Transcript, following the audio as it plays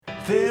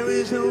There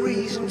is no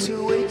reason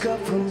to wake up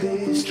from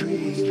this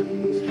dream,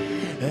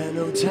 and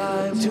no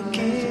time to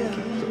kill.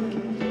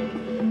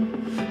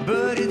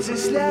 But it's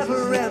this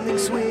never-ending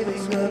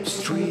swimming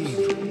upstream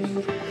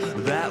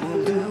that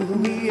will do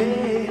me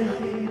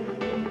in.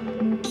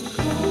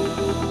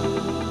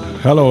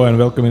 Hallo en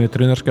welkom in het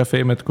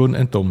Runnerscafé met Koen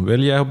en Tom. Wil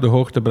jij op de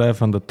hoogte blijven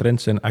van de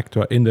trends en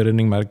actua in de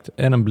runningmarkt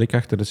en een blik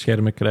achter de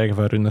schermen krijgen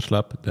van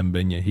Runnerslab, dan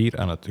ben je hier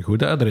aan het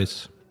goede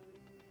adres.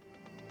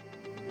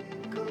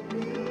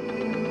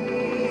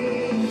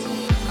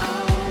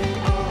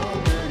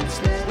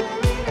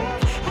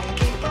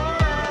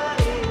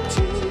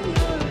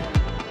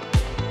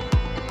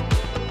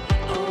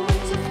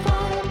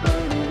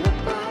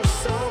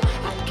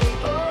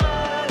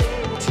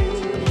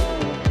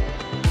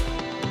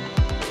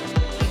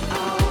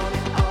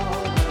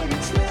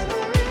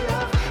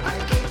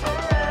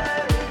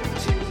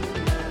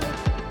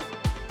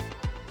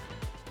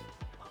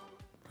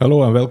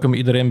 Hallo en welkom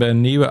iedereen bij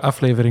een nieuwe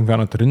aflevering van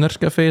het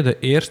Runnerscafé, de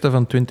eerste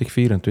van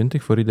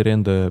 2024. Voor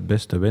iedereen de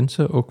beste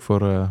wensen, ook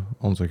voor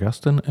onze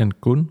gasten en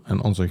Koen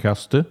en onze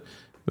gasten.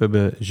 We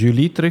hebben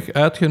Jullie terug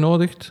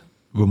uitgenodigd.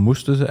 We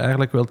moesten ze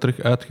eigenlijk wel terug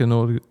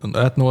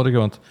uitnodigen,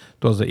 want het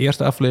was de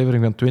eerste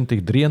aflevering van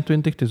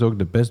 2023. Het is ook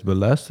de best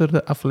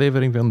beluisterde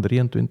aflevering van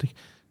 2023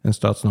 en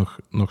staat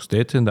nog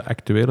steeds in de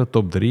actuele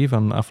top 3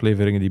 van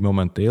afleveringen die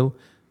momenteel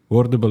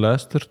worden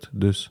beluisterd.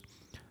 Dus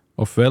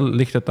ofwel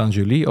ligt het aan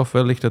Jullie,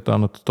 ofwel ligt het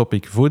aan het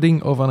topic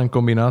voeding, of aan een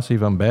combinatie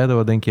van beide.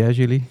 Wat denk jij,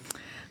 Jullie?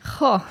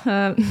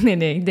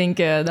 Nee. Ik denk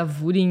dat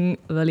voeding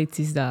wel iets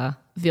is dat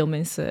veel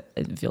mensen,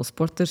 veel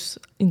sporters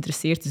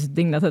interesseert. Dus ik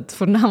denk dat het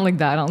voornamelijk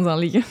daaraan zal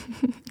liggen.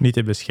 Niet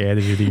te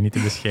bescheiden, Jullie, niet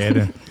te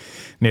bescheiden.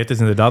 Nee, het is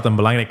inderdaad een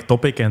belangrijk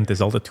topic en het is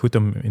altijd goed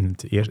om in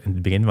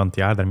het begin van het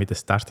jaar daarmee te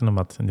starten,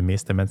 omdat de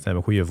meeste mensen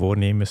hebben goede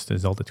voornemens. Dus het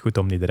is altijd goed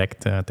om die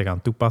direct te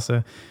gaan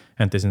toepassen.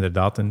 En het is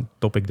inderdaad een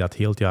topic dat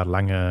heel het jaar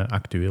lang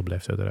actueel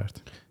blijft,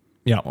 uiteraard.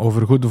 Ja,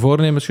 over goede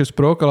voornemens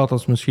gesproken, laten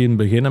we misschien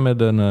beginnen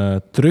met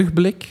een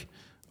terugblik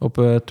op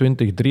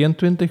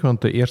 2023,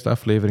 want de eerste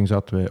aflevering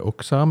zaten wij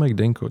ook samen.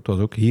 Het was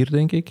ook hier,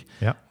 denk ik,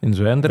 in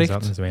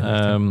Zwijndrecht.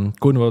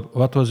 Koen,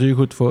 wat was uw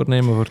goed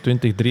voornemen voor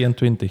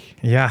 2023?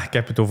 Ja, ik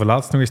heb het over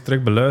laatst nog eens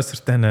terug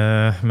beluisterd en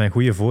mijn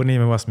goede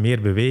voornemen was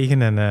meer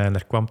bewegen. En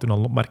er kwam toen al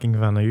een opmerking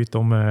van u,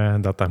 Tom,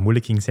 dat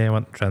moeilijk ging zijn,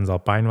 want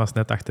Transalpine was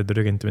net achter de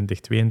rug in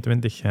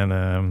 2022. En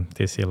het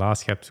is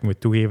helaas, je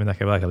moet toegeven dat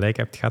je wel gelijk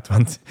hebt gehad,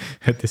 want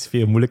het is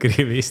veel moeilijker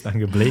geweest dan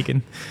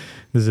gebleken.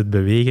 Dus het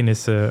bewegen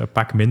is een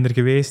pak minder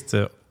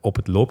geweest. Op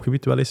het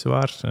loopgebied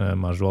weliswaar.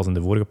 Maar zoals in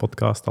de vorige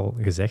podcast al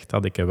gezegd,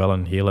 had ik wel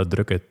een hele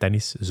drukke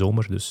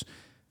tenniszomer. Dus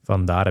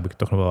vandaar heb ik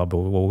toch nog wel wat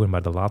bewogen.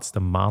 Maar de laatste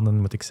maanden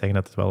moet ik zeggen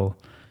dat het wel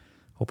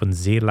op een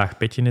zeer laag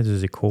pitje is.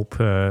 Dus ik hoop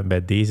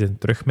bij deze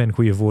terug mijn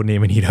goede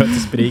voornemen hier uit te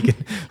spreken.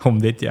 Om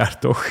dit jaar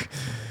toch...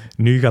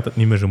 Nu gaat het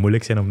niet meer zo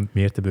moeilijk zijn om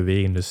meer te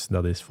bewegen. Dus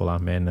dat is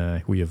voilà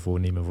mijn goede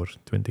voornemen voor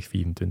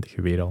 2024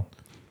 weer al.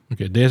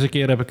 Oké, deze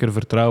keer heb ik er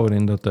vertrouwen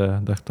in dat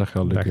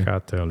gaat lukken.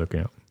 Dat gaat lukken,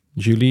 ja.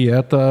 Jullie, je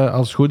had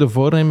als goede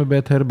voornemen bij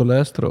het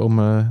herbeluisteren om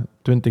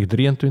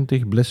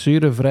 2023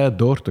 blessurevrij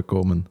door te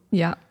komen.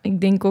 Ja,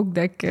 ik denk ook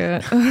dat ik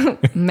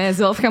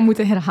mijzelf ga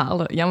moeten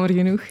herhalen, jammer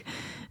genoeg.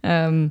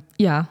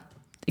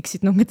 Ik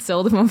zit nog met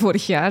hetzelfde van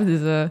vorig jaar,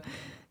 dus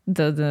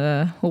dat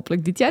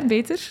hopelijk dit jaar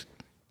beter.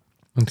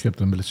 Want je hebt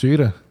een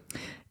blessure.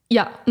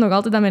 Ja, nog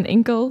altijd aan mijn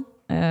enkel.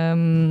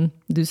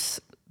 Dus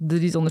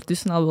er is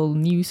ondertussen al wel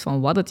nieuws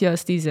van wat het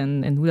juist is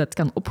en hoe dat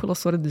kan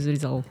opgelost worden. Dus er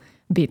is al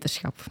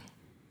beterschap.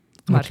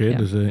 Oké,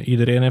 dus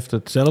iedereen heeft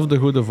hetzelfde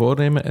goede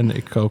voornemen. En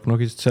ik ga ook nog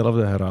eens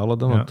hetzelfde herhalen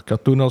dan. Want ik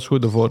had toen als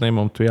goede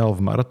voornemen om 2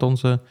 halve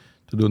marathons te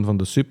doen van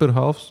de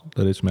superhalves.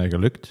 Dat is mij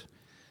gelukt.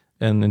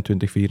 En in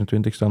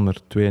 2024 staan er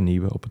 2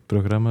 nieuwe op het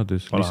programma.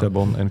 Dus voilà.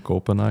 Lissabon en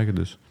Kopenhagen.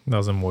 Dus.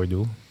 Dat is een mooi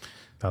doel.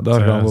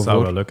 Daar gaan we zou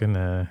voor. Wel lukken.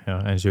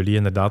 En Julie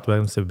inderdaad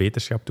wel zijn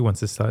beterschap toe, want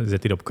ze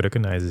zit hier op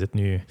krukken. Ze zit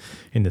nu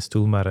in de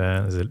stoel, maar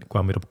ze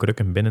kwam weer op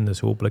krukken binnen. Dus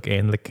hopelijk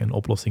eindelijk een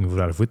oplossing voor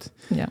haar voet.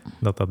 Ja.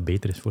 Dat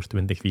beter is voor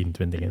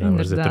 2024. En dat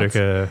we ze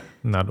terug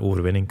naar de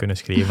overwinning kunnen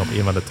schrijven op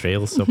een van de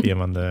trails, op een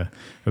van de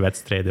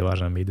wedstrijden waar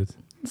ze aan meedoet.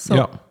 Dat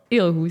zal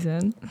heel goed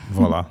zijn.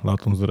 Voilà,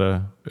 laat ons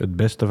er het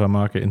beste van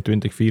maken. In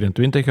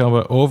 2024 gaan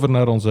we over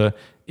naar onze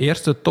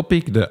eerste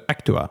topic, de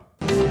actua.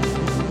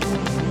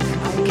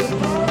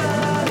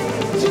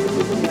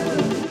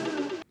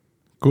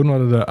 Koen, we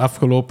hadden de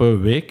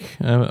afgelopen week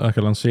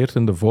gelanceerd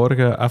in de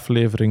vorige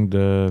aflevering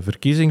de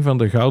verkiezing van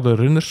de Gouden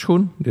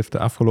Runnerschoen. Die heeft de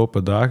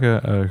afgelopen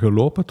dagen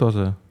gelopen.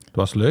 Het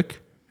was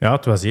leuk. Ja,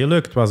 het was heel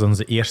leuk. Het was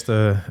onze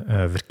eerste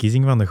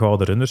verkiezing van de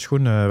Gouden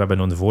Runnerschoen. We hebben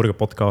in de vorige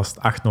podcast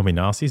 8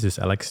 nominaties, dus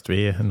elk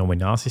 2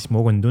 nominaties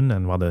mogen doen.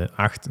 En we hadden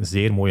 8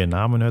 zeer mooie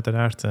namen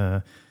uiteraard,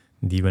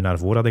 die we naar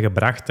voren hadden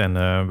gebracht. En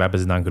we hebben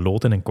ze dan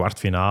geloten in een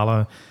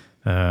kwartfinale.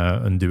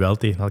 Een duel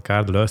tegen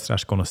elkaar. De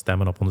luisteraars konden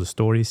stemmen op onze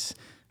stories.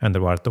 En er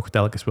waren toch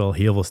telkens wel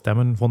heel veel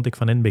stemmen, vond ik,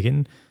 van in het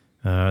begin.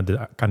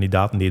 De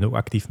kandidaten deden ook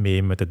actief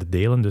mee met het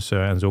delen. Dus,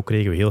 en zo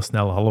kregen we heel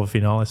snel halve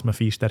finales met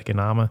 4 sterke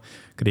namen.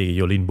 Kregen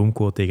Jolien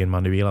Boemko tegen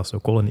Manuela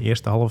Sokol in de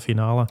eerste halve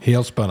finale.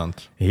 Heel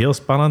spannend. Heel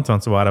spannend,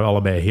 want ze waren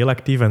allebei heel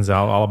actief en ze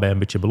hadden allebei een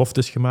beetje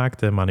beloftes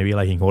gemaakt.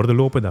 Manuela ging horde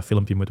lopen. Dat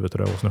filmpje moeten we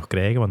trouwens nog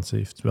krijgen, want ze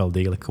heeft wel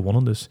degelijk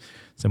gewonnen. Dus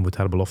ze moet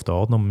haar belofte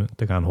houden om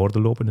te gaan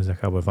horde lopen. Dus dat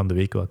gaan we van de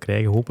week wel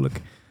krijgen,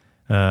 hopelijk.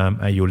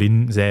 En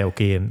Jolien zei,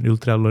 oké, een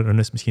ultrarun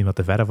is misschien wat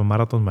te ver of een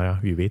marathon, maar ja,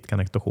 wie weet kan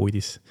ik toch ooit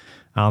eens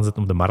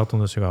aanzetten op de marathon.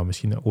 Dus ze gaan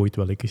misschien ooit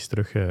wel eens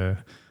terug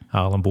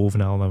halen,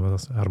 bovenhalen. Dat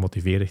was haar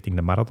motiveren richting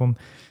de marathon.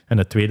 En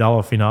de tweede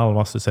halve finale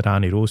was tussen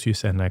Rani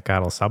Roosjes en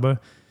Karel Sabbe.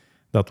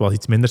 Dat was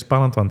iets minder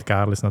spannend, want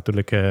Karel is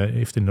natuurlijk,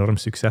 heeft een enorm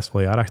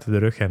succesvol jaar achter de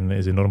rug en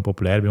is enorm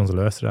populair bij onze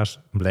luisteraars,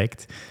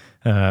 blijkt.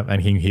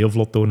 En ging heel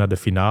vlot door naar de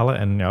finale.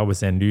 En ja, we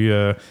zijn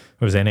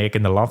eigenlijk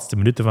in de laatste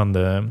minuten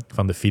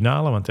van de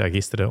finale. Want ja,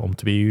 gisteren om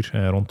 2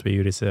 uur, rond 2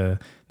 uur is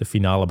de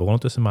finale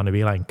begonnen tussen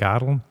Manuela en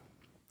Karel.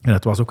 En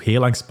het was ook heel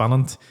lang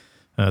spannend.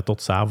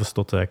 Tot 's avonds,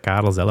 tot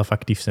Karel zelf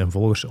actief zijn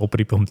volgers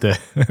opriep om te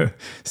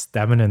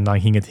stemmen. En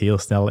dan ging het heel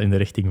snel in de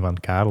richting van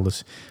Karel.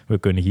 Dus we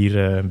kunnen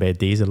hier bij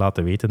deze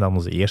laten weten dat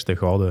onze eerste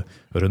gouden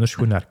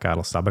runnerschoen naar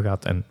Karel Sabbe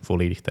gaat. En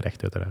volledig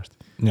terecht, uiteraard.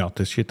 Ja, het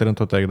is schitterend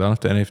wat hij gedaan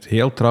heeft. En hij heeft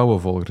heel trouwe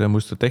volgers. Hij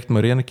moest het echt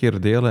maar 1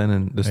 keer delen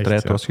en de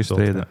strijd was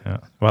gestreden. Ja.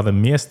 We hadden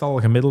meestal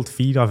gemiddeld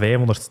 400 à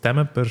 500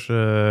 stemmen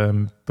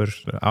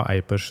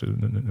per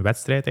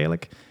wedstrijd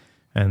eigenlijk.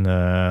 En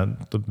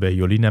bij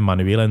Jolien en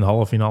Manuela in de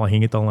halve finale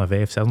ging het al naar 500-600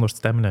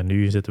 stemmen. En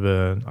nu zitten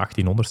we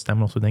 1800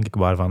 stemmen of zo, denk ik,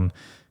 waarvan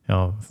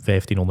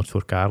 1500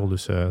 voor Karel.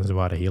 Dus ze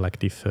waren heel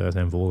actief,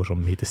 zijn volgers,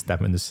 om mee te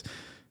stemmen. Dus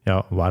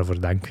ja, waarvoor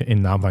dank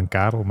in naam van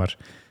Karel. Maar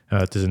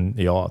het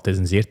is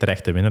een zeer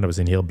terechte winnaar. We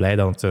zijn heel blij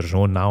dat er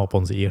zo'n naam op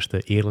onze eerste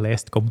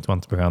eerlijst komt,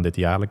 want we gaan dit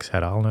jaarlijks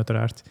herhalen,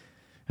 uiteraard.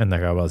 En dan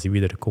gaan we wel zien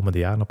wie er de komende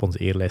jaren op onze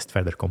eerlijst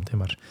verder komt. Hè.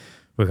 Maar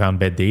we gaan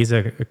bij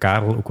deze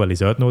Karel ook wel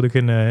eens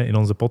uitnodigen in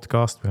onze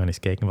podcast. We gaan eens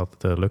kijken wat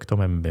het lukt om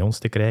hem bij ons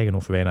te krijgen,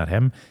 of wij naar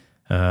hem.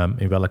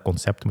 In welk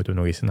concept moeten we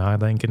nog eens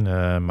nadenken.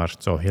 Maar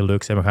het zou heel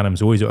leuk zijn. We gaan hem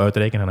sowieso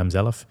uitreiken aan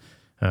hemzelf.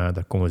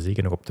 Daar komen we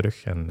zeker nog op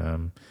terug. En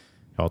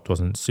het was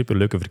een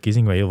superleuke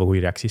verkiezing. We hebben heel veel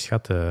goede reacties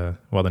gehad. We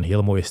hadden een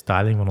hele mooie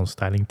styling van ons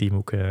stylingteam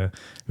ook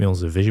met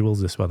onze visuals.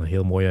 Dus we hadden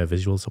heel mooie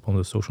visuals op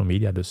onze social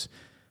media. Dus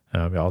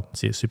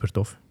het is super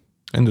tof.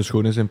 En de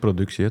schoen is in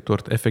productie. Het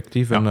wordt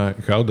effectief een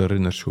gouden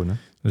runnerschoen.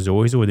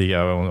 Sowieso,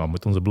 we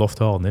moeten onze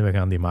belofte houden. Hè. We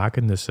gaan die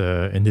maken. Dus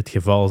in dit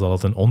geval zal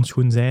het een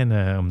onschoen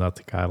zijn,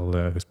 omdat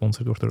Karel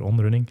gesponsord wordt door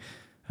Onrunning.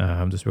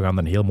 Dus we gaan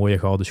er een heel mooie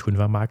gouden schoen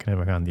van maken en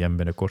we gaan die hem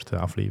binnenkort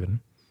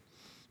afleveren.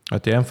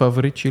 Had jij een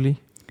favoriet, jullie?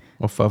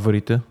 Of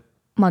favoriete?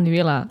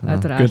 Manuela,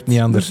 uiteraard. Je kunt het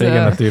niet anders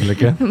zeggen, natuurlijk.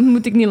 Hè? Daar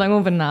moet ik niet lang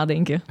over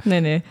nadenken.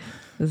 Nee.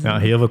 Dus,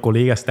 heel veel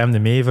collega's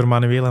stemden mee voor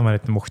Manuela, maar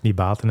het mocht niet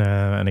baten.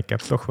 En ik heb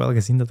toch wel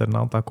gezien dat er een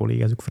aantal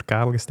collega's ook voor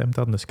Karel gestemd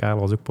hadden. Dus Karel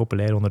was ook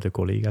populair onder de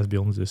collega's bij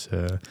ons. Dus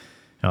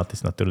het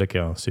is natuurlijk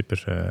een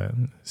super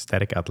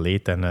sterk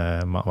atleet. En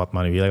wat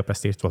Manuela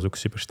gepresteerd was ook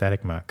super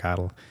sterk. Maar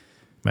Karel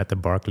met de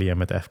Barkley en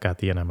met de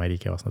FKT in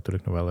Amerika was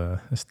natuurlijk nog wel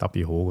een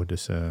stapje hoger.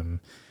 Dus...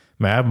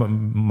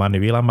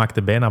 Manuela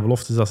maakte bijna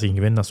beloftes dat ze ging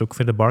winnen, dat ze ook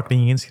voor de Barkley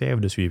ging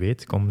inschrijven. Dus wie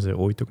weet, komen ze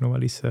ooit ook nog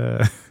wel eens...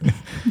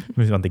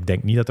 Want ik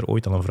denk niet dat er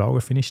ooit al een vrouw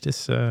gefinished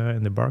is in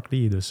de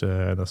Barkley. Dus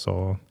dat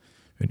zou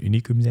een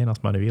unicum zijn als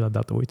Manuela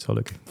dat ooit zou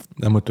lukken.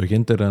 Dan moeten we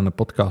Ginter een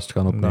podcast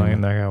gaan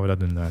opnemen. Dan gaan we dat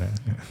doen daar.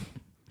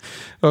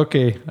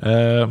 Oké,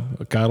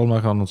 Karel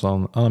mag ons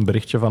aan een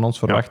berichtje van ons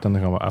verwachten. En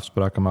dan gaan we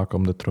afspraken maken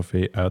om de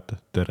trofee uit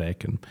te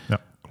reiken.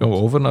 Ja, gaan we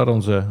over naar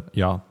onze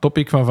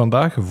topic van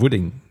vandaag,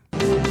 voeding.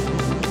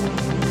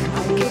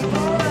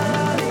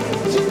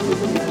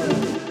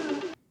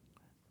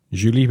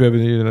 Jullie, we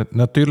hebben je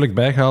natuurlijk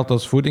bijgehaald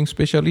als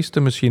voedingsspecialiste.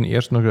 Misschien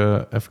eerst nog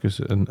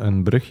even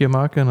een brugje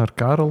maken naar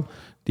Karel,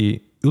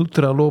 die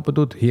ultralopen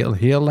doet,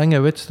 heel lange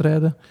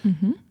wedstrijden.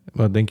 Mm-hmm.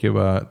 Wat denk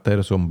je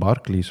tijdens zo'n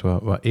Barclays,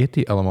 wat eet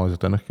hij allemaal? Is het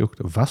dan nog ook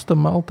vaste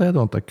maaltijden?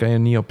 Want dat kan je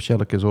niet op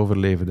shellekes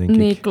overleven, denk ik.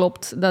 Nee,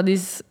 klopt. Dat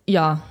is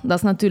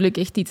natuurlijk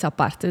echt iets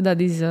apart. Hè. Dat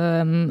is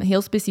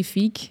heel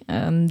specifiek.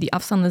 Die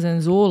afstanden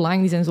zijn zo lang,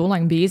 die zijn zo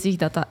lang bezig,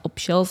 dat op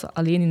shells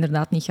alleen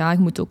inderdaad niet gaat.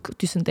 Je moet ook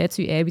tussentijds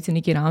je eiwitten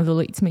een keer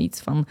aanvullen,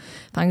 iets van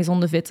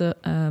gezonde vetten.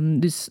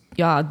 Dus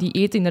die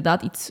eten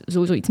inderdaad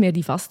sowieso iets meer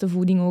die vaste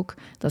voeding ook.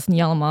 Dat is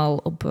niet allemaal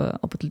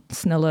op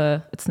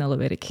het snelle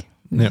werk.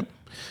 Dus. Ja.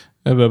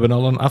 We hebben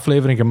al een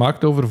aflevering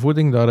gemaakt over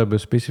voeding. Daar hebben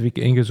we specifiek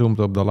ingezoomd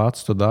op de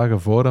laatste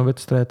dagen voor een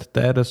wedstrijd,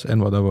 tijdens en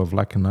wat we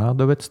vlak na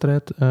de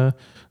wedstrijd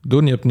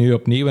doen. Je hebt nu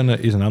opnieuw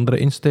is een andere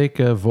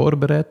insteek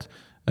voorbereid.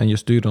 En je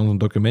stuurt ons een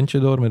documentje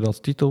door met als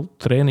titel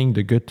Training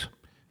the Gut.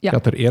 Ja. Ik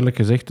had er eerlijk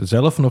gezegd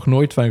zelf nog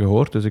nooit van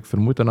gehoord, dus ik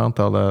vermoed een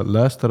aantal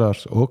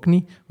luisteraars ook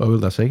niet. Wat wil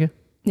dat zeggen?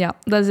 Ja,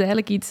 dat is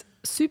eigenlijk iets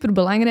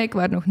superbelangrijk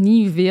waar nog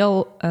niet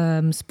veel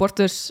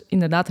sporters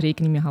inderdaad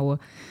rekening mee houden.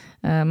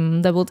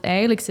 Dat wil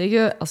eigenlijk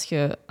zeggen, als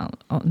je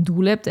een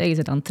doel hebt en je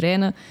bent aan het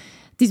trainen,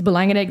 het is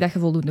belangrijk dat je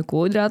voldoende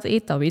koolhydraten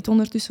eet, dat weten we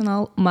ondertussen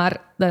al,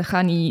 maar dat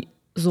gaat niet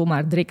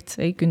zomaar direct.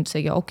 Je kunt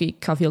zeggen, oké, ik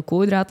ga veel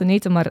koolhydraten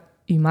eten, maar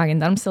je maag- en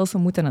darmstelsel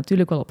moet er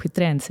natuurlijk wel op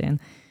getraind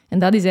zijn. En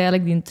dat is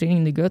eigenlijk die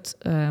training in the gut.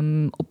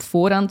 Op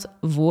voorhand,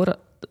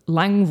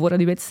 lang voordat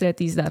die wedstrijd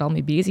is, daar al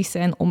mee bezig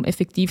zijn om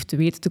effectief te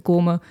weten te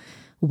komen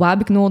wat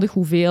heb ik nodig,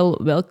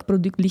 hoeveel, welk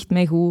product ligt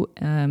mij goed.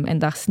 En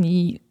dat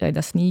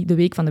is niet de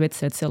week van de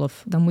wedstrijd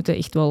zelf. Dan moet je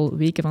echt wel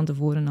weken van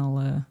tevoren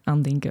al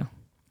aan denken.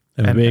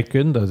 En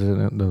weken,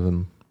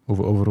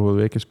 over hoeveel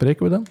weken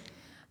spreken we dan?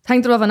 Het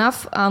hangt er wel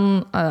vanaf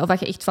of dat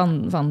je echt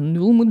van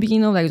nul moet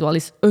beginnen, of dat je zo al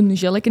eens een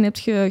gelletje hebt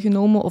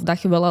genomen, of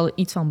dat je wel al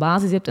iets van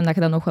basis hebt en dat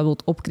je dat nog wel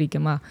wilt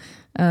opkrikken. Maar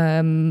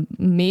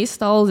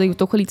meestal zeggen we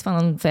toch wel iets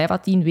van een 5 à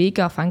 10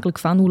 weken, afhankelijk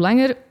van hoe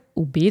langer,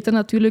 hoe beter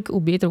natuurlijk,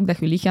 hoe beter ook dat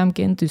je lichaam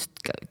kent. Dus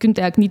je kunt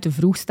eigenlijk niet te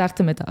vroeg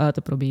starten met dat uit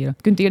te proberen.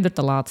 Je kunt eerder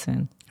te laat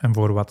zijn. En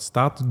voor wat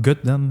staat het gut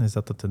dan? Is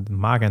dat het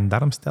maag- en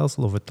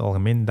darmstelsel of het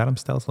algemeen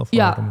darmstelsel? Of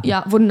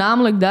Ja,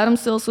 voornamelijk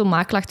darmstelsel.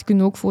 Maagklachten kun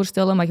je ook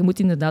voorstellen, maar je moet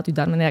inderdaad je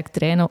darmen eigenlijk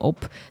trainen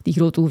op die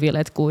grote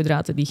hoeveelheid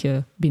koolhydraten die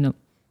je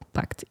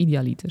binnenpakt,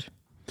 idealiter.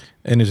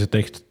 En is het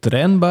echt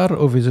trainbaar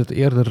of is het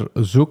eerder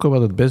zoeken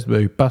wat het best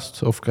bij je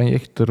past? Of kan je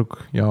echt er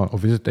ook,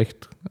 of is het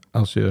echt,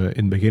 als je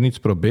in het begin iets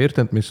probeert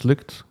en het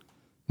mislukt,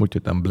 moet je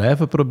het dan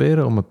blijven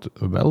proberen om het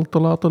wel te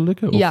laten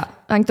lukken? Of? Ja,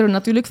 hangt er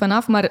natuurlijk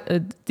vanaf, maar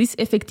het is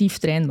effectief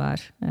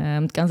trainbaar.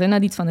 Het kan zijn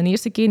dat iets van de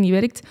eerste keer niet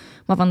werkt,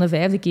 maar van de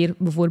 5e keer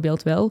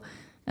bijvoorbeeld wel.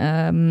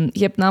 Je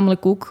hebt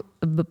namelijk ook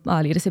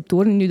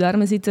receptoren in je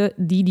darmen zitten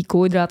die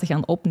koolhydraten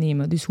gaan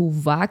opnemen. Dus hoe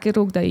vaker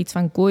ook dat je iets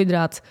van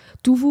koolhydraat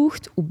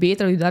toevoegt, hoe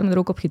beter je darmen er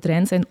ook op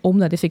getraind zijn om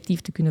dat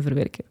effectief te kunnen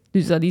verwerken.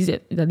 Dus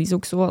dat is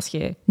ook zo, als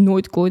jij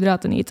nooit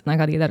koolhydraten eet, dan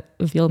ga je daar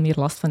veel meer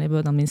last van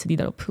hebben dan mensen die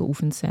daarop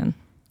geoefend zijn.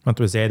 Want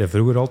we zeiden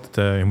vroeger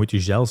altijd, je moet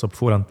je gels op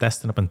voorhand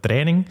testen op een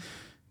training.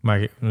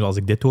 Maar als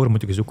ik dit hoor,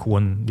 moet ik dus ook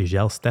gewoon die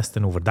gels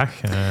testen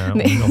overdag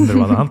om er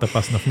wat aan te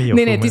passen of niet?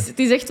 Nee, het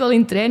is echt wel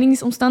in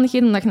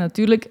trainingsomstandigheden. Omdat je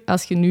natuurlijk,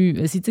 als je nu...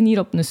 We zitten hier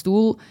op een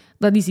stoel,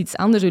 dat is iets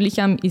anders. Je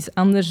lichaam is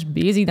anders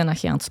bezig dan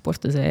als je aan het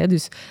sporten bent.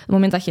 Dus op het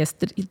moment dat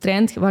je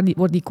traint,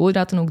 worden die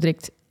koolhydraten ook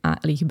direct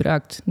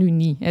gebruikt. Nu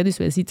niet, hè. Dus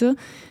wij zitten.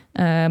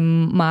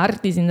 Maar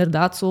het is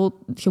inderdaad zo,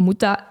 je moet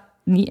dat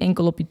niet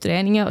enkel op je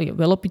trainingen,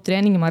 wel op je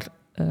trainingen, maar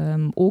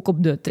ook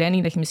op de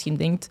training dat je misschien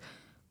denkt...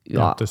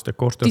 Ja, het is te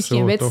kort het is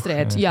geen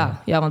wedstrijd. Toch?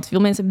 Ja, want veel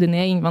mensen hebben de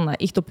neiging van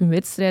dat echt op hun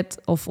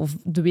wedstrijd of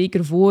de week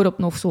ervoor op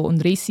nog zo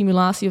een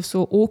race-simulatie of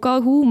zo ook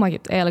al goed, maar je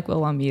hebt eigenlijk wel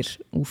wat meer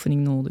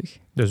oefening nodig.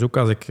 Dus ook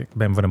als ik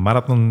ben voor een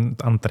marathon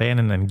aan het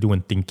trainen en ik doe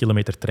een 10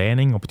 kilometer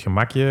training op het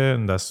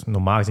gemakje, dat is,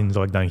 normaal gezien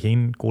zou ik dan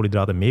geen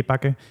koolhydraten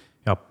meepakken.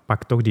 Ja,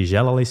 pak toch die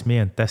gel al eens mee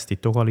en test die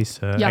toch al eens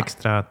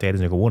extra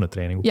tijdens een gewone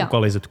training. Ook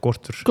al is het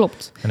korter.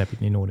 Klopt. Dan heb je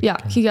het niet nodig. Ja,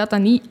 je gaat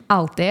dat niet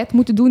altijd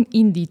moeten doen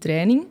in die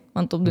training.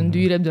 Want op den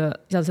duur heb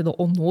je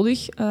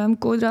onnodig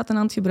koolhydraten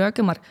aan het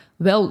gebruiken. Maar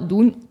wel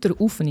doen ter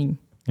oefening.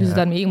 Dus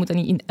daarmee, je moet dat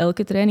niet in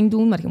elke training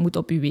doen. Maar je moet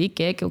op je week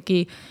kijken. Oké,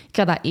 ik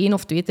ga dat 1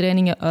 of 2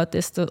 trainingen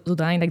uittesten.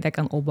 Zodanig dat ik dat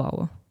kan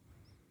opbouwen.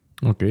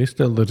 Oké,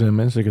 stel er zijn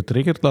mensen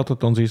getriggerd. Laat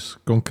het ons eens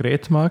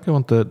concreet maken.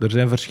 Want er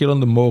zijn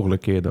verschillende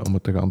mogelijkheden om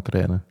het te gaan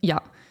trainen.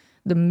 Ja.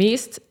 De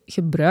meest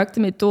gebruikte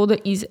methode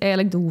is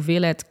eigenlijk de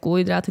hoeveelheid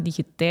koolhydraten die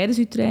je tijdens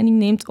je training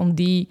neemt, om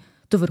die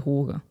te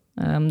verhogen.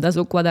 Dat is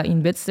ook wat dat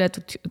in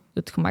wedstrijd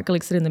het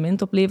gemakkelijkste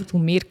rendement oplevert.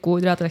 Hoe meer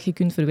koolhydraten dat je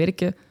kunt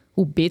verwerken,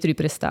 hoe beter je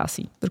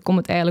prestatie. Daar komt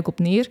het eigenlijk op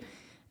neer.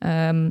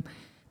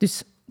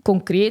 Dus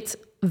concreet,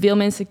 veel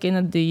mensen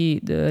kennen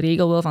de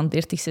regel wel van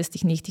 30,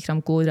 60, 90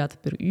 gram koolhydraten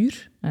per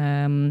uur.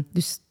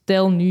 Dus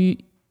stel nu,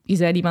 je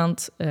bent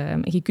iemand,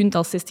 je kunt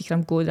al 60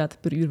 gram koolhydraten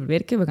per uur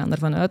verwerken. We gaan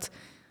ervan uit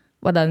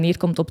wat dat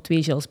neerkomt op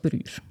 2 gels per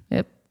uur.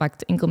 Je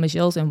pakt enkel met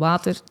gels en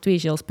water 2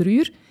 gels per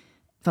uur,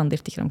 van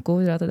 30 gram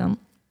koolhydraten dan.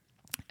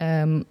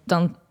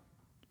 Dan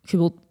je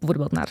wilt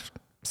bijvoorbeeld naar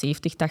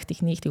 70,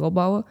 80, 90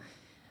 opbouwen.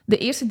 De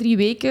eerste 3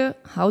 weken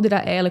houden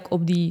dat eigenlijk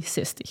op die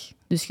 60.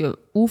 Dus je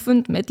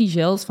oefent met die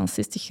gels van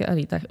 60,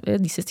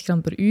 die 60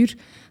 gram per uur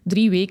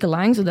 3 weken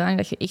lang,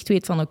 zodat je echt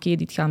weet van oké,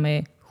 dit gaat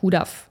mij goed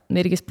af.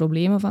 Nergens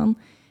problemen van.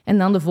 En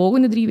dan de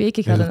volgende 3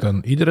 weken... Is het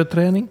dan iedere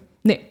training?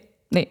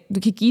 Nee.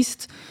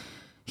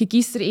 Je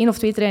kiest er 1 of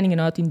 2 trainingen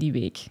uit in die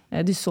week.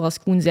 Dus zoals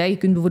Koen zei, je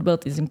kunt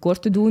bijvoorbeeld eens een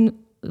korte doen,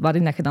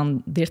 waarin dat je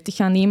dan 30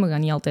 gaat nemen. Je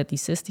gaat niet altijd die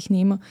 60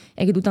 nemen.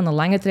 En je doet dan een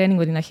lange training,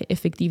 waarin dat je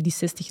effectief die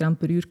 60 gram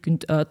per uur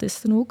kunt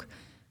uittesten ook.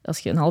 Als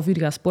je een half uur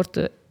gaat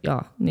sporten,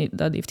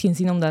 dat heeft geen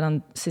zin om daar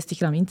dan 60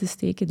 gram in te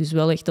steken. Dus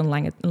wel echt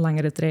een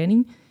langere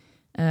training.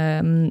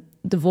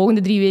 De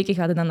volgende 3 weken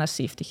gaat het dan naar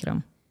 70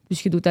 gram.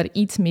 Dus je doet daar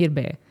iets meer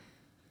bij.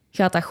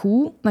 Gaat dat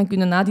goed, dan kun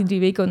je na die 3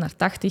 weken naar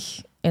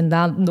 80 en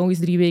dan nog eens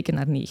 3 weken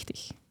naar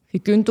 90. Je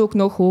kunt ook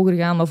nog hoger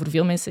gaan, maar voor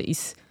veel mensen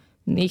is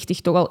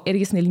 90 toch al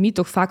ergens een limiet,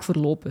 toch vaak voor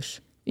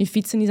lopers. In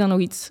fietsen is dat nog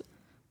iets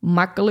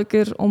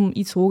makkelijker om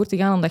iets hoger te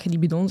gaan, omdat je die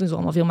bidons en zo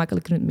allemaal veel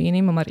makkelijker kunt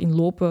meenemen. Maar in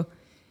lopen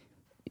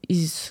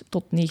is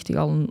tot 90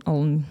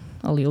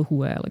 al heel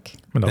goed eigenlijk.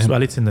 Maar dat is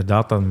wel iets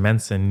inderdaad dat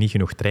mensen niet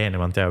genoeg trainen.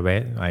 Want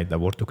dat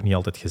wordt ook niet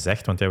altijd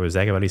gezegd, want we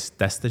zeggen wel eens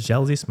testen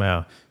gels is,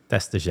 maar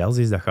testen gels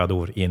is, dat gaat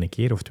over 1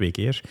 keer of 2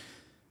 keer.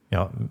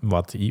 Ja,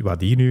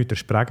 wat hier nu ter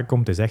sprake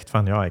komt, is echt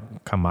van,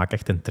 ik maak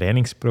echt een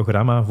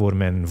trainingsprogramma voor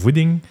mijn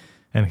voeding.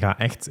 En ga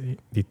echt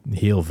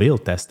heel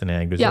veel testen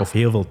eigenlijk. Dus, Ja. of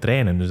heel veel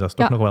trainen. Dus dat is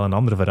toch nog wel een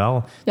ander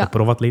verhaal. Ja. De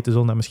profatleten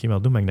zullen dat misschien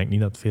wel doen, maar ik denk niet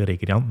dat veel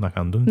recreanten dat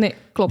gaan doen. Nee,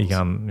 klopt. Die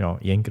gaan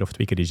 1 keer of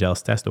 2 keer die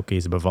gels testen. Oké,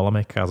 ze bevallen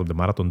mij, ik ga ze op de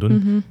marathon doen.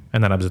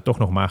 En dan hebben ze toch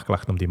nog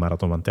maagklachten op die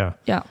marathon. Want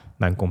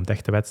dan komt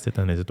echt de wedstrijd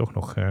en is het toch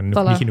nog niet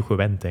genoeg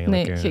gewend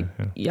eigenlijk.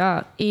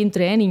 Nee, 1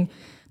 training.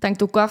 Het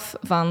hangt ook af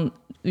van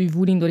je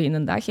voeding doorheen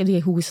de dag. Heb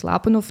je goed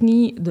geslapen of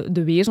niet?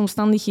 De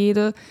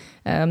weersomstandigheden.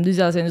 Dus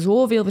dat zijn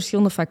zoveel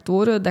verschillende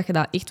factoren dat je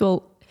dat echt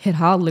wel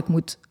herhaaldelijk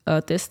moet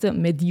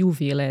uittesten met die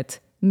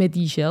hoeveelheid. Met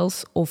die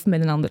gels of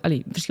met een ander...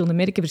 verschillende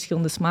merken,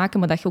 verschillende smaken,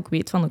 maar dat je ook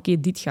weet van oké,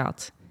 dit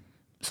gaat.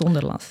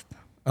 Zonder last.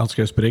 Als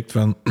je spreekt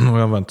van, we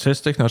gaan van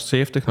 60 naar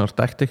 70, naar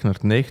 80, naar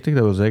 90,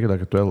 dat wil zeggen dat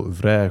je het wel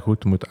vrij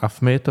goed moet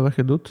afmeten wat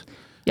je doet.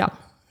 Ja.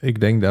 Ik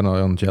denk dat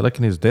een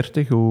gelletje is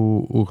 30.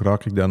 Hoe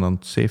raak ik dan aan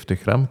 70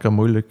 gram? Ik kan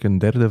moeilijk een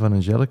derde van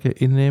een gelletje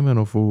innemen.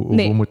 Of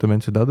hoe moeten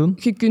mensen dat doen?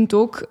 Je kunt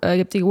ook... je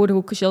hebt tegenwoordig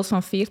ook gels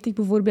van 40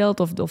 bijvoorbeeld,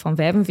 of van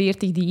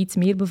 45 die iets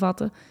meer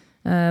bevatten.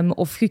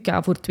 Of je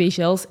kan voor 2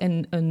 gels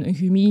en een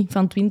gummi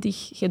van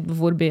 20. Je hebt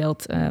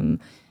bijvoorbeeld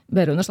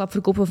bij Runnerslab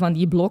verkopen van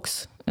die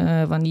bloks,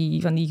 van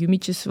die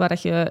gummitjes waar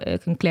je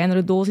een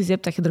kleinere dosis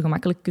hebt, dat je er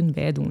gemakkelijk kunt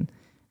bij doen.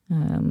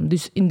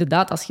 Dus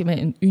inderdaad, als je met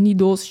een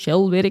unidoos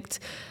gel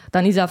werkt,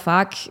 dan is dat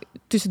vaak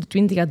tussen de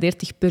 20 à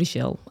 30 per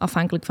gel,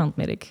 afhankelijk van het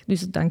merk.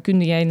 Dus dan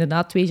kun je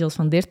inderdaad 2 gels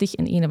van 30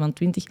 en 1 van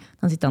 20,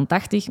 dan zit dan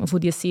 80. Maar voor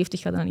die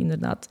 70 gaat dan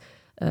inderdaad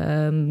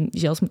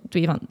gels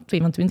 2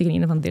 van 20 en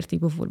 1 van 30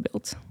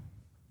 bijvoorbeeld.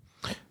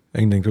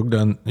 Ik denk ook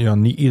dat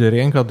niet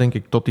iedereen gaat denk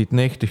ik tot die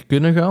 90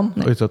 kunnen gaan.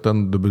 Nee. Is dat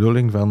dan de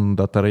bedoeling van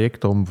dat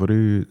traject om voor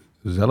u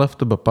zelf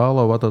te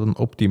bepalen wat dat een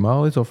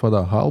optimaal is of wat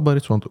dat haalbaar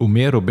is? Want hoe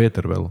meer, hoe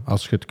beter wel,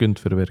 als je het kunt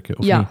verwerken,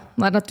 of niet?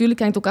 Maar natuurlijk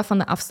hangt het ook af van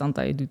de afstand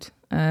dat je doet.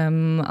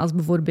 Als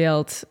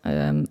bijvoorbeeld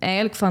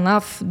eigenlijk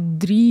vanaf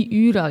 3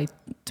 uur,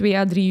 2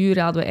 à 3 uur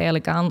raden we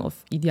eigenlijk aan,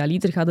 of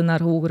idealiter gaat het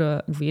naar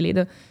hogere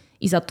hoeveelheden,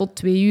 is dat tot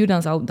 2 uur, dan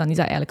is dat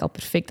eigenlijk al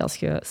perfect als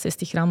je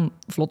 60 gram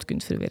vlot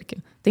kunt verwerken.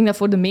 Ik denk dat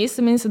voor de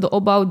meeste mensen de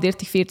opbouw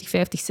 30, 40,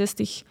 50,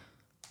 60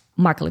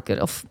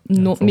 makkelijker of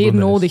meer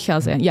nodig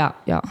gaat zijn. Ja.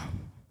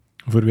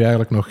 Voor wie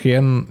eigenlijk nog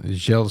geen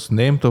gels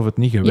neemt of het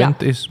niet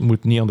gewend is,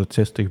 moet niet aan de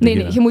 60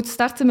 beginnen. Nee, je moet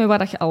starten met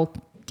wat je al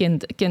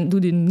kent.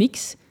 Doe je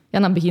niks,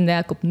 dan begin je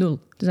eigenlijk op 0.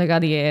 Dus dan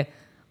ga je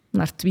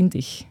naar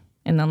 20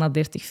 en dan naar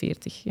 30,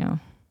 40. Ja.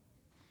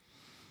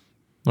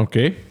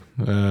 Oké.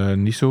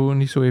 Niet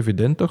zo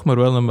evident toch, maar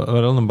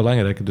wel een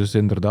belangrijke. Dus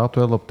inderdaad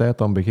wel op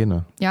tijd aan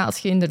beginnen. Ja, als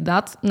je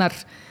inderdaad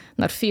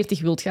naar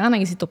 40 wilt gaan en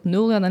je zit op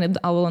 0, dan heb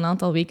je al wel een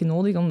aantal weken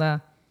nodig om dat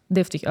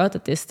deftig uit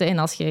te testen. En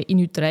als je in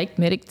je traject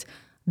merkt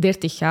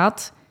 30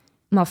 gaat,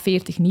 maar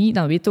 40 niet,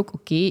 dan weet je ook,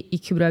 oké, ik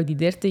gebruik die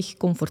 30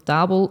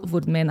 comfortabel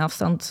voor mijn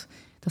afstand.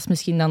 Dat is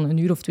misschien dan 1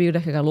 uur of 2 uur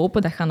dat je gaat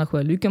lopen. Dat gaat nog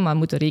wel lukken, maar je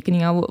moet er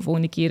rekening houden.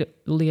 Volgende keer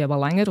wil je wat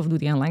langer of doe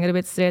je een langere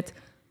wedstrijd.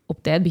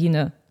 Op tijd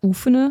beginnen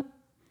oefenen,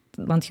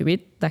 want je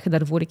weet dat je daar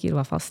de vorige keer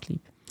wat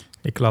vastliep.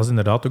 Ik las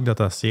inderdaad ook dat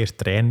dat zeer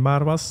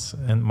trainbaar was.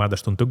 Maar er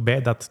stond ook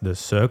bij dat de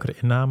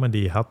suikerinname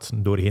die je had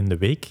doorheen de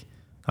week,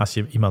 als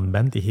je iemand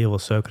bent die heel veel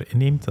suiker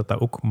inneemt, dat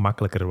ook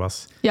makkelijker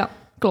was. Ja,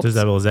 klopt. Dus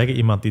dat wil zeggen,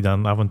 iemand die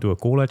dan af en toe een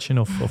colaatje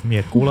of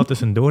meer cola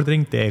tussendoor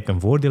drinkt, die eigenlijk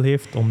een voordeel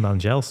heeft om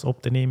dan gels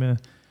op te nemen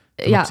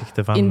ten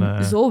opzichte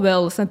van... Zo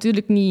wel. Dat is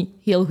natuurlijk niet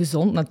heel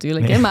gezond,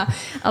 natuurlijk. Nee. Hè? Maar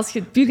als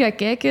je puur gaat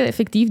kijken,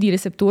 effectief, die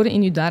receptoren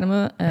in je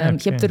darmen,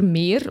 je hebt er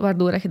meer,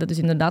 waardoor je dat dus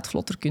inderdaad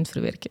vlotter kunt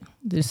verwerken.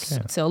 Dus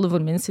hetzelfde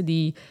voor mensen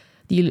die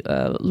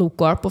low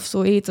carb of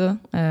zo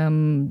eten.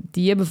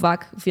 Die hebben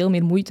vaak veel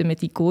meer moeite met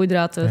die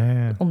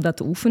koolhydraten om dat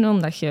te oefenen,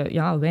 omdat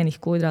je weinig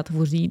koolhydraten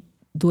voorziet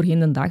doorheen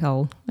de dag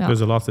al. Ja. Dus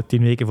de laatste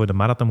 10 weken voor de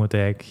marathon moet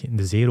hij eigenlijk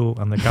de zero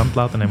aan de kant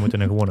laten en moet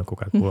een gewone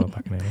Coca-Cola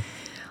pakken.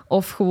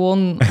 Of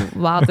gewoon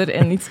water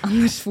en iets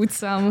anders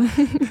voedzaam.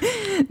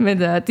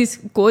 Het is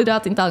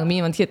koolhydraten in het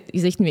algemeen, want je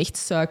zegt nu echt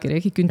suiker. Hè.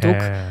 Je kunt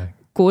ook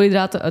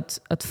koolhydraten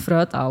uit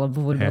fruit halen,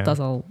 bijvoorbeeld. Ja. Dat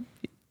is al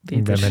beter.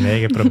 Ik ben mijn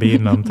eigen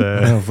proberen aan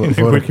het...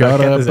 vorig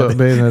jaar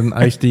ben je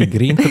een iced tea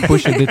green te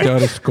pushen, dit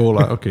jaar is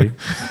cola. Oké.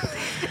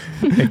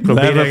 Ik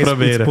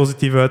probeer iets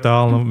positiefs uit te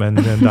halen op mijn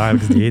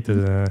dagelijks dieet.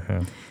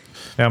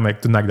 Ja, maar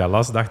toen ik dat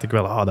las, dacht ik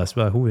wel, dat is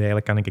wel goed.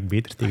 Eigenlijk kan ik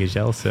beter tegen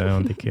gels.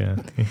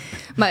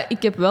 Maar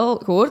ik heb wel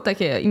gehoord dat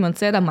iemand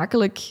zei dat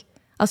makkelijk,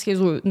 als je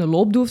zo een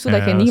loop doet,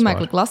 zodat je niet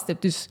gemakkelijk last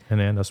hebt. Dus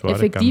nee, dat is waar.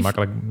 effectief... Ik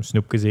kan makkelijk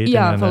snoepjes eten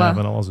en voilà.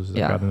 van alles. Dus dat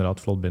gaat inderdaad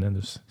vlot binnen.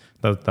 Dus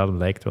dat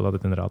lijkt wel dat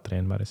het inderdaad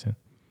trainbaar is. Hè.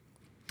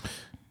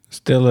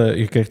 Stel,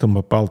 je krijgt op een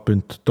bepaald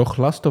punt toch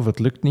last of het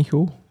lukt niet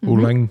goed. Hoe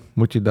lang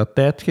moet je dat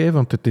tijd geven?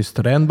 Want het is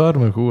trainbaar,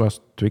 maar goed, als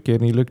het 2 keer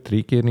niet lukt,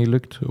 3 keer niet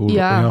lukt,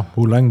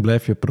 hoe lang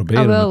blijf je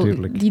proberen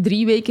natuurlijk? Die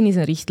 3 weken is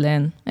een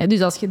richtlijn.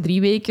 Dus als je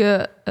 3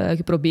 weken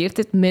geprobeerd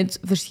hebt met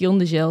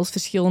verschillende gels,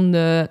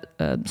 verschillende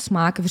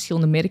smaken,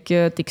 verschillende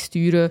merken,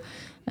 texturen,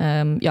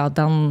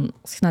 dan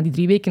als je na die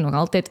 3 weken nog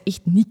altijd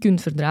echt niet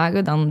kunt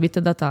verdragen, dan weet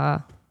je dat je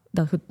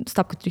een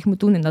stapje terug moet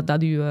doen en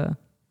dat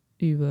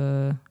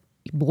je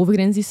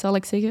bovengrens is, zal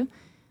ik zeggen.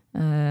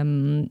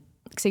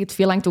 Ik zeg het,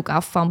 veel hangt ook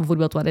af van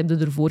bijvoorbeeld wat heb je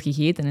ervoor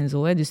gegeten en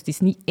zo. Hè. Dus het is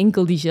niet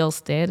enkel die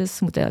gels tijdens.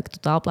 Je moet eigenlijk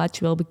het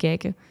totaalplaatje wel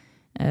bekijken.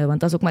 Want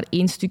dat is ook maar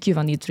 1 stukje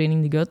van die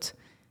training the gut.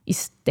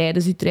 Is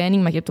tijdens je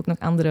training, maar je hebt ook nog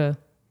andere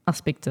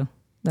aspecten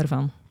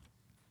daarvan.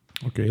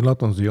 Oké,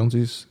 laat ons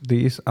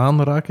die eens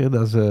aanraken.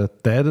 Dat is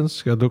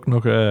tijdens. Je gaat ook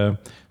nog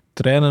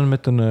trainen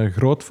met een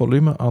groot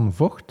volume aan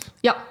vocht.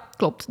 Ja,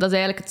 klopt. Dat is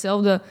eigenlijk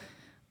hetzelfde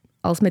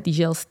als met die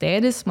gels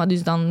tijdens, maar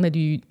dus dan met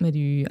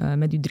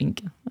je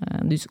drinken.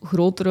 Dus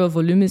grotere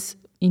volumes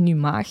in je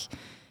maag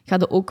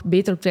gaat je ook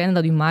beter op trainen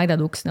dat je maag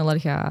dat ook sneller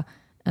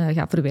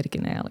gaat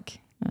verwerken eigenlijk.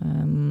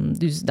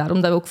 Dus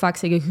daarom dat we ook vaak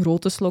zeggen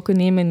grote slokken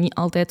nemen, niet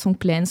altijd zo'n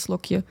klein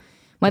slokje.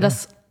 Maar dat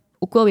is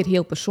ook wel weer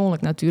heel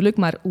persoonlijk natuurlijk.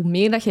 Maar hoe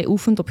meer dat jij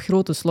oefent op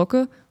grote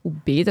slokken, hoe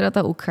beter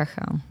dat ook gaat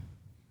gaan.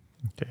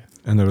 Okay.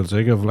 En dat wil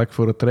zeggen, vlak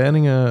voor de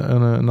training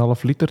een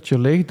half litertje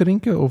leeg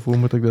drinken? Of hoe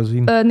moet ik dat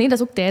zien? Nee, dat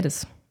is ook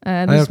tijdens.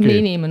 Dus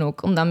meenemen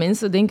ook. Omdat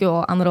mensen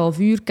denken, 1,5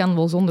 uur kan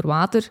wel zonder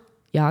water.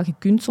 Ja, je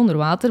kunt zonder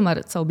water, maar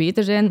het zou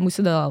beter zijn,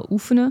 moesten dat al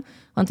oefenen.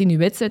 Want in je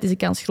wedstrijd is de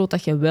kans groot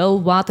dat je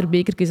wel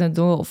waterbekertjes en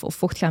of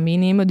vocht gaat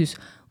meenemen. Dus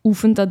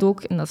oefent dat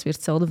ook. En dat is weer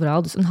hetzelfde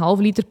verhaal. Dus 1,5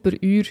 liter per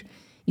uur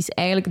is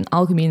eigenlijk een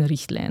algemene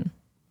richtlijn.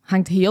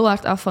 Hangt heel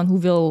hard af van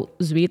hoeveel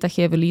zweet dat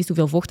jij verliest,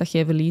 hoeveel vocht dat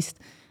jij verliest.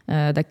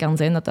 Dat kan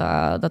zijn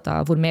dat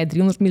voor mij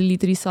 300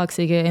 milliliter is, zal ik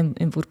zeggen.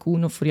 En voor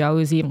Koen of voor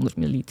jou 700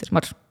 milliliter.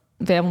 Maar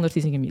 500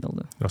 is een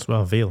gemiddelde. Dat is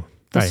wel veel.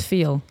 Dat is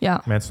veel,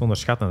 ja. Mensen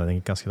onderschatten dat, denk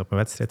ik. Als je op een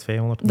wedstrijd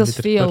 500 dat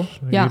milliliter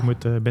per uur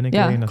moet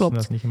binnenkrijgen, dat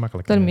is niet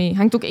gemakkelijk. Daarmee.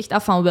 Hangt ook echt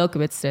af van welke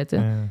wedstrijd.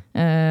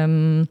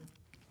 Hè.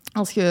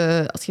 Als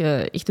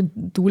je echt het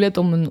doel hebt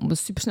om een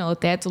supersnelle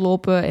tijd te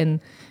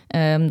lopen,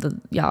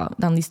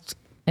 dan is het...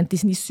 En het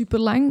is niet super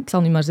lang. Ik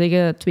zal nu maar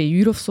zeggen 2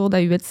 uur of zo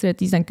dat je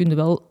wedstrijd is. Dan kun je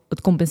wel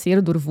het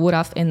compenseren door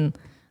vooraf en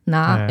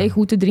na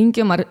goed te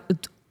drinken. Maar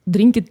het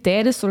drinken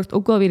tijdens zorgt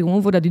ook wel weer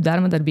gewoon voor dat je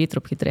darmen daar beter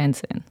op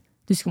getraind zijn.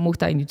 Dus je mag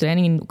dat in je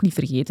trainingen ook niet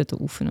vergeten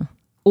te oefenen.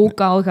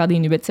 Ook al gaat je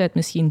in je wedstrijd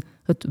misschien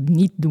het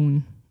niet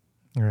doen.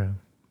 Ja.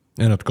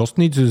 En het kost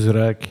niets, dus er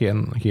is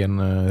eigenlijk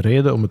geen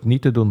reden om het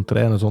niet te doen,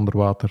 trainen zonder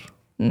water.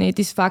 Nee, het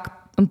is vaak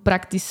een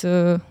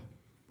praktische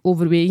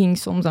overweging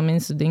soms dat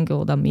mensen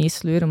denken dat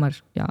meesleuren.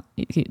 Maar ja,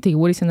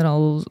 tegenwoordig zijn er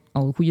al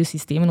goede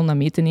systemen om dat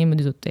mee te nemen.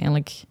 Dus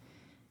uiteindelijk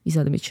is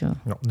dat een beetje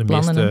de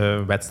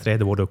meeste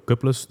wedstrijden worden ook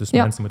cupless. Dus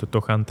mensen moeten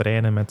toch gaan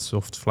trainen met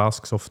soft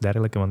flasks of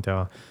dergelijke. Want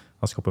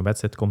als je op een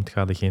wedstrijd komt,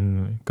 ga je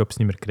geen cups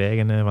niet meer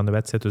krijgen van de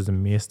wedstrijd. Dus de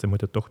meeste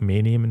moeten het toch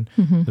meenemen.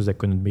 Mm-hmm. Dus dat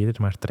kun je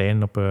beter maar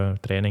trainen op een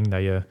training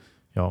dat je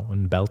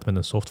een belt met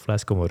een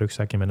softflask of een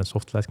rugzakje met een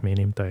softflask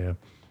meeneemt. Dat je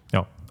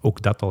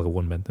ook dat al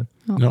gewoon bent. Hè.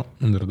 Ja,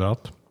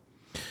 inderdaad.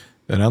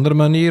 Een andere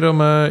manier om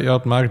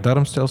het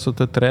maag-darmstelsel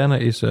te trainen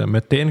is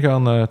meteen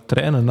gaan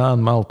trainen na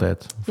een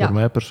maaltijd. Voor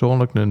mij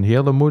persoonlijk een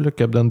hele moeilijk. Ik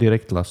heb dan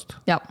direct last.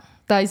 Ja,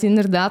 dat is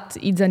inderdaad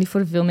iets dat niet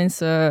voor veel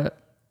mensen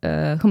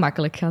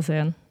gemakkelijk gaat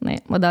zijn. Nee,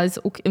 maar dat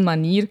is ook een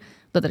manier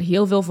dat er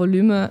heel veel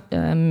volume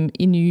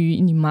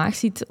in je maag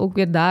zit. Ook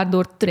weer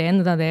daardoor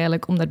trainen dat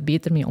eigenlijk om daar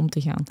beter mee om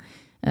te gaan.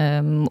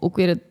 Ook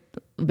weer het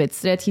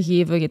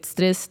wedstrijdgegeven, je hebt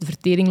stress, de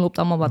vertering loopt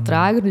allemaal wat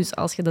trager. Dus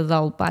als je dat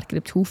al een paar keer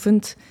hebt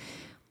geoefend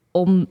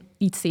om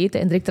iets te eten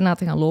en direct daarna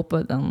te gaan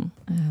lopen, dan...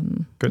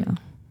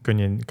 Kan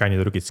je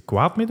er ook iets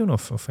kwaad mee doen?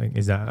 Of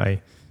is dat...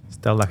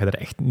 Stel dat je er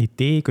echt niet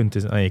tegen kunt...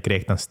 je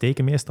krijgt dan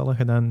steken meestal als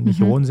je dan niet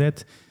gewoon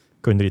bent.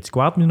 Kun je er iets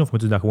kwaad mee doen of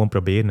moeten ze dat gewoon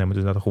proberen en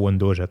moeten ze dat gewoon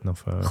doorzetten?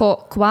 Of,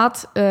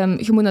 kwaad...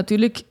 je moet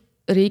natuurlijk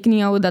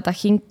rekening houden dat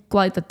geen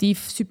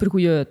kwalitatief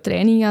supergoeie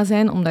training gaat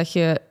zijn, omdat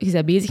je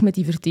bent bezig met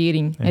die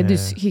vertering. Hè?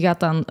 Dus je gaat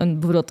dan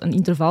bijvoorbeeld een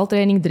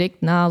intervaltraining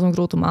direct na zo'n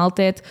grote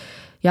maaltijd...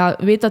 Ja,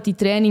 weet dat die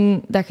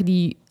training, dat je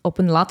die op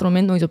een later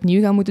moment nog eens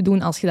opnieuw gaat moeten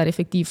doen als je daar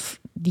effectief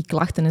die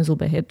klachten en zo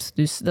bij hebt.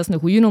 Dus dat is een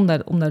goeie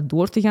om daar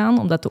door te gaan,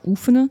 om dat te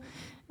oefenen.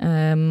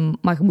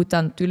 Maar je moet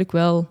dat natuurlijk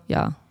wel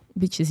een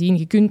beetje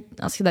zien.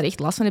 Als je daar echt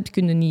last van hebt,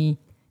 kun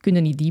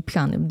je niet diep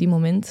gaan op die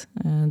moment.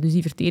 Dus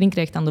die vertering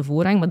krijgt dan de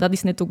voorrang, maar dat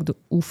is net ook de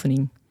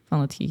oefening van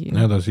het gegeven.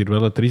 Ja, dat is hier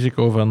wel het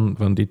risico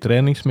van die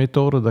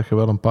trainingsmethode, dat je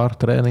wel een paar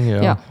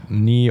trainingen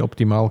niet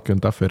optimaal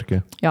kunt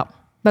afwerken. Ja,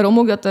 waarom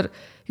ook dat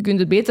je kunt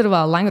het beter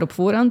wel langer op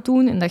voorhand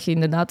doen en dat je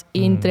inderdaad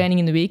 1 training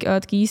in de week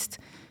uitkiest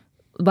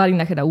waarin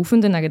dat je dat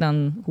oefent en dat je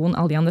dan gewoon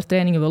al die andere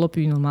trainingen wel op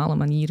je normale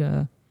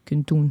manier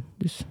kunt doen.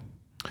 Dus.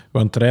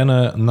 Want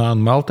trainen na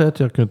een maaltijd,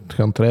 je kunt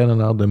gaan trainen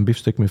na een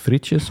biefstuk met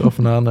frietjes of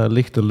na een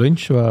lichte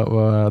lunch.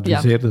 Wat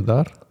adviseer je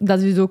daar? Dat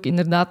is dus ook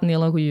inderdaad een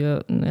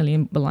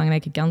hele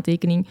belangrijke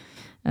kanttekening.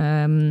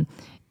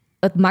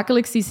 Het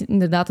makkelijkste is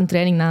inderdaad een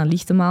training na een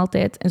lichte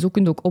maaltijd. En zo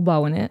kun je ook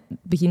opbouwen. Hè. Het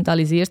begint al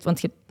eens eerst,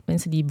 want je hebt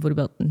mensen die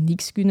bijvoorbeeld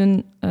niks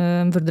kunnen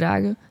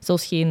verdragen.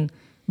 Zelfs geen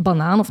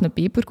banaan of een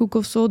peperkoek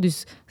of zo.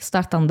 Dus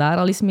start dan daar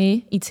al eens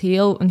mee.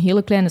 Een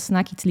hele kleine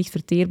snack, iets licht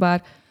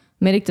verteerbaar.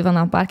 Merkte van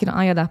na een paar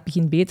keer, dat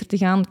begint beter te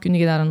gaan. Kun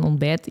je daar een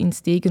ontbijt in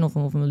steken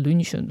of een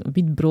lunch, een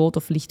wit brood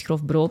of licht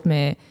grof brood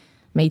met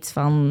iets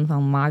van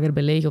mager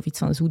beleg of iets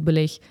van zoet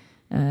beleg.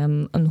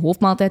 Een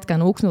hoofdmaaltijd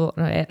kan ook, zo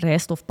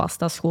rijst of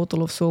pasta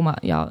schotel of zo.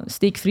 Maar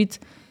steekfriet,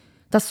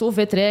 dat is zo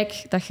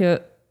vetrijk dat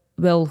je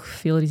wel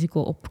veel risico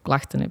op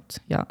klachten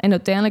hebt. Ja. En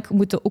uiteindelijk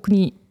moeten ook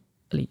niet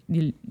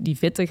die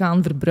vetten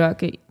gaan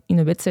verbruiken in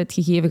een wedstrijd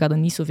gegeven gaat je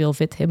niet zoveel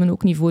vet hebben,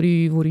 ook niet voor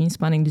je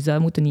inspanning. Dus dat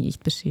moet je niet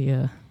echt per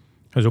se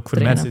Dus ook voor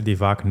trainen. mensen die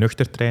vaak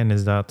nuchter trainen,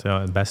 is dat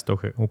het best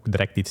toch ook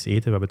direct iets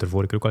eten. We hebben het er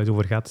vorige keer ook al eens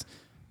over gehad.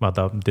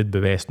 Maar dit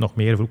bewijst nog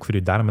meer, ook voor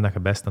je darmen, dat je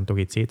best dan toch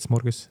iets eet 's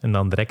morgens en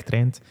dan direct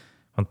traint.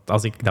 Want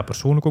als ik dat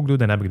persoonlijk ook doe,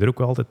 dan heb ik er ook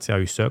altijd... Ja,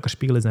 je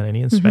suikerspiegel is dan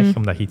ineens weg,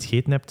 omdat je iets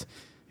gegeten hebt.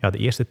 Ja, de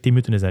eerste 10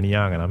 minuten is dat niet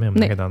aangenaam. Hè,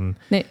 omdat je dan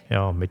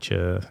een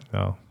beetje...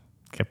 Ja,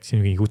 ik heb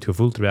misschien geen goed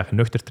gevoel. Terwijl je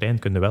nuchter traint,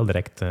 kun je wel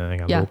direct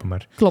gaan lopen.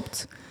 Maar...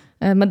 Klopt.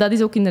 Maar dat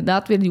is ook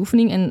inderdaad weer die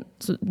oefening. En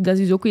dat is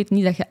dus ook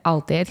niet dat je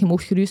altijd... Je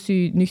mag gerust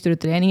je nuchtere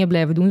trainingen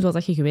blijven doen zoals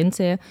dat je gewend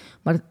bent.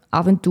 Maar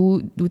af en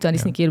toe doet dat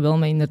eens een keer wel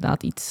met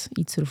inderdaad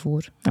iets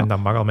ervoor. Ja. En dat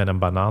mag al met een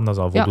banaan, dat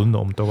is al voldoende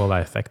om toch wel dat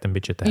effect een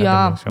beetje te hebben.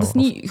 Ja, het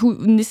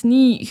is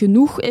niet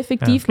genoeg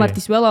effectief, maar het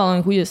is wel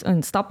al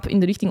een stap in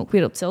de richting ook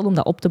weer op hetzelfde om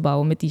dat op te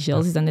bouwen. Met die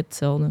gels is dat net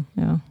hetzelfde.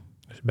 Ja.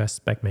 Dus best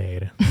spek met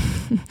eieren.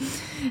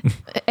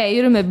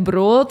 Eieren met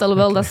brood,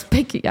 alhoewel dat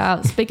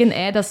spek en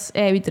ei, dat is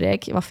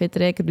eiwitrijk, wat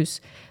vetrijker,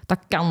 dus dat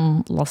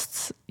kan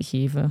last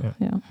geven.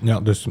 Ja,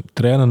 dus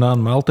trainen na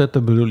een maaltijd,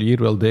 dat bedoel je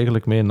hier wel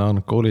degelijk mee na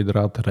een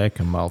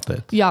koolhydraatrijke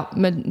maaltijd? Ja,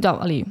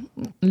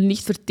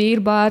 licht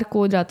verteerbaar,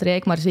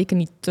 koolhydraatrijk, maar zeker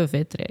niet te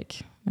vetrijk.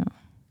 Ja.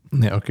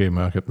 Nee, oké,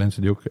 maar je hebt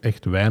mensen die ook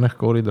echt weinig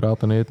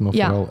koolhydraten eten, of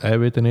vooral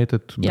eiwitten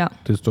eten.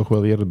 Het is toch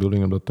wel eerder de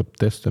bedoeling om dat te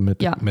testen met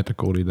de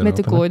koolhydraten. Met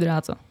de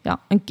koolhydraten, ja.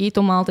 Een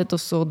ketomaaltijd of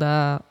zo,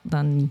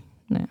 dat niet.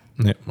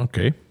 Nee,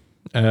 oké.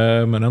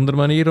 Een andere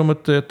manier om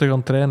het te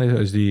gaan trainen,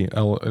 is die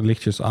al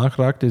lichtjes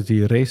aangeraakt, is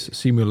die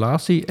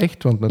race-simulatie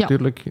echt. Want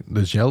natuurlijk,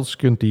 de gels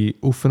kunt die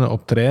oefenen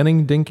op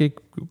training, denk ik.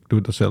 Ik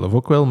doe dat zelf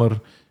ook wel, maar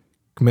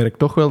ik merk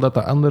toch wel dat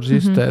dat anders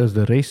is tijdens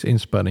de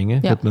race-inspanningen.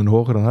 Je hebt een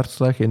hogere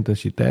hartslag,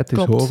 intensiteit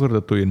is hoger.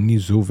 Dat doe je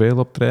niet zoveel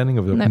op training,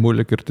 of dat is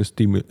moeilijker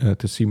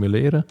te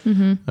simuleren.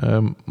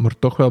 Maar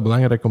toch wel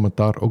belangrijk om het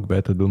daar ook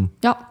bij te doen.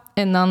 Ja,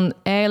 en dan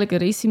eigenlijk een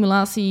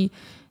race-simulatie,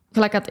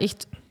 gelijk dat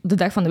echt de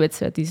dag van de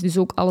wedstrijd is. Dus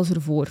ook alles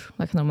ervoor,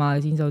 dat je normaal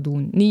gezien zou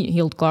doen. Niet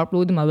heel het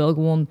carbloaden, maar wel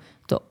gewoon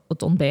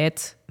het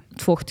ontbijt,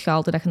 het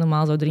vochtgehalte dat je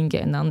normaal zou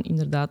drinken en dan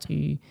inderdaad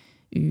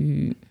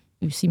je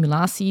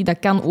simulatie. Dat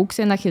kan ook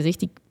zijn dat je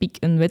zegt, ik pik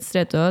een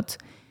wedstrijd uit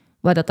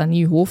waar dat niet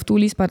je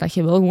hoofddoel is, maar dat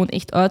je wel gewoon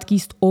echt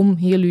uitkiest om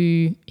heel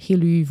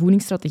je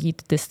voedingsstrategie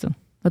te testen.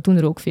 Dat doen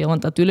er ook veel.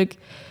 Want natuurlijk,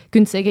 je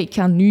kunt zeggen, ik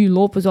ga nu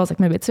lopen zoals ik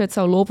mijn wedstrijd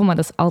zou lopen, maar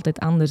dat is altijd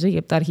anders. Hè. Je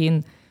hebt daar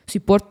geen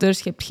supporters,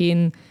 je hebt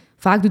geen...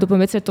 Vaak doet op een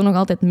wedstrijd toch nog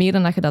altijd meer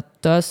dan dat je dat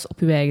thuis op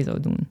je eigen zou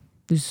doen.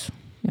 Dus,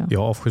 ja,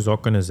 of je zou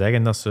kunnen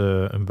zeggen dat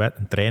ze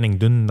een training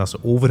doen, dat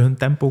ze over hun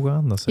tempo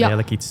gaan. Dat ze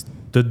eigenlijk iets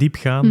te diep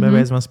gaan, bij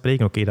wijze van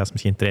spreken. Oké, dat is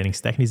misschien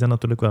trainingstechnisch dan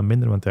natuurlijk wel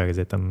minder, want je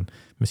zit dan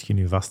misschien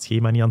je vast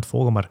schema niet aan het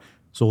volgen, maar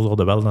zo zou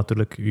je wel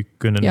natuurlijk je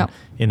kunnen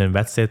in een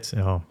wedstrijd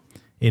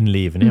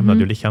inleven. Hè, omdat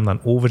je lichaam dan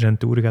over zijn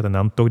toer gaat en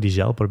dan toch die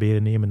gel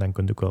proberen nemen, dan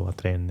kun je ook wel wat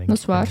trainen, denk ik. Dat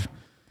is waar,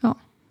 ja.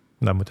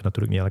 Dat moet je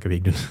natuurlijk niet elke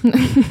week doen.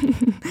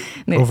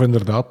 Nee. Of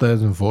inderdaad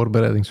tijdens een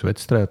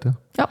voorbereidingswedstrijd. Hè?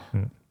 Ja,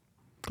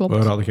 klopt.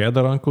 Waar had jij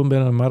daaraan komen bij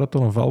een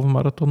marathon of halve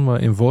marathon?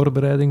 Maar in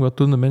voorbereiding, wat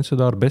doen de mensen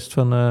daar best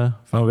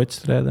van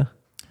wedstrijden?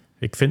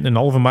 Ik vind een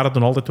halve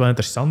marathon altijd wel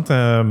interessant.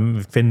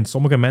 Ik vind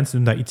sommige mensen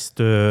doen dat iets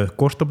te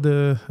kort op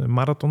de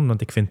marathon.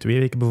 Want ik vind 2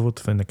 weken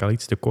bijvoorbeeld vind ik al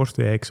iets te kort.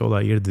 Ik zou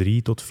dat eerder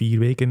 3 tot 4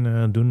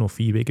 weken doen. Of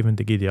 4 weken vind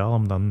ik ideaal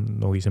om dan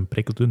nog eens een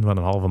prikkel te doen van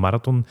een halve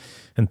marathon.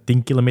 Een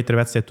 10 kilometer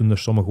wedstrijd doen er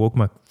sommigen ook.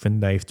 Maar ik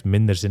vind dat heeft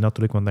minder zin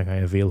natuurlijk. Want dan ga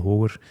je veel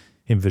hoger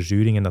in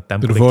verzuring. En dat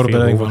tempo Ter ligt veel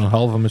voorbereiding hoger. van een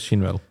halve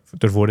misschien wel.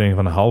 Ter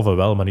voorbereiding van een halve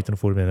wel, maar niet ter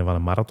voorbereiding van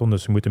een marathon.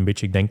 Dus je moet een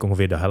beetje, ik denk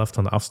ongeveer de helft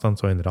van de afstand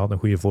zou inderdaad een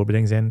goede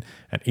voorbereiding zijn.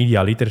 En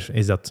idealiter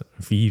is dat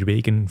 4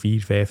 weken,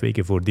 5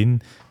 weken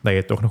voordien, dat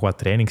je toch nog wat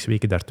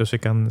trainingsweken daartussen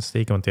kan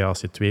steken. Want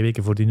als je 2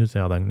 weken voordien doet,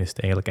 dan is het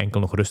eigenlijk enkel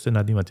nog rusten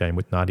nadien, want je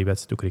moet na die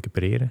wedstrijd ook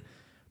recupereren.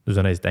 Dus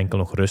dan is het enkel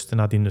nog rusten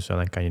nadien, dus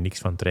dan kan je niks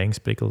van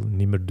trainingsprikkel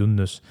niet meer doen.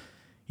 Dus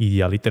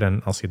idealiter,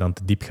 en als je dan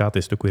te diep gaat,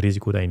 is het ook weer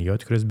risico dat je niet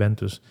uitgerust bent.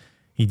 Dus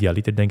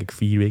idealiter denk ik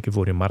 4 weken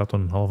voor je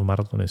marathon, een halve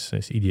marathon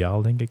is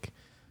ideaal, denk ik.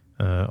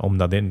 Om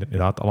dat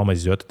inderdaad allemaal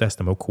eens uit te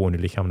testen, maar ook gewoon je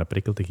lichaam een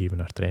prikkel te geven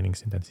naar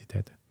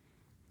trainingsintensiteit.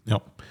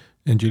 Ja.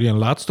 En jullie, een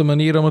laatste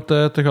manier om het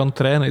te gaan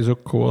trainen is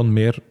ook gewoon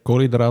meer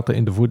koolhydraten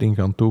in de voeding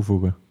gaan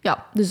toevoegen.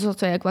 Ja, dus wat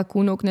wij wat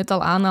Koen ook net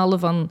al aanhaalde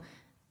van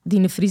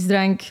die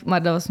frisdrank,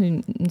 maar dat was nu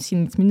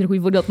misschien iets minder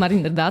goed voorbeeld, maar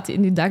inderdaad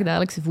in je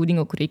dagdagelijkse voeding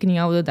ook rekening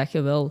houden dat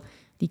je wel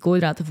die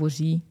koolhydraten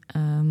voorziet.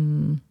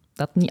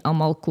 Dat niet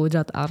allemaal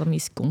koolhydraatarm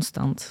is,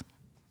 constant.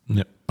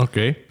 Ja,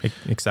 oké.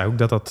 Ik zag ook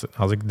dat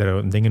als ik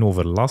daar dingen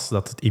over las,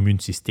 dat het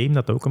immuunsysteem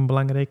dat ook een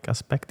belangrijk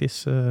aspect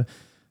is.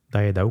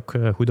 Dat je dat ook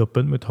goed op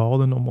punt moet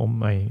houden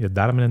om je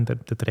darmen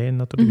te trainen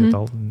natuurlijk. Dat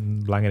al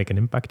een belangrijke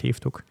impact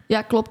heeft ook.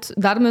 Ja, klopt.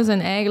 Darmen zijn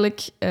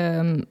eigenlijk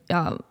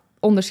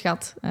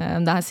onderschat.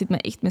 Dat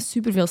zit echt met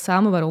superveel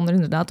samen, waaronder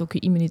inderdaad ook je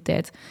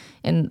immuniteit.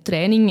 En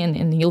training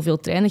en heel veel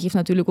trainen geeft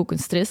natuurlijk ook een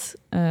stress,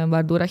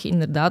 waardoor dat je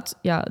inderdaad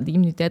die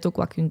immuniteit ook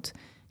wat kunt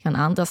gaan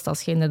aantasten.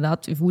 Als je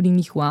inderdaad je voeding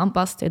niet goed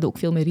aanpast, heb je ook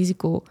veel meer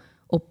risico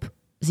op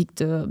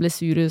ziekte,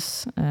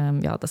 blessures.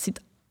 Dat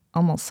zit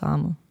allemaal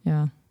samen.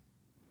 Ja.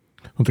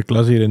 Want ik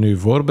las hier in uw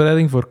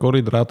voorbereiding voor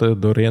koolhydraten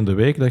doorheen de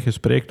week dat je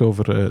spreekt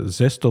over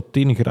 6 tot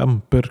 10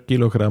 gram per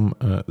kilogram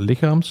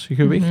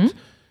lichaamsgewicht. Mm-hmm.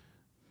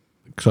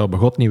 Ik zou bij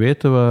God niet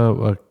weten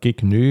wat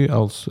ik nu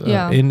als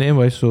inneem.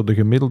 Wat is zo de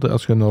gemiddelde,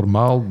 als je een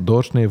normaal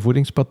doorsnee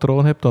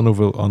voedingspatroon hebt, aan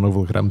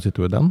hoeveel gram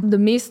zitten we dan? De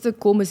meeste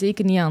komen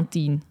zeker niet aan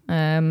 10.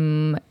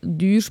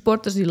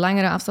 Duursporters, die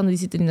langere afstanden,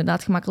 die zitten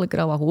inderdaad gemakkelijker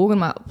al wat hoger,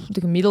 maar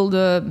de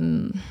gemiddelde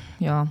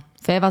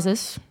 5 à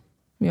 6.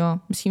 Ja,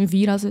 misschien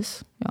 4 à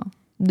 6. Ja.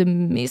 De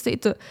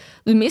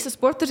meeste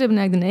sporters hebben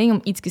eigenlijk de neiging om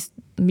iets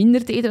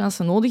minder te eten dan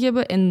ze nodig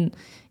hebben. En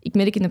ik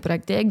merk in de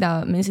praktijk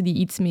dat mensen die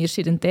iets meer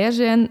sedentair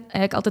zijn,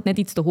 eigenlijk altijd net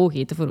iets te hoog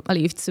eten.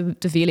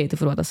 Te veel eten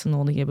voor wat ze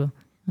nodig hebben.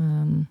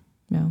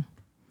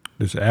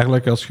 Dus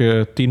eigenlijk als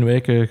je 10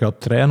 weken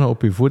gaat trainen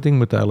op je voeding,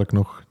 moet je eigenlijk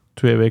nog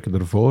 2 weken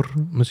ervoor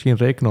misschien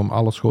rekenen om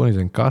alles gewoon eens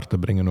in kaart te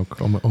brengen. Ook,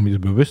 om eens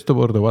bewust te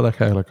worden wat je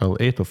eigenlijk al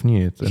eet of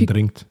niet eet en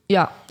drinkt.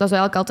 Ja, dat is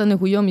eigenlijk altijd een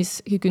goeie.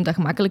 Je kunt dat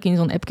gemakkelijk in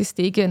zo'n appje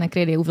steken en dan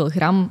krijg je hoeveel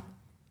gram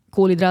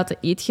koolhydraten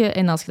eet je.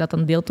 En als je dat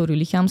dan deelt door je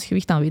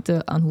lichaamsgewicht, dan weet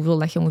je aan hoeveel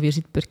dat je ongeveer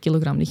zit per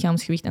kilogram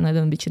lichaamsgewicht. En dan heb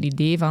je een beetje het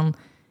idee van,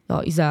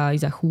 is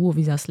dat goed of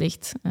is dat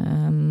slecht?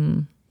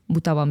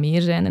 Moet dat wat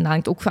meer zijn? En dat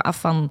hangt ook af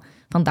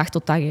van dag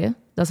tot dag. Hè.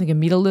 Dat is een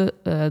gemiddelde.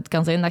 Het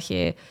kan zijn dat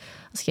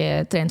als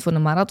jij traint voor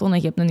een marathon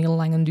en je hebt een heel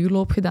lange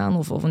duurloop gedaan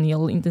of een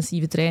heel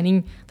intensieve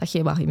training, dat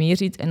je wat meer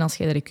zit. En als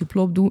jij de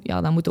recuploop doet,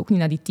 dan moet je ook niet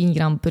naar die 10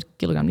 gram per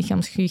kilogram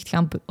lichaamsgewicht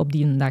gaan op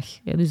die dag.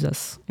 Hè. Dus dat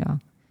is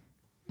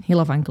heel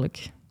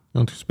afhankelijk.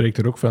 Want je spreekt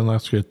er ook van,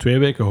 als je 2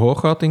 weken hoog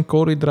gaat in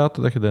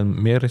koolhydraten, dat je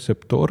dan meer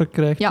receptoren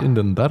krijgt in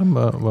de darm.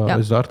 Wat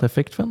is daar het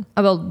effect van?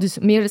 Dus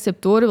meer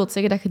receptoren wil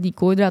zeggen dat je die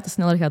koolhydraten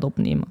sneller gaat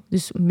opnemen.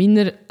 Dus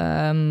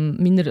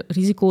minder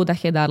risico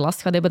dat je daar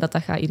last gaat hebben, dat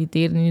gaat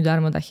irriteren in je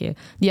darmen, dat je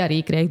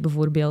diarree krijgt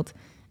bijvoorbeeld.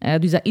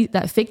 Dus dat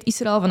effect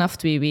is er al vanaf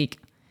 2 weken.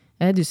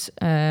 Dus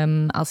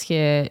als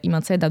je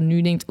iemand zei dat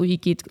nu denkt,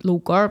 ik eet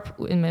low carb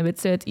in mijn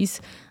wedstrijd, is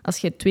als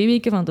je 2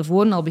 weken van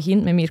tevoren al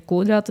begint met meer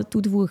koolhydraten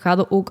toe te voegen, ga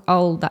je ook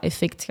al dat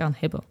effect gaan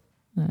hebben.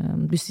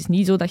 Dus het is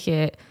niet zo dat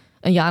je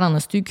een jaar aan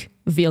een stuk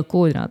veel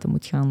koolhydraten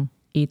moet gaan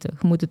eten.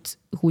 Je moet het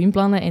goed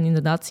inplannen en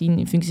inderdaad zien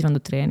in functie van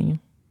de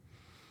trainingen.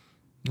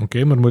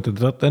 Oké, maar moet je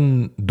dat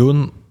dan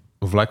doen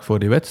vlak voor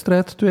die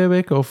wedstrijd 2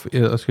 weken? Of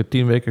als je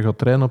 10 weken gaat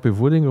trainen op je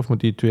voeding, of moet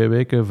die 2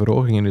 weken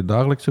verhoging in je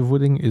dagelijkse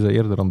voeding, is dat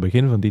eerder aan het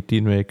begin van die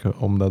 10 weken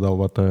om dat al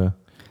wat te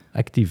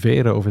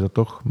activeren, of is dat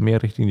toch meer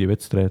richting die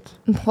wedstrijd?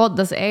 Dat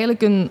is eigenlijk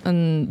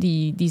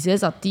die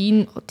 6 à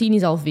 10. 10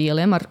 is al veel,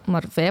 hè,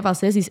 maar 5 à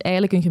 6 is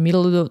eigenlijk een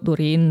gemiddelde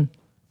doorheen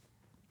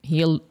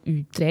heel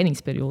je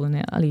trainingsperiode.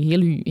 Hè.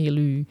 Heel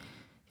je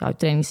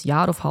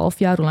trainingsjaar of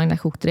halfjaar, hoe lang dat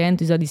je ook traint.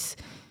 Dus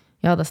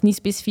dat is niet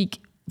specifiek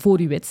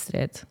voor je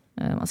wedstrijd.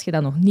 Als je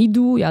dat nog niet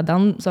doet,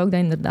 dan zou ik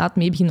dat inderdaad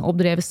mee beginnen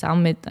opdrijven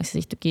samen met, als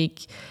je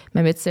zegt,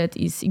 mijn wedstrijd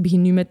is, ik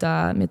begin nu met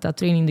dat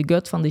training the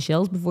gut van de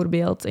gels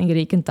bijvoorbeeld en je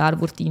rekent daar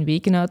voor 10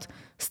 weken uit,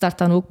 start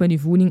dan ook met je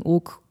voeding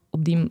ook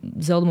op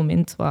diezelfde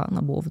moment wat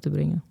naar boven te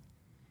brengen.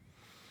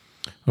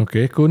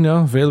 Oké,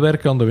 Koen, veel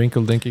werk aan de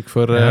winkel, denk ik,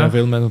 voor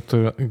veel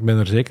mensen. Ik ben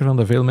er zeker van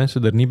dat veel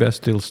mensen er niet bij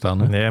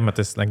stilstaan. Hè? Nee, maar het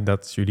is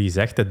dat jullie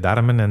zegt, de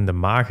darmen en de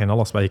maag en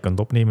alles wat je kunt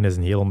opnemen is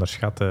een heel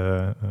onderschat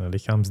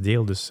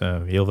lichaamsdeel. Dus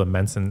heel veel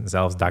mensen,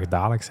 zelfs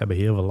dagdagelijks, hebben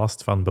heel veel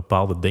last van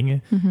bepaalde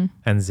dingen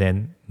en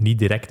zijn niet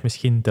direct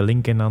misschien te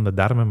linken aan de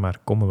darmen, maar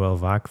komen wel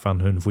vaak van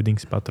hun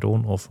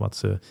voedingspatroon of wat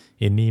ze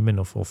innemen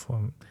of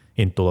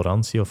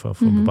intolerantie of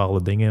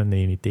bepaalde dingen die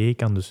je niet tegen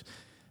kan. Dus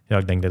ja,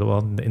 ik denk dat het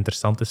wel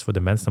interessant is voor de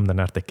mensen om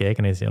daarnaar te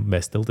kijken en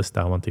bij stil te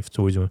staan, want het heeft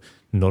sowieso een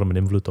enorme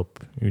invloed op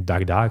je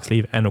dagdagelijks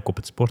leven en ook op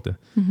het sporten.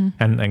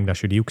 En als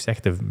jullie ook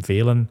zegt,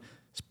 vele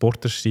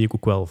sporters zie ik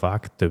ook wel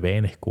vaak te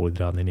weinig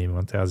koolhydraten innemen,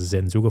 want ze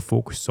zijn zo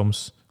gefocust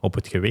soms op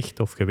het gewicht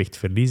of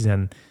gewichtverlies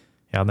en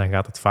dan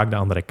gaat het vaak de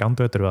andere kant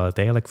uit, terwijl het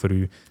eigenlijk voor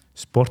je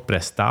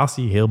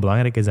sportprestatie heel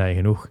belangrijk is dat je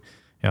genoeg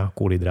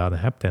koolhydraten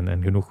hebt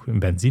en genoeg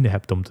benzine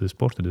hebt om te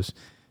sporten. Dus,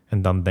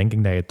 en dan denk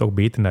ik dat je toch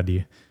beter naar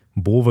die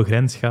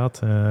bovengrens gaat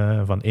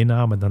van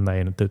inname dan dat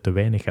je te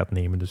weinig gaat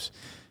nemen. Dus,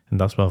 en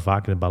dat is wel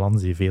vaak de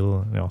balans die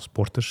veel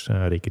sporters,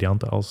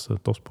 recreanten als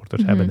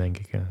topsporters hebben, denk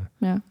ik.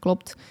 Ja,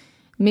 klopt.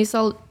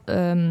 Meestal,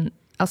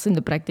 als ze in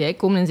de praktijk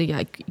komen en zeggen,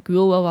 ik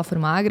wil wel wat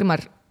vermageren,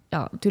 maar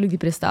natuurlijk, die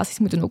prestaties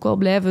moeten ook wel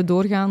blijven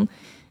doorgaan.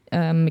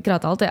 Ik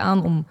raad altijd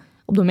aan om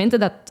op de momenten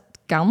dat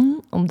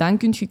kan, dan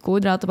kun je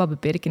koolhydraten wat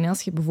beperken.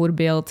 Als je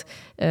bijvoorbeeld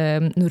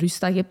een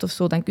rustdag hebt of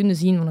zo, dan kun je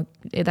zien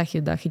dat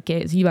je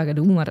ziet wat je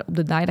doet. Maar op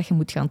de dag dat je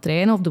moet gaan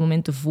trainen, of de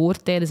momenten voor,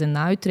 tijdens en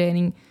na je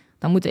training,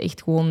 dan moet je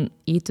echt gewoon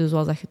eten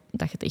zoals dat je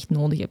het echt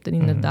nodig hebt. En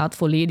inderdaad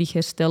volledig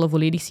herstellen,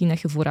 volledig zien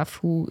dat je vooraf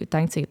goed... Het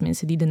hangt tegen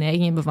mensen die de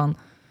neiging hebben van...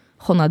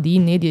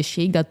 nadien, nee, die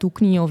shake, dat doe ik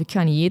niet. Of ik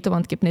ga niet eten,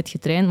 want ik heb net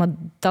getraind. Maar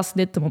dat is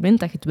net het moment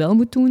dat je het wel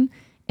moet doen.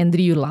 En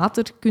 3 uur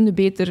later kun je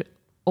beter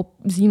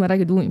zien wat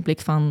je doet in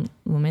plaats van het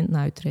moment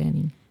na je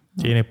training.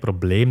 Het enige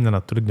probleem dat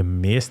natuurlijk de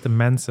meeste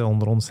mensen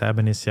onder ons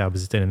hebben is, we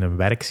zitten in een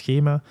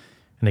werkschema.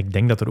 En ik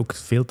denk dat er ook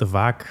veel te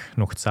vaak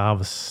nog 's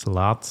avonds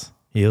laat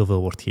heel veel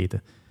wordt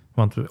gegeten.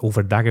 Want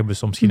overdag hebben we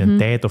soms geen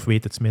tijd of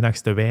weten het 's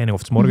middags te weinig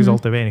of 's morgens al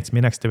te weinig, 's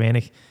middags te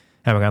weinig.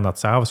 En we gaan dat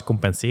s'avonds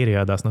compenseren.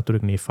 Ja, dat is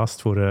natuurlijk niet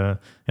vast voor...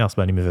 als we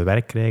dat niet meer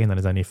verwerkt krijgen, dan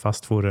is dat niet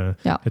vast voor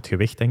het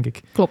gewicht, denk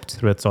ik. Klopt.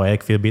 Terwijl het zou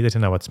eigenlijk veel beter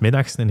zijn dat we 's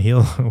middags een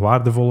heel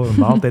waardevolle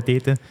maaltijd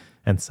eten.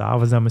 En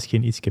s'avonds dan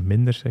misschien iets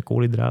minder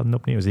koolhydraten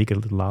opnemen. Zeker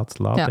laat,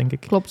 denk ik.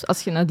 Klopt.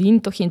 Als je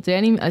nadien toch geen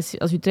training...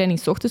 Als je training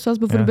 's ochtends was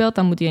bijvoorbeeld,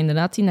 dan moet je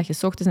inderdaad zien dat je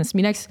 's ochtends en 's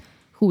middags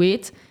goed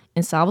eet.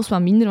 En s'avonds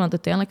wat minder, want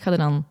uiteindelijk ga je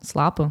dan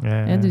slapen.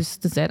 Ja. Dus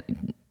het is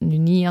nu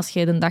niet als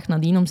jij de dag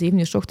nadien om 7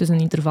 uur 's ochtends een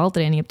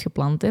intervaltraining hebt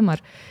gepland. Hè,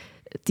 maar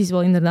het is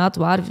wel inderdaad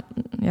waar.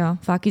 Ja,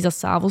 vaak is dat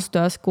 's avonds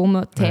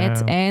thuiskomen,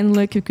 tijd,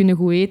 eindelijk. We kunnen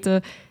goed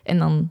eten. En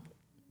dan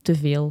te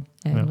veel,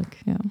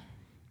 eigenlijk. Ja.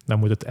 Dan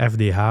moet het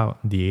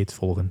FDH-dieet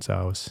volgen,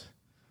 s'avonds.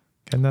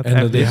 Ken dat?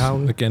 En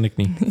FDH? dat ken ik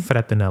niet.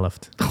 Fret de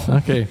helft.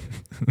 Oké.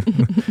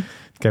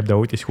 Ik heb dat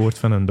ooit eens gehoord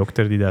van een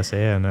dokter die dat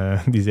zei.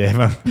 En die zei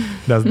van,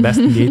 dat is het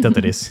beste dieet dat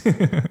er is.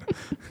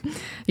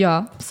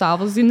 Ja,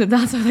 s'avonds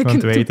inderdaad zou dat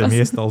Want wij kunnen eten toepassen.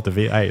 meestal te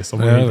veel.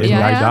 Sommige eten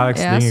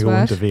dagelijks dingen gewoon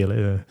zwaar. te veel.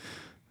 Hè.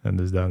 En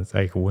dus dan is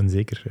eigenlijk gewoon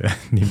zeker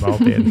die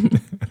maaltijden.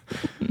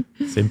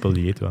 Simpel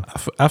dieet wel.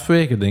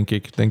 Afwegen, denk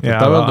ik. Ik denk dat Ja,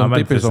 dat wel wel, een maar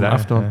tip het is is om dat,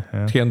 af te doen. ja.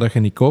 Hetgeen dat je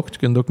niet kookt,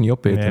 kun je ook niet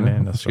opeten. Nee,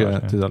 hè. dat is Als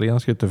waar, het is alleen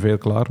als je te veel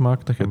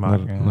klaarmaakt dat je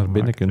het naar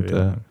binnen kunt.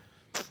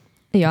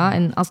 Ja,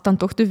 en als het dan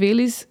toch te veel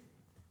is,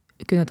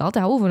 kun je het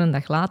altijd houden voor een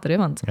dag later. Hè,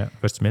 want Ja,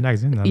 voor 's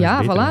middags in. Dan ja,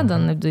 is het beter, voilà,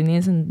 dan heb je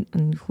ineens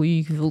een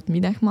goed gevuld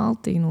middagmaal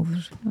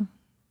tegenover... Ja.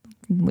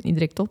 Het moet niet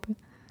direct op.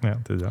 Hè. Ja,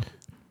 het is dat.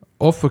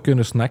 Of we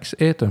kunnen snacks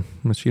eten.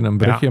 Misschien een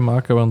brugje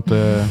maken, want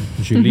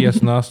Jullie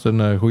is naast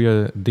een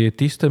goede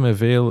diëtiste met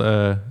veel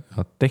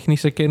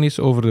technische kennis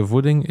over de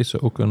voeding, is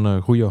ze ook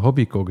een goede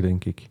hobbykook,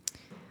 denk ik.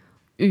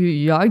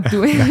 Ja, ik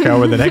doe... Dat gaan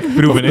we direct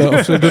proeven. Hè.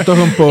 Of ze doet toch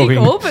een poging.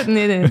 Ik hoop het,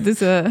 nee.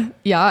 Dus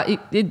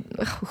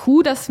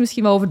goed, dat is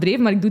misschien wel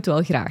overdreven, maar ik doe het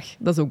wel graag.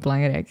 Dat is ook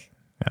belangrijk.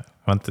 Ja,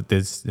 want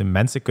de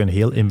mensen kunnen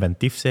heel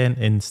inventief zijn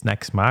in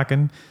snacks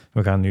maken.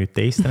 We gaan nu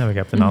tasten en we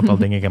hebben een aantal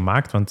dingen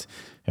gemaakt, want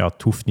ja,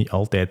 het hoeft niet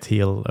altijd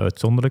heel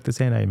uitzonderlijk te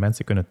zijn.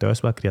 Mensen kunnen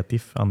thuis wel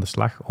creatief aan de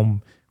slag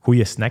om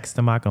goede snacks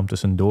te maken, om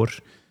tussendoor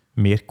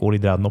meer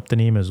koolhydraten op te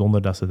nemen,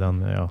 zonder dat ze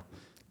dan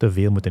te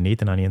veel moeten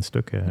eten aan één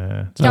stuk.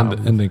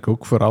 En denk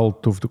ook vooral,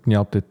 het hoeft ook niet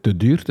altijd te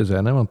duur te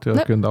zijn, hè, want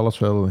je kunt alles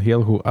wel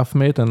heel goed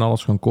afmeten en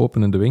alles gaan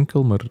kopen in de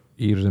winkel, maar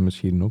hier zijn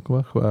misschien ook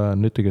wat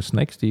nuttige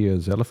snacks die je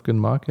zelf kunt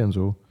maken en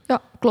zo.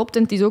 Ja, klopt.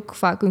 En het is ook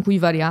vaak een goede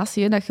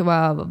variatie, hè, dat je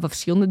wat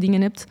verschillende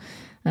dingen hebt.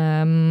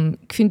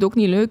 Ik vind het ook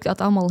niet leuk dat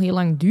het allemaal heel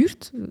lang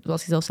duurt.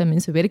 Zoals je zelf zei,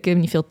 mensen werken,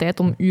 hebben niet veel tijd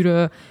om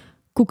uren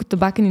koeken te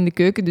bakken in de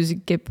keuken. Dus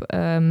ik heb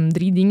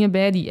 3 dingen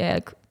bij die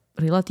eigenlijk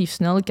relatief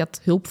snel... Ik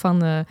had hulp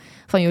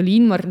van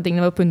Jullie, maar ik denk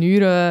dat we op een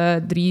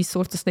uur 3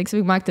 soorten snacks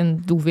hebben gemaakt.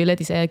 En de hoeveelheid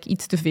is eigenlijk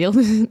iets te veel.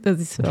 Dus dat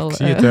is wel... Ik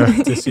zie het,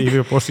 het is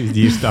 7 porties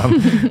die hier staan.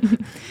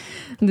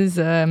 Dus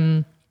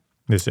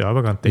ja,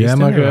 we gaan tasten. Jij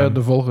mag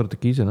de volgorde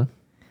kiezen, hè.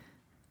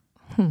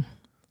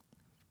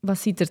 wat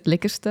ziet er het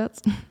lekkerst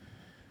uit?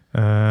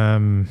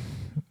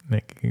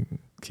 Nee, ik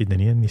zie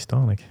er niet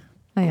staan.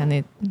 Ah ja,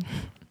 nee.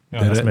 Ja,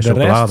 dat is met de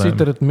rest chocolade. ziet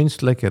er het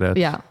minst lekker uit.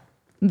 Ja.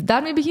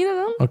 Daarmee beginnen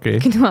dan? Oké.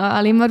 Kunnen we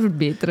alleen maar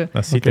verbeteren.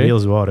 Dat ziet er heel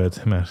zwaar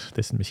uit, maar het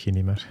is het misschien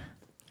niet meer.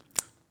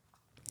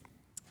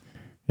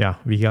 Ja,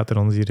 wie gaat er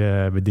ons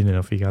hier bedienen?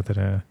 Of wie gaat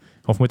er...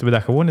 Of moeten we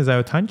dat gewoon? Is dat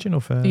uit het handje?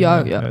 Of,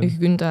 Ja, je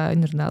kunt dat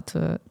inderdaad...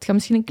 het gaat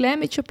misschien een klein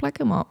beetje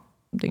plakken, maar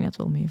ik denk dat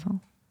het wel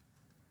meevalt.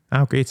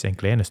 Ah, oké, het zijn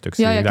kleine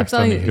stukjes. Ja, ik ik dacht heb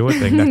dat dat niet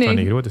grote. Ik dacht Nee. dat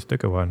die grote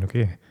stukken waren.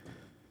 Oké.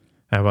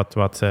 En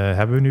wat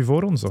hebben we nu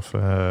voor ons? Of,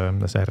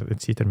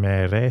 het ziet er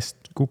met rijst,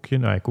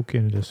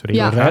 koekje, dus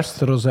redelijk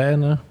Rijst,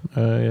 rozijnen,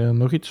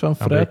 nog iets van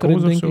fruit erin,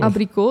 Abrikoos of denk zo? ik.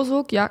 Abrikoos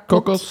ook, ja.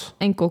 klopt. Kokos.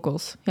 En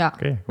kokos, ja.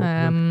 Oké, goed.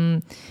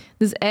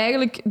 Dus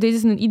eigenlijk, deze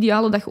is een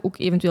ideale dat je ook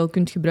eventueel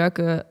kunt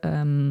gebruiken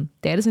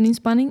tijdens een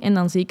inspanning. En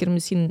dan zeker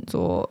misschien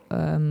zo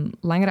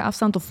langere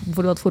afstand, of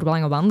bijvoorbeeld voor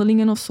lange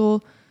wandelingen of zo.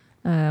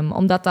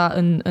 Omdat dat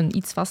een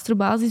iets vastere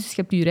basis is. Dus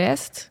je hebt je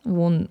rijst,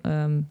 gewoon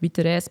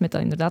witte rijst met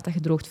dat, inderdaad dat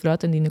gedroogd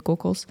fruit en die in de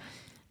kokos.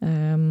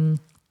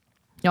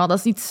 Ja,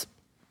 dat is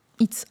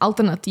iets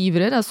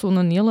alternatiever. Hè? Dat is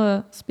zo'n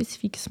hele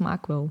specifieke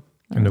smaak wel.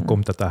 En hoe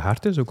komt dat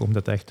hard is? Hoe komt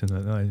dat echt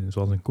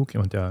zoals een koekje?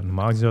 Want ja,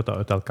 normaal zou dat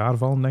uit elkaar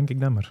vallen, denk ik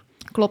dan, maar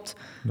Klopt.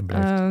 dat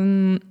blijft.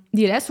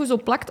 Die rijst sowieso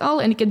plakt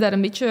al en ik heb daar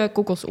een beetje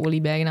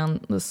kokosolie bij gedaan.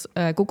 Dus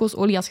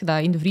kokosolie, als je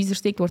dat in de vriezer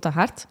steekt, wordt dat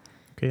hard.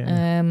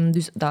 Okay.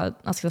 Dus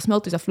als je dat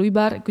smelt, is dat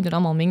vloeibaar. Je kunt het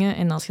allemaal mengen.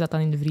 En als je dat dan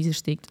in de vriezer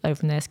steekt,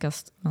 of in de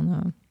ijskast,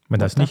 dan... Maar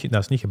dat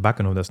is niet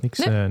gebakken of dat is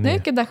niks? Nee,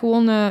 ik heb dat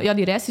gewoon...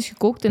 die rijst is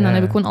gekookt en dan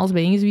heb ik gewoon alles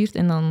bijeengezwierd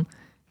en dan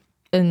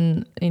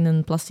in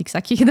een plastic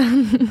zakje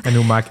gedaan. En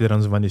hoe maak je er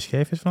dan zo van die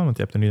schijfjes van? Want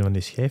je hebt er nu van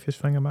die schijfjes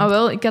van gemaakt.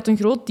 Wel, ik had een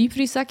groot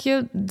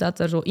diepvrieszakje, dat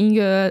er zo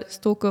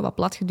ingestoken, wat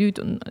plat geduwd,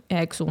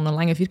 eigenlijk zo'n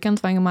lange vierkant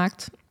van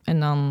gemaakt. En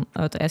dan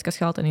uit de ijskast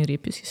gehaald en in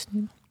reepjes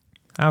gesneden.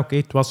 Ah, oké.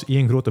 Het was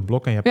één grote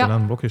blok en je hebt er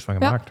dan blokjes van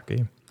gemaakt. Ja.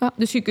 Oké. Ja,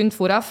 dus je kunt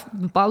vooraf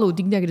bepalen hoe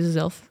dik dat je ze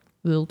zelf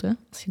wilt, hè,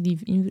 als je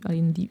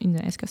die in de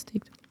ijskast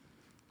steekt.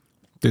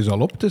 Het is al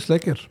op, het is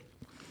lekker.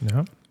 Ja,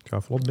 het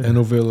gaat vlot binnen. En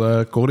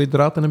hoeveel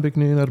koolhydraten heb ik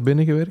nu naar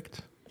binnen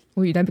gewerkt?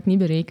 Oei, dat heb ik niet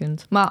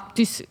berekend. Maar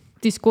het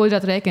is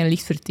koolhydraatrijk en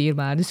licht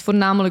verteerbaar. Dus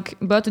voornamelijk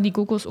buiten die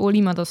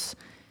kokosolie, maar dat is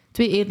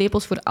 2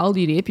 eetlepels voor al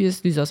die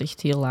reepjes, dus dat is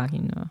echt heel laag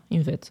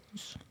in vet.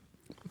 Dus.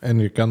 En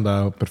je kan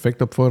dat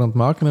perfect op voorhand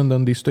maken en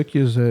dan die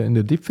stukjes in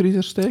de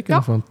diepvriezer steken?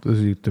 Ja. Want dat is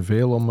hier te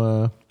veel om...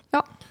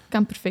 Ja,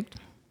 kan perfect.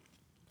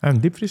 En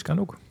diepvries kan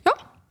ook? Ja.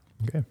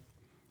 Oké.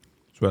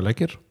 is wel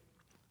lekker.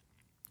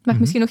 Mag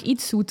misschien nog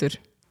iets zoeter,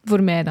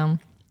 voor mij dan.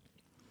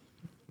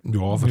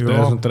 Ja, voor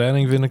tijdens een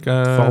training vind ik...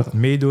 Het valt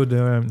mee door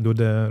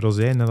de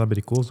rozijnen en dat bij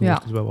de koolstof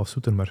wordt het wel wat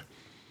zoeter, maar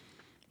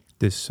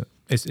het is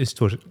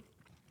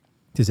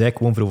eigenlijk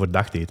gewoon voor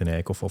overdag te eten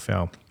eigenlijk. Of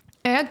ja,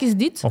 Eigenlijk is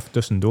dit... of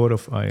tussendoor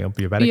of op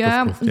je werk.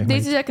 Ja, of deze is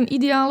eigenlijk een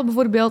ideale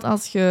bijvoorbeeld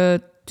als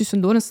je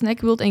tussendoor een snack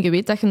wilt en je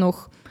weet dat je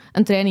nog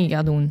een training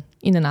gaat doen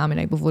in de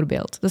namiddag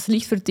bijvoorbeeld. Dat is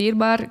licht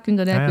verteerbaar, je kunt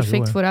dat eigenlijk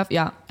perfect vooraf...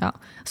 Ja.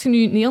 Als je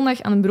nu een hele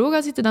dag aan een bureau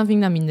gaat zitten, dan vind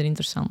ik dat minder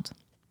interessant.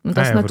 Want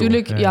dat is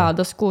natuurlijk... Ja,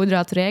 dat is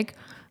koolhydraatrijk.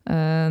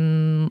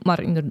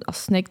 Maar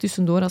als snack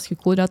tussendoor, als je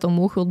koolhydraten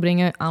omhoog wilt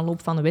brengen,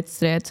 aanloop van de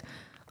wedstrijd,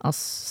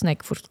 als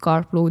snack voor het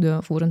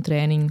carploaden, voor een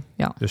training.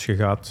 Ja. Dus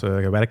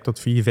je werkt tot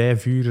 4,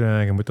 5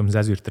 uur, je moet om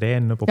 6 uur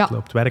trainen, op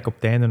het werk op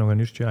het einde nog een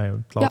uurtje,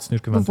 het laatste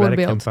uurtje van het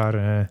werk, een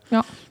paar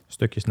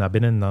stukjes naar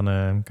binnen,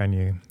 dan kan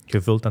je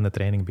gevuld aan de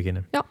training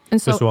beginnen. Ja,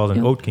 dus zoals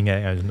een oatking.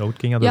 Een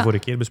oatking hadden we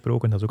vorige keer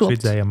besproken, dat is ook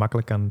zoiets dat je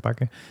makkelijk kan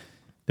pakken.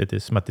 Dit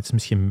is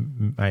misschien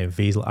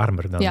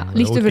vezelarmer dan ja,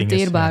 lichter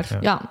verteerbaar.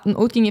 Een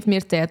oatking heeft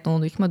meer tijd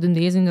nodig, maar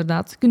deze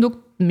inderdaad... Je kunt ook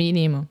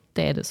meenemen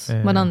tijdens.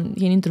 Maar dan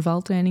geen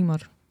intervaltraining,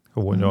 maar...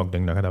 Gewoon, ik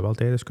denk dat je dat wel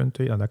tijdens kunt.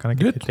 Ja, dat kan ik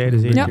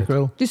tijdens eten. Ja,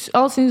 wel. Het is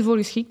alleszins voor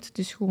geschikt. Het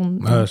is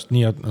gewoon... Als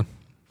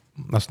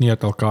het niet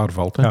uit elkaar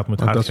valt. Hè. Ja, het moet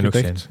hard genoeg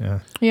zijn.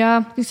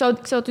 Ja, ik zou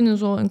het in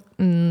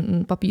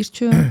een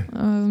papiertje...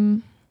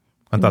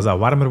 Want als dat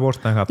warmer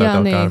wordt, dan gaat het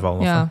uit elkaar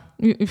vallen. Ja.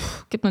 Ik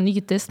heb nog niet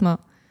getest, maar...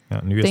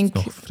 Ja, nu is het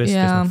nog fris,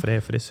 het is nog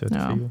vrij fris uit de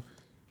frigo.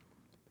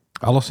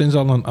 Alleszins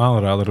al een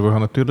aanrader. We gaan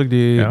natuurlijk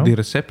die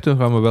recepten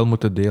gaan we wel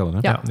moeten delen. Hè?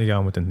 Ja, die gaan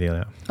we moeten delen.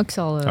 Ja. Ik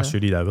zal, als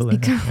jullie dat willen.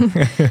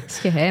 Het is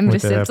geheim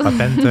recept.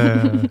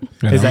 Patenten.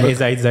 Is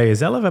dat iets dat je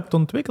zelf hebt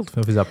ontwikkeld?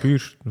 Of is dat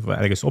puur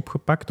ergens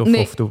opgepakt? Of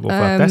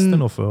wat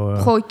testen?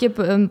 Ik heb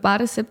een paar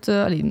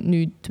recepten,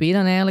 nu 2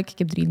 dan eigenlijk. Ik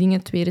heb 3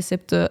 dingen, 2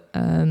 recepten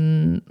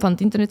van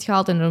het internet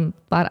gehaald en er een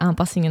paar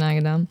aanpassingen aan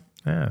gedaan.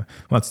 Ja,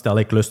 want stel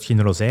ik lust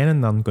geen rozijnen,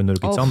 dan kun je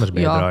er ook iets anders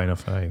bij draaien.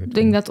 Ik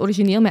denk dat het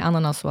origineel met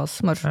ananas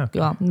was. Maar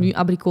nu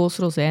abrikoos,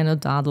 rozijnen,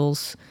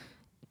 dadels,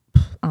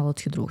 al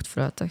het gedroogd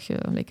fruit dat je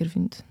lekker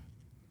vindt.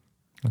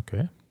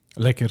 Oké.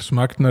 Lekker,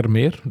 smaakt naar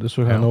meer. Dus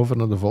we gaan over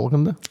naar de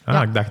volgende.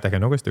 Ik dacht dat je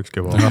nog een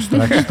stukje wou. Ja,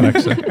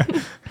 straks. Hè.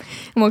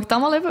 Je mag het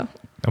allemaal hebben.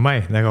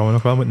 Amai, dan gaan we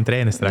nog wel moeten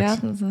trainen straks.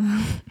 Ja,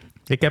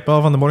 Ik heb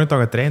al van de morgen toch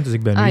getraind, dus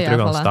ik ben nu terug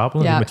aan het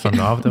stapelen. Ja, dus ik moet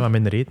vanavond wat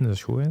minder eten, dat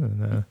is goed.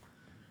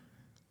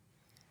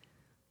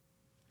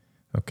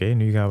 Oké,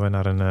 nu gaan we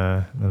naar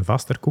een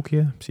vaster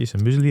koekje. Precies,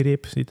 een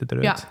mueslireep ziet het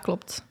eruit. Ja,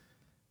 klopt.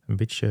 Een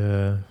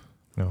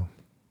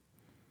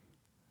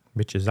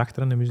beetje zachter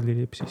dan de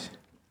mueslireep, precies.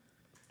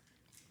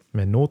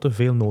 Met noten,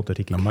 veel noten,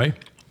 Ricky. Amai.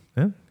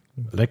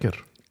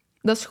 Lekker.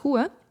 Dat is goed,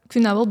 hè? Ik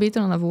vind dat wel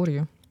beter dan de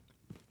vorige.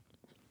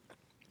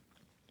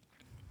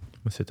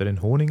 Wat zit er in?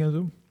 Honing en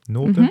zo?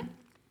 Noten?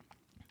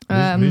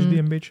 Muesli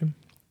een beetje?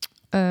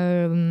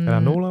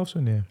 Granola of zo?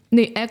 Nee,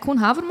 eigenlijk gewoon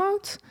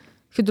havermout.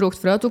 Gedroogd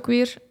fruit ook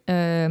weer.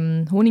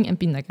 Honing en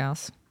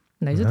pindakaas.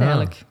 Dat is het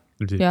eigenlijk.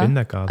 Die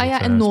pindakaas.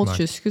 En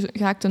nootjes.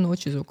 Gehaakte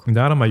nootjes ook.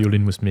 Daarom dat jullie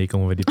moest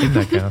meekomen voor die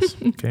pindakaas.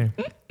 Oké.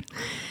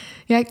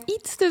 Ja,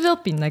 iets te veel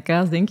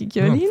pindakaas, denk ik,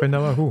 Jolien. Ik vind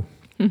dat wel goed.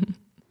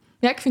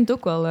 Ja, ik vind het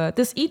ook wel. Het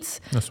is iets...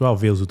 Dat is wel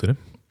veel zoeter, hè?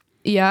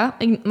 Ja,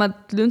 maar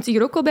het leunt zich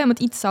er ook wel bij om het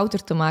iets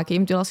zouter te maken.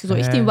 Eventueel als je zo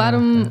echt in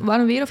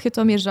warm weer of je hebt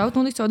wat meer zout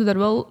nodig, zouden daar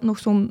wel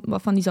nog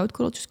wat van die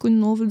zoutkorreltjes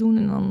kunnen overdoen.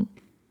 En dan...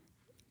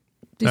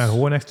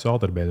 gewoon echt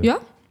zout erbij doen. Ja.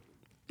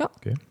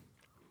 Okay.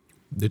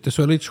 Dit is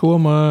wel iets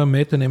gewoon om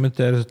mee te nemen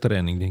tijdens de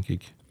training, denk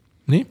ik.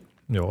 Nee?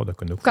 Ja, dat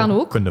kan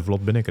ook. Kun je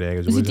vlot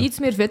binnenkrijgen. Er zit iets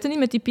meer vetten in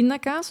met die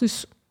pindakaas,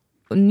 dus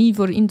niet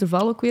voor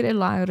interval ook weer,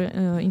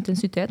 lagere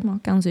intensiteit, maar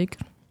kan zeker.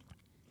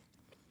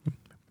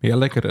 Heel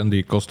lekker. En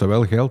die kosten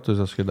wel geld, dus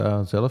als je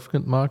dat zelf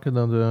kunt maken,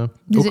 dan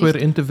ook weer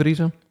in te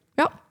vriezen.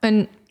 Ja,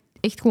 en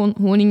echt gewoon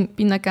honing,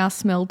 pindakaas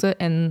smelten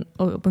en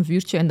op een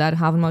vuurtje en daar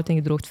havermout en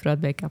gedroogd fruit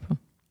bij kappen.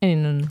 En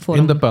in een vorm.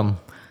 In de pan?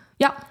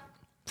 Ja,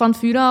 van het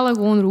vuur halen,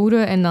 gewoon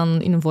roeren en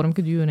dan in een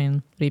vormje duwen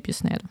en reepjes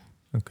snijden.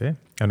 Oké.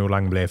 En hoe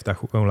lang blijft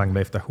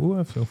dat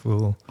goed?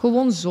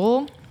 Gewoon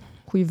zo.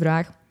 Goeie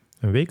vraag.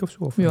 Een week of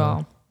zo? Of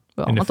ja.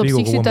 Want op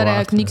zich zit daar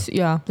eigenlijk niks...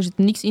 Ja, er zit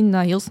niks in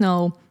dat heel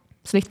snel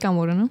slecht kan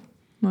worden. Hè?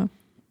 Maar...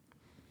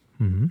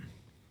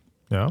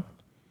 Ja.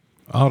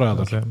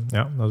 Aanrader.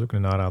 Dat is ook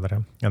een aanrader. Hè.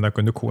 En dat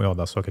kun je ook gewoon...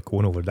 dat zou ik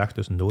gewoon overdag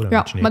tussendoor.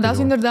 Maar dat is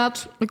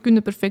inderdaad... Dat kun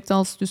je perfect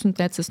als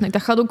tussentijdse snack.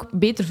 Dat gaat ook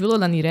beter vullen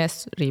dan die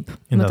rijstreep.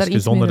 En dat is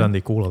gezonder dan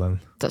die cola dan?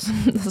 Dat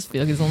is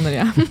veel gezonder,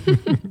 ja.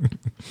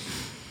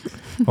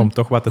 Om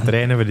toch wat te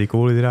trainen voor die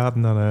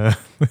koolhydraten, dan...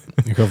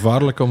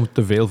 Gevaarlijk om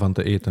te veel van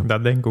te eten.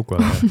 Dat denk ik ook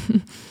wel, ja.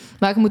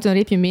 Maar je moet een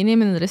reepje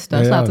meenemen en de rest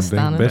thuis laten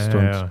staan. Best,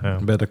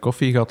 want bij de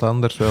koffie gaat het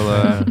anders wel...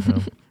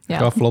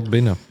 Gaat vlot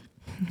binnen.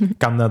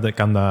 Kan dat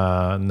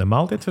een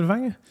maaltijd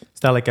vervangen?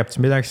 Stel, ik heb 's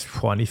middags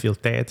niet veel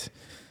tijd.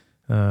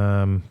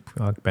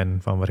 Ik ben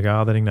van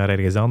vergadering naar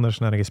ergens anders,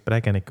 naar een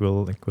gesprek en ik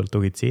wil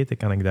toch iets eten.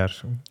 Kan ik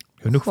daar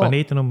genoeg van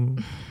eten om...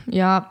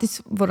 Ja, het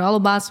is vooral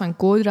op basis van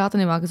koolhydraten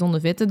en wat gezonde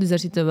vetten, dus daar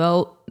zitten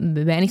wel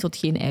weinig tot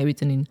geen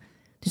eiwitten in.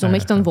 Dus om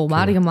echt een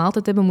volwaardige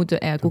maaltijd te hebben, moeten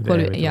eigenlijk ook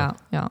wel... Ja.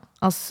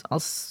 Als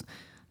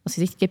je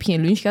zegt, ik heb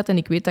geen lunch gehad en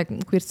ik weet dat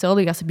ik weer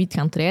hetzelfde ga subiet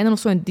gaan trainen of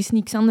zo en het is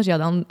niks anders, ja,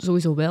 dan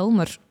sowieso wel,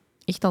 maar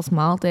echt als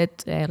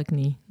maaltijd eigenlijk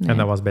niet. Nee. En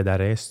dat was bij dat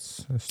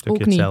rijst een stukje ook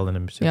niet. hetzelfde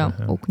in principe. Ja,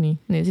 ook niet.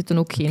 Nee, er zitten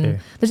ook geen... Okay.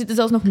 Er zitten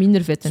zelfs nog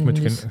minder vetten dus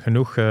in. moet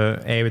genoeg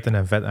eiwitten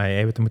en vet...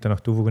 eiwitten moeten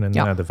nog toevoegen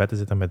en de vetten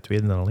zitten bij het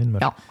tweede dan al in,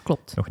 maar ja,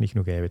 klopt. nog niet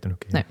genoeg eiwitten.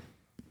 Okay. Nee.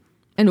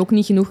 En ook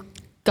niet genoeg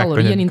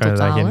calorieën in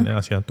totaal.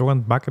 Als je dan toch aan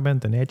het bakken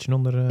bent, een eitje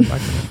onder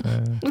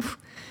bakken?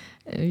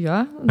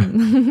 Ja,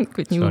 ik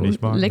weet niet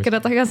hoe lekker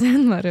dat gaat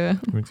zijn, maar...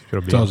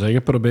 Ik zou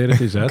zeggen, probeer het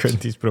eens uit. Je kunt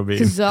het eens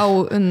proberen. Je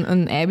zou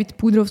een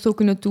eiwitpoeder of zo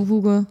kunnen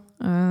toevoegen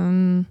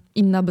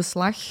in dat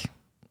beslag.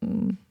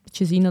 Een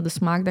beetje zien dat de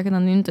smaak dat je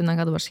dan neemt. En dan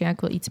gaat er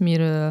waarschijnlijk wel iets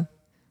meer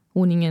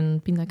honing en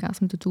pindakaas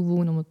moeten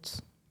toevoegen om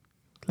het...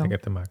 lekker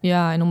te maken.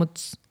 Ja, en om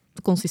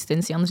de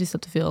consistentie. Anders is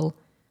dat te veel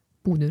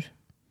poeder.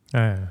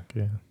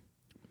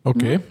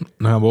 Oké,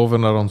 dan gaan we over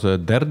naar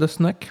onze derde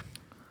snack.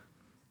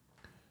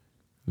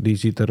 Die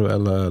ziet er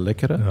wel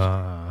lekker uit.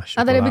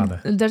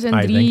 Daar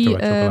zijn 3...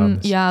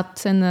 het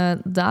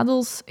zijn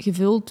dadels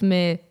gevuld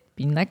met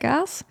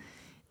pindakaas.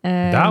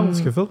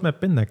 Dadels gevuld met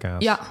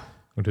pindakaas? Ja.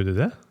 Hoe doe je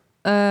dat?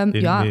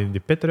 Die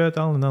pit eruit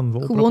halen en dan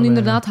vol gewoon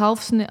inderdaad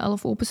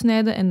half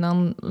opensnijden en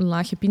dan een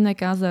laagje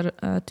pindakaas daar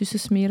tussen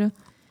smeren.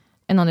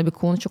 En dan heb ik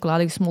gewoon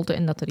chocolade gesmolten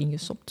en dat erin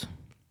gesopt.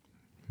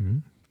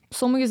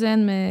 Sommige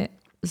zijn met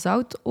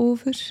zout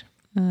over,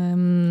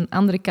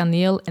 andere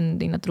kaneel en ik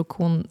denk dat er ook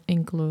gewoon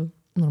enkele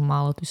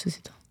normale tussen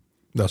zitten.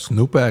 Dat is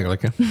snoep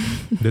eigenlijk, hè?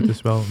 Dit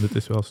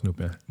is wel snoep,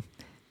 hè?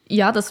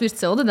 Ja, dat is weer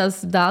hetzelfde. Dat is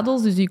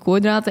dadels, dus die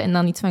koolhydraten en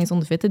dan iets van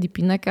gezonde vetten, die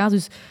pindakaas.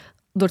 Dus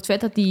door het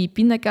feit dat die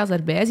pindakaas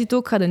erbij zit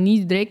ook, ga je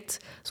niet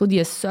direct zo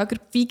die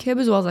suikerpiek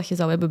hebben, zoals dat je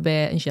zou hebben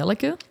bij een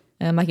gelletje.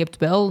 Maar je hebt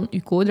wel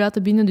je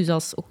koolhydraten binnen,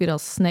 dus ook weer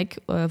als snack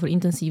voor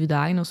intensieve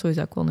dagen of zo is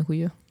dat ook wel een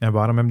goeie. En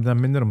waarom heb je dat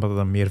minder? Omdat er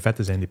dan meer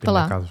vetten zijn, die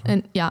pindakaas.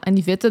 Voilà. En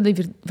die vetten die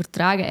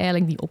vertragen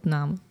eigenlijk die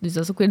opname. Dus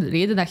dat is ook weer de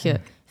reden dat je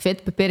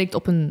vet beperkt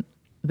op een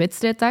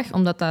wedstrijddag,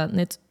 omdat dat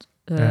net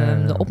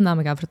de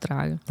opname gaat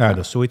vertragen. Ja,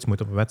 dus zoiets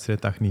moet op een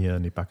wedstrijddag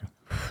niet pakken.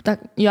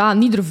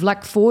 Niet er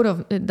vlak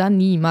voor, dat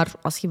niet. Maar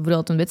als je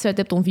bijvoorbeeld een wedstrijd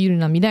hebt om 4 uur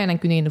namiddag, dan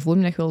kun je in de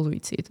voormiddag wel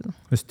zoiets eten.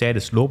 Dus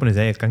tijdens lopen is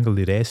eigenlijk enkel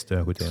die rijst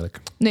goed eigenlijk?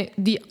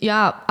 Nee,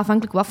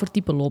 afhankelijk wat voor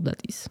type loop dat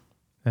is.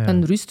 Ja.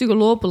 Een rustige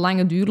loop, een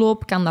lange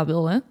duurloop, kan dat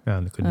wel. Hè. Ja,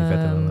 dan kun je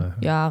vetten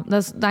wel...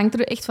 dat hangt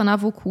er echt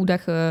vanaf ook hoe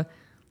dat je...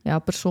 Ja,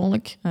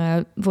 persoonlijk.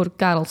 Voor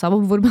Karel Sabbe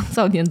bijvoorbeeld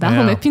zou die een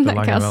dadel met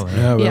pindakaas...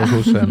 wel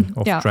goed zijn.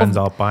 Of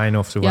Transalpine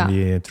of zo van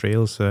die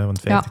trails van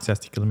 50,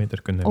 60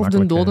 kilometer kunnen of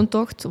de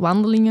dodentocht,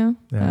 wandelingen.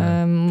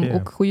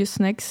 Ook goede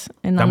snacks.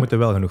 En dan moet je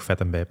wel genoeg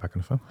vetten bijpakken,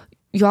 of wat?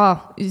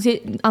 Ja,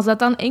 als dat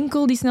dan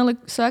enkel die snelle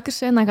suikers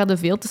zijn, dan gaat er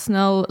veel te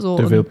snel...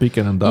 Te veel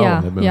pieken en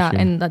dalen hebben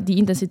misschien. En die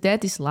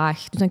intensiteit is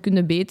laag. Dus dan kun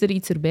je beter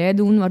iets erbij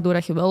doen, waardoor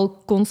dat je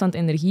wel constant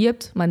energie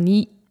hebt, maar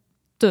niet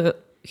te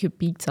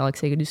gepiekt, zal ik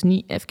zeggen. Dus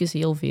niet even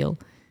heel veel.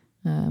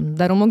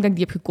 Daarom ook dat ik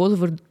die heb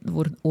gekozen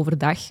voor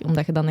overdag,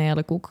 omdat je dan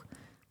eigenlijk ook...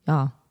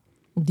 Ja,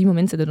 op die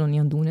moment er nog niet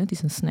aan doen. Hè. Het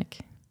is een snack.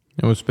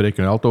 Ja, we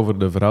spreken altijd over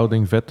de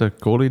verhouding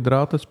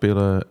vetten-koolhydraten.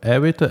 Spelen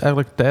eiwitten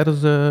eigenlijk tijdens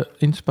de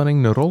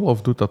inspanning een rol,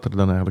 of doet dat er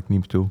dan eigenlijk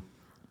niet toe?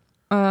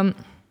 Nu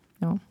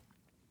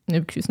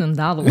heb ik juist een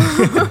dadel.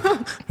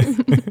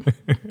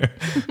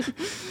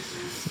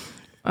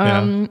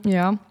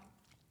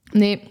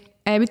 Nee,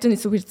 eiwitten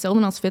is toch weer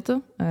hetzelfde als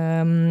vetten.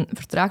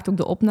 Vertraagt ook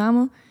de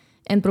opname.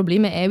 En het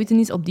probleem met eiwitten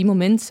is, op die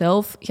moment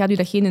zelf gaat u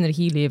dat geen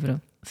energie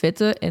leveren.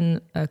 Vetten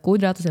en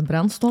koolhydraten zijn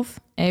brandstof,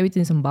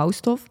 eiwitten is een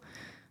bouwstof.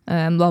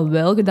 Wat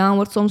wel gedaan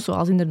wordt soms,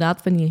 zoals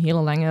inderdaad van die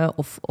hele lange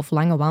of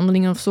lange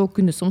wandelingen of zo,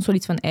 kun je soms wel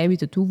iets van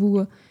eiwitten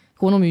toevoegen,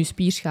 gewoon om je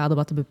spierschade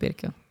wat te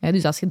beperken.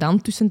 Dus als je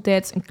dan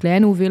tussentijds een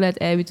kleine hoeveelheid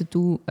eiwitten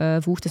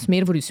toevoegt, is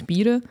meer voor je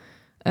spieren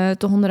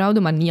te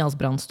onderhouden, maar niet als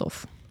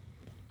brandstof.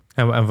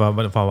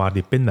 En van waar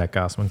die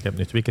pindakaas? Want je hebt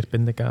nu 2 keer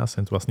pindakaas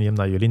en het was niet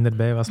omdat jullie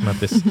erbij was, maar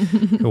het is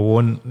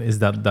gewoon,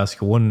 dat is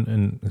gewoon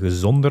een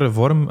gezondere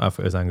vorm, of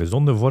is dat een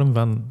gezonde vorm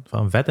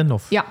van vetten?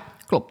 Of? Ja,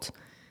 klopt.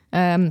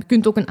 Je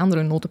kunt ook een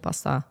andere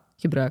notenpasta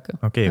gebruiken.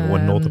 Oké,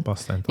 gewoon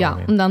notenpasta.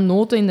 Omdat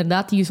noten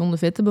inderdaad die gezonde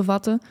vetten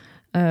bevatten.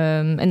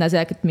 En dat is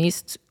eigenlijk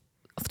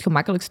het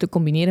gemakkelijkste te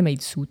combineren met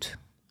iets zoet.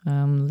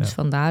 Dus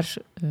vandaar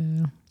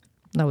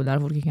dat we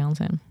daarvoor gegaan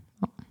zijn.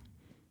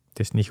 Het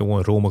is niet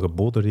gewoon romige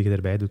boter die je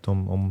erbij doet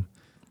om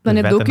dan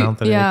de vetten aan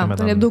te rekenen.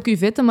 Dan heb je ook je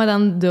vetten, maar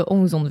dan de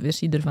ongezonde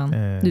versie ervan.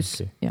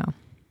 Dus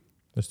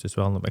het is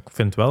wel... Ik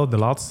vind wel, de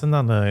laatste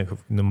dan...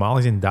 normaal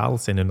gezien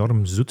dadels zijn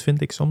enorm zoet,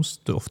 vind ik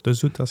soms. Of te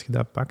zoet als je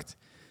dat pakt.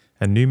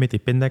 En nu met die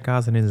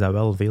pindakaas is dat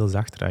wel veel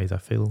zachter. Is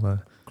dat veel...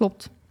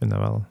 Klopt. Ik vind dat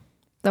wel...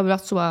 Dat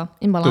blijft zo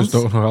in balans. Het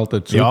is toch nog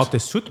altijd zoet? Ja, het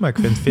is zoet, maar ik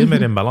vind het veel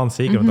meer in balans.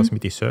 Zeker, want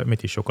dat is met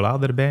die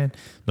chocolade erbij.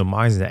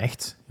 Normaal is dat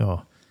echt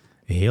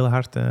heel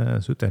hard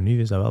zoet. En nu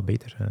is dat wel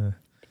beter.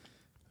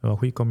 Wel een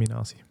goede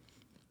combinatie.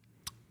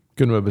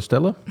 Kunnen we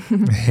bestellen?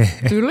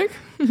 Tuurlijk.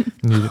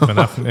 Nu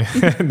vanaf,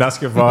 dat is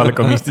gevaarlijk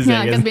om iets te Ja,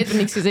 zeggen. ik had beter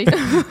niks gezegd.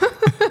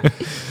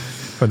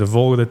 Voor de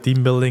volgende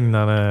teambuilding,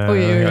 dan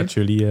Oei. gaat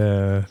jullie...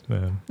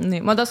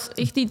 Nee, maar dat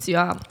is echt iets,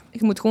 ja.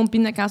 Je moet gewoon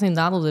pindakaas en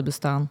dadels hebben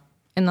staan.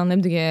 En dan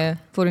heb je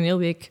voor een hele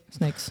week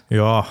snacks.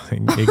 Ja,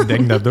 ik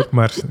denk dat ook,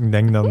 maar ik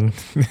denk dan...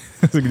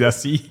 Als ik dat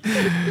zie...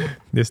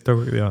 Het, is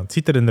toch, ja, het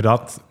ziet er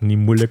inderdaad niet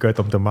moeilijk uit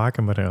om te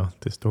maken, maar ja,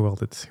 het is toch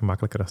altijd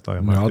gemakkelijker als dat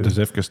je Maar ja, maakt. het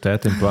is even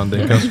tijd in plan.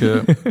 Denk,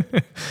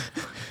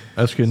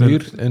 als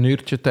je een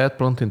uurtje tijd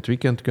plant in het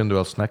weekend, kun je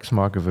wel snacks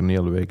maken voor een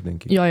hele week,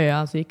 denk ik.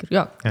 Ja, zeker.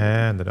 Ja,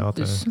 Ja, inderdaad.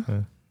 Dus-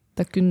 ja.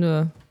 dat kun je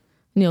een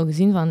heel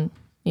gezin van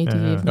eten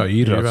geven.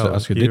 Ja,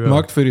 als je Hier dit wel.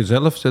 maakt voor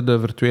jezelf, zit dat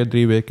voor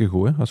 2-3 weken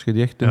goed. Hè? Als je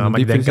die echt in Ja, de maar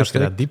ik denk diepvries als je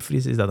dat steekt.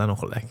 diepvries, is dat dan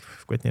nog lekker?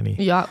 Ik weet het niet.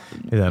 Ja,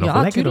 Is dat nog ja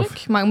lekker? tuurlijk.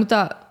 Of Maar je moet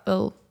dat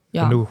wel...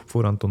 Ja, genoeg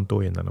voor aan het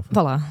onttooien dan? Of?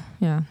 voilà.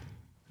 Ja.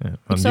 Ja.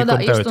 Want zou nu dat komt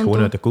eerst uit gewoon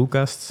ontdooien. uit de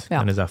koelkast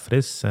Ja. en is dat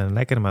fris en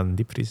lekker, maar een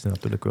diepvries is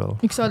natuurlijk wel...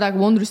 Ik zou dat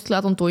gewoon rustig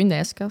laten onttooien in de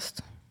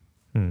ijskast.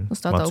 Dan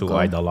staat Want dat ook zo al.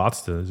 als je dat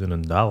laatste,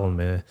 zo'n daal,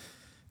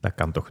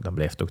 dat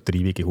blijft toch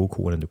 3 weken ook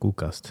gewoon in de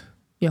koelkast.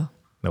 Ja. Dat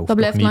hoeft Dat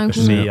blijft toch niet lang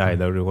per se, goed. ja,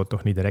 daar wordt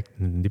toch niet direct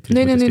in de diepvries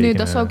Nee, moeten steken,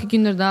 dat zou ik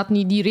inderdaad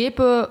niet. Die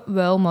repen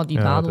wel, maar die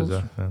ja, dadels... dus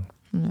dat, ja.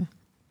 Nee.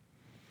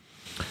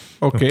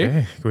 Oké.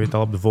 Ik weet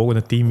al op de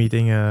volgende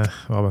teammeeting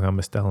wat we gaan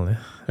bestellen.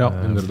 Hè.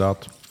 Ja,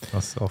 inderdaad.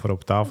 Dat is al voor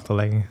op tafel te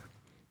leggen.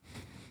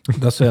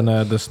 Dat zijn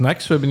de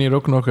snacks. We hebben hier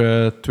ook nog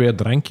 2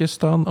 drankjes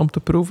staan om te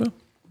proeven.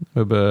 We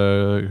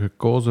hebben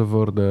gekozen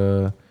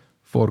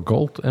voor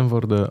Gold en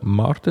voor de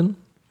Martin.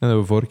 En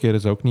de vorige keer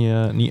is dat ook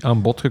niet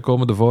aan bod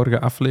gekomen, de vorige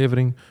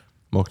aflevering.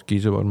 Mocht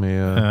kiezen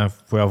waarmee...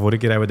 Vorige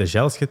keer hebben we de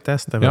gels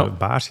getest, hebben Ja. we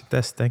baars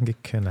getest, denk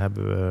ik. En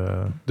hebben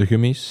we de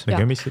gummies. de Ja.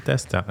 gummies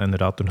getest. Ja,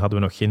 inderdaad, toen hadden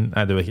we nog geen...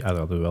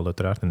 hadden we wel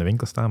uiteraard in de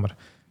winkel staan, maar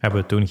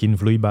hebben we toen geen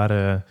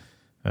vloeibare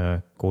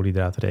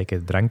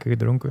koolhydraatrrijke dranken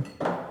gedronken.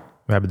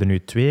 We hebben er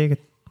nu 2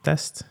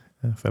 getest.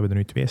 Of we hebben er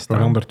nu 2 We staan.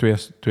 gaan er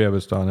 2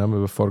 hebben staan. Ja. We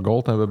hebben For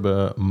Gold en we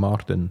hebben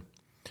Martin.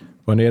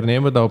 Wanneer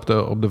nemen we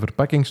dat op de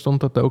verpakking stond,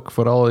 dat ook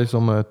vooral is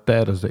om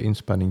tijdens de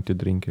inspanning te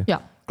drinken.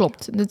 Ja,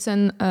 klopt. Dit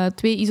zijn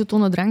 2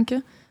 isotone dranken.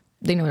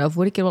 Ik denk dat we dat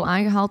vorige keer wel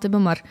aangehaald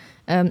hebben, maar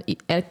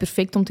eigenlijk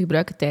perfect om te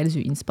gebruiken tijdens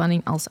uw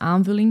inspanning als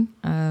aanvulling.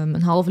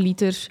 Een halve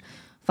liter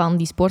van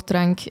die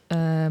sportdrank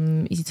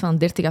is iets van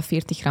 30 à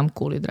 40 gram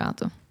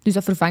koolhydraten. Dus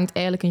dat vervangt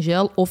eigenlijk een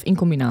gel of in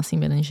combinatie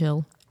met een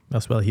gel.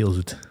 Dat is wel heel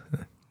zoet.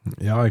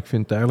 Ja, ik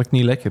vind het eigenlijk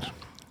niet lekker.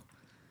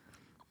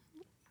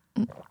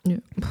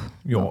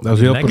 Ja, Dat is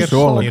heel lekker,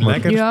 persoonlijk, heel maar-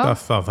 lekker, Ja. dat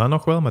van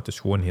nog wel, maar het is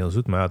gewoon heel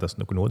zoet. Maar ja, dat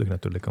is ook nodig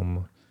natuurlijk.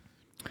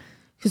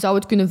 Je zou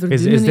het kunnen Is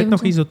verdunnen. dit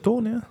nog eventueel.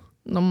 isotoon? Ja?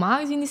 Normaal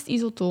gezien is het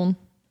isotoon.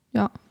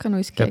 Ja, ik kan nog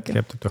eens Je kijken.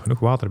 hebt er toch genoeg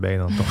water bij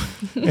dan toch?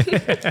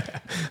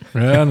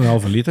 Ja, een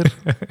halve liter.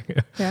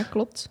 Ja,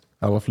 klopt.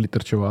 Half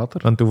litertje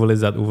water. Want hoeveel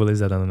is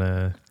dat dan?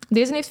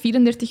 Deze heeft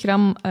 34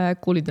 gram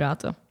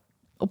koolhydraten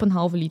op een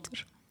halve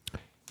liter.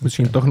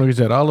 Misschien toch nog eens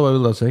herhalen, wat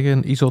wil dat zeggen?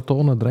 Een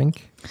isotone drank?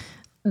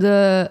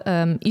 De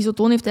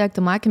isotoon heeft eigenlijk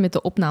te maken met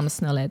de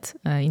opnamesnelheid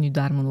in je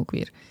darmen ook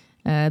weer.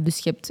 Dus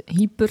je hebt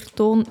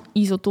hypertoon,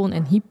 isotoon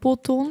en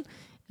hypotoon.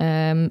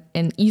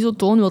 En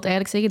isotoon wil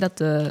eigenlijk zeggen dat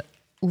de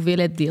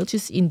hoeveelheid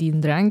deeltjes in die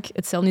drank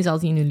hetzelfde is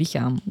als in je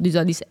lichaam. Dus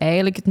dat is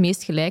eigenlijk het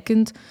meest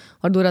gelijkend,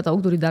 waardoor dat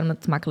ook door je darmen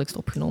het makkelijkst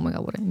opgenomen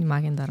gaat worden, in je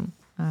maag en darm.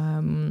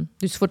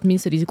 Dus voor het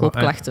minste risico op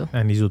klachten.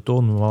 En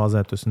isotoon, wat was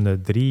dat? Tussen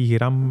de 3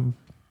 gram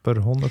per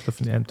 100? Of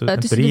Tussen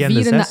 3 de en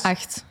 4 de en de 6?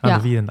 8. Ah, Ja.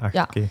 de 4 en de 8,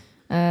 Ja. oké.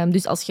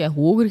 Dus als jij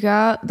hoger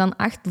gaat dan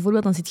 8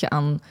 bijvoorbeeld, dan zit je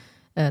aan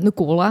een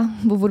cola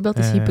bijvoorbeeld,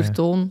 is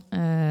hypertoon.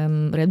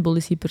 Red Bull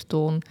is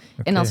hypertoon.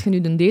 En als je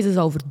nu deze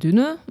zou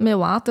verdunnen met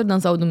water,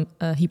 dan zou je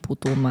hem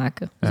hypotoon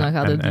maken. Dus Ja, dan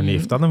gaat en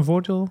heeft dat een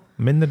voordeel?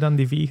 Minder dan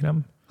die 4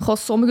 gram? Goh,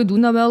 sommigen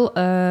doen dat wel.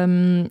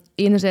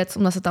 Enerzijds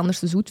omdat ze het anders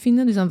te zoet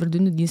vinden, dus dan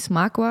verdunnen die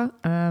smaak wat.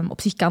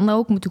 Op zich kan dat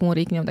ook. Je moet er gewoon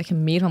rekening houden dat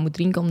je meer van moet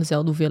drinken om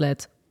dezelfde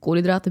hoeveelheid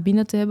koolhydraten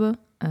binnen te hebben.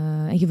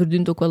 En je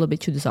verdunt ook wel een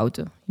beetje de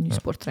zouten in je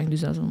sportdrank. Dus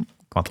dat is een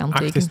Want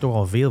kanteken. 8 is toch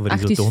al veel voor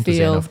 8 is isotoon te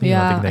zijn, veel. of niet?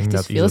 Ja, Want ik denk 8 is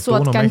dat veel. Zo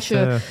wat isotoon om kantje,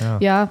 echt,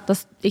 ja, dat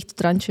is echt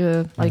het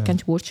randje,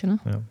 kantje woordje. Hè.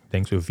 ja. Ik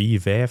denk zo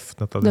 4, 5,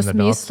 dat Dat is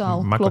inderdaad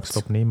meestal, makkelijkst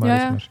klopt. opneembaar Ja,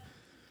 is.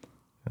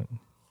 ja.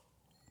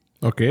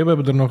 Maar Oké, we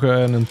hebben er nog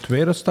een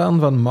tweede staan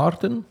van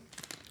Martin.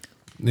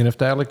 Die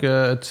heeft eigenlijk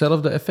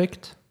hetzelfde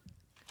effect.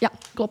 Ja,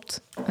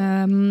 klopt.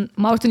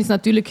 Mountain is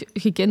natuurlijk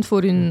gekend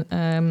voor hun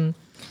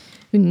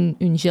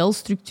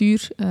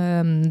gelstructuur.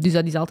 Dus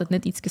dat is altijd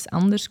net iets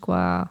anders.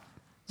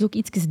 Is ook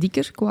iets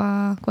dikker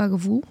qua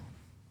gevoel.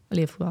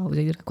 Allee, hoe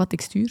zeg je dat? Qua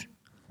textuur.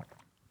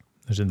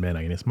 er zit bijna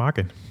geen smaak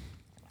in.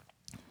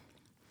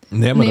 Nee,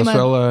 maar Nee, dat is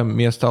maar- wel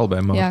meestal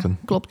bij Martin. Ja,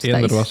 klopt.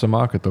 Eender Dat is- wat ze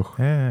maken, toch?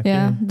 Ja, oké.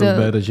 Ja, Dat is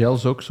bij de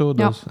gels ook zo. Ja.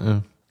 Dat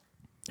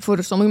is,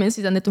 voor sommige mensen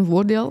is dat net een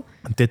voordeel.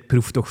 Dit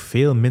proeft toch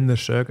veel minder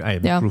suiker.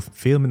 Dit Ja. proeft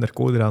veel minder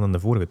koolhydraten dan de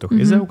vorige, toch?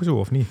 Is dat ook zo,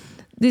 of niet?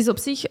 Dit is op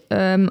zich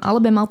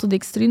allebei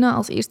maltodextrine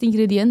als eerste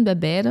ingrediënt bij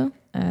beide.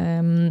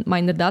 Maar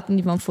inderdaad, in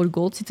die van For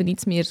Gold zitten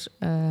iets meer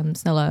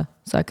snelle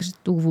suikers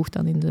toegevoegd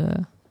dan in de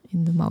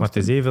Mountain. Maar het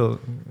is evenveel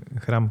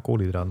gram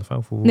koolhydraten.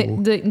 Of hoe...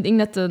 Nee, ik denk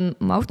dat de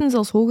Mountain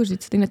zelfs hoger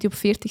zit. Ik denk dat die op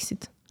 40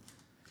 zit.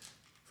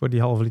 voor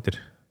die halve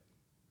liter?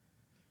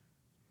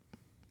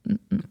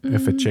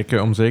 Even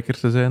checken om zeker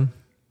te zijn.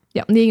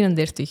 Ja,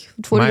 39.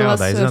 Het vorige was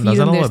dat is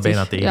 34. dan al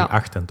bijna tegen Ja. die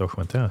 8 toch?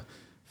 Want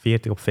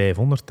 40 op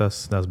 500,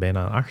 dat is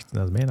bijna 8.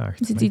 Dat is bijna 8.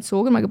 Het zit iets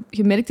hoger, maar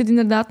je merkt het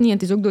inderdaad niet. En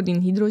het is ook door die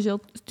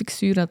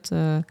hydrogel-stuk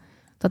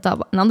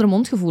dat een ander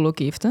mondgevoel ook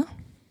heeft. Hè?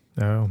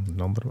 Ja,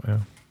 een andere... Ja.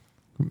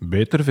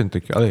 Beter vind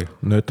ik. Allee,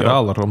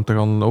 neutraler om te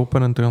gaan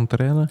lopen en te gaan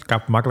trainen. Het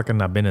gaat makkelijker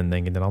naar binnen,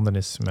 denk ik. De andere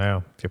is, maar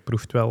ja, je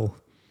proeft wel...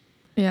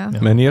 Ja. Ja.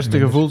 Mijn eerste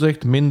minder. gevoel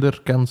zegt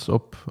minder kans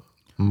op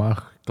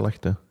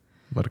maagklachten.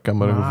 Maar het kan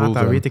maar een gevoel dat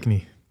zijn. weet ik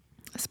niet.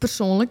 Dat is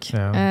persoonlijk.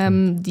 Ja,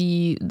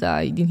 Die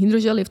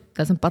hydrogel heeft,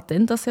 dat is een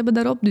patent dat ze hebben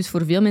daarop. Dus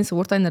voor veel mensen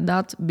wordt dat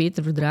inderdaad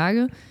beter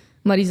verdragen.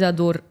 Maar is dat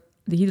door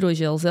de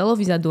hydrogel zelf?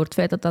 Is dat door het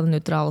feit dat dat een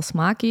neutrale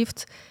smaak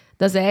heeft?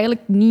 Dat is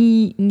eigenlijk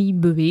niet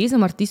bewezen,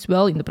 maar het is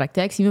wel, in de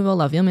praktijk zien we wel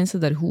dat veel mensen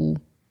daar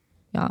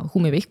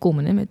goed mee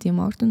wegkomen hè, met die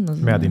Maarten. Dat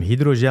is, Maar ja, die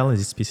hydrogel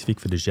is specifiek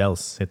voor de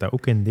gels. Zit dat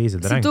ook in deze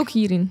het drank? zit ook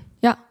hierin.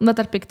 Ja, omdat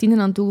daar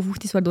pectine aan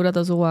toegevoegd is, waardoor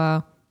dat zo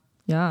wat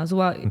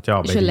Want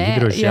ja, bij gelei- de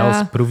hydrogels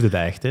ja. proefde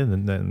dat echt.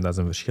 Hè. Dat is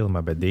een verschil,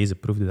 maar bij deze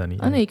proefde dat niet.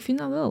 Ah nee, ik vind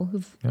dat wel.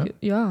 Ja?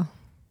 Ja.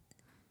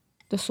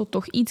 Dat is zo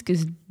toch iets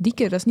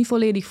dikker. Dat is niet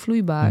volledig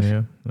vloeibaar.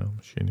 Ja,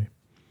 misschien niet.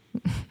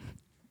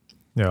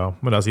 Ja,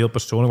 maar dat is heel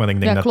persoonlijk. Want ik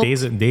denk Ja, dat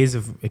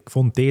klopt. ik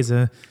vond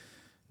deze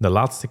de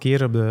laatste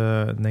keer op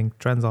de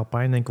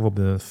Transalpine, of op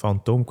de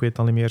Phantom, ik weet het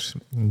al niet meer,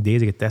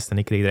 deze getest en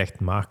ik kreeg er echt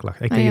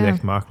maagklachten. Ik kreeg er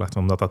echt maagklachten,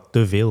 omdat dat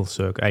te veel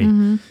suiker...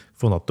 Ik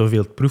vond dat te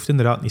veel. Het proefde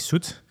inderdaad niet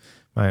zoet,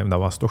 maar dat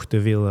was toch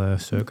te veel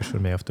suikers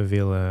voor mij, of te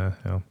veel...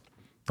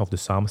 Of de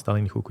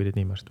samenstelling niet goed, ik weet het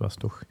niet, maar het was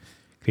toch... Ik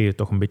kreeg er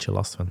toch een beetje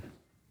last van.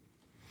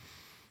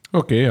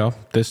 Oké, ja.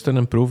 Testen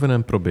en proeven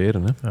en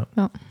proberen. Hè.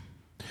 Ja.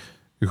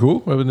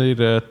 Goed, we hebben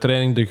hier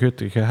training de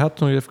gut gehad.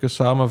 Nog even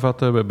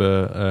samenvatten. We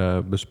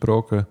hebben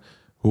besproken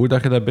hoe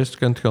dat je dat best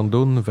kunt gaan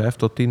doen. 5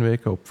 tot 10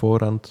 weken op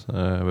voorhand. We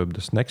hebben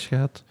de snacks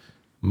gehad.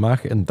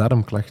 Maag- en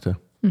darmklachten.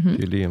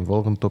 Jullie een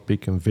volgend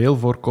topic. Een veel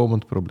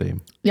voorkomend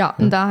probleem. Ja,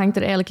 en dat hangt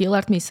er eigenlijk heel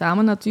hard mee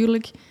samen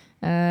natuurlijk.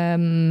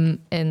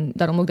 En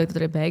daarom ook dat ik het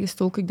er heb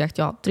bijgestoken. Ik dacht,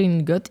 ja,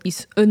 training gut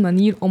is een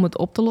manier om het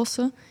op te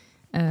lossen.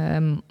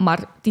 Maar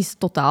het is het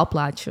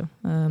totaalplaatje.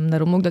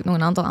 Daarom ook dat ik nog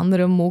een aantal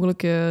andere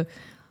mogelijke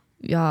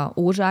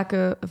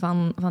oorzaken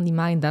van die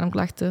maag- en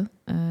darmklachten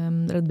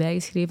er heb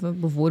bijgeschreven.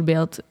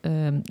 Bijvoorbeeld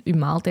uw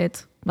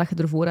maaltijd, dat je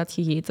ervoor had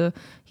gegeten.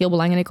 Heel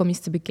belangrijk om eens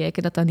te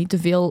bekijken dat dat niet te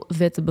veel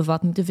vetten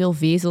bevat, niet te veel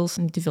vezels,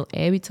 niet te veel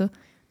eiwitten.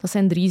 Dat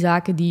zijn 3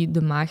 zaken die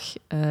de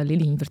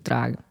maaglediging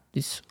vertragen.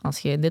 Dus als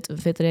je net een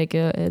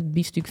vetrijke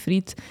biefstuk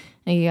friet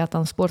en je gaat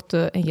dan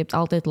sporten en je hebt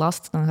altijd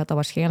last, dan gaat dat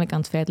waarschijnlijk aan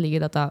het feit liggen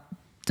dat dat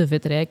te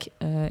vetrijk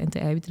en te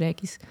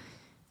eiwitrijk is.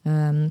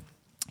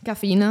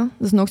 Cafeïne,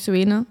 dat is nog zo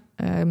een.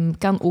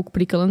 Kan ook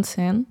prikkelend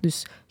zijn.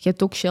 Dus je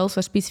hebt ook gels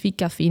waar specifiek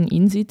cafeïne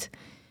in zit.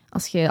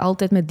 Als je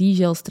altijd met die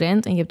gels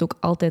traint en je hebt ook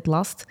altijd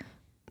last,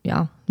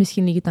 ja,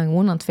 misschien ligt het dan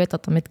gewoon aan het feit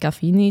dat dat met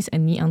cafeïne is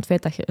en niet aan het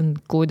feit dat je een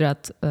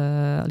koolhydraat,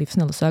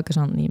 snelle suikers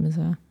aan het nemen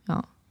bent.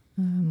 Ja.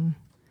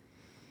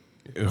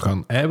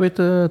 Gaan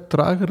eiwitten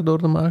trager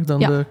door de maag dan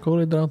de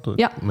koolhydraten?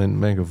 Ja.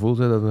 Mijn gevoel is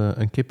dat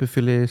een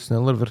kippenfilet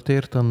sneller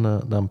verteert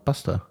dan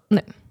pasta.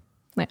 Nee.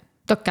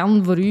 Dat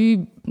kan voor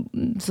u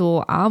zo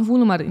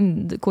aanvoelen, maar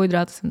de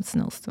koolhydraten zijn het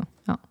snelste.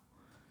 Ja.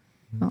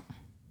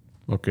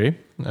 Oké.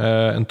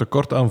 Een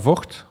tekort aan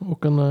vocht?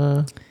 Ook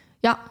een...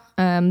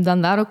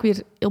 Dan daar ook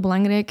weer heel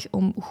belangrijk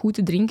om goed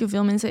te drinken.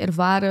 Veel mensen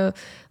ervaren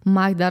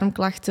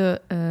maag-darmklachten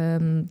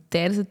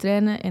tijdens het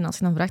trainen. En als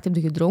je dan vraagt, heb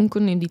je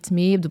gedronken? Neem je iets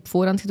mee? Heb je op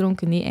voorhand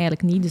gedronken? Nee,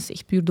 eigenlijk niet. Dus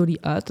echt puur door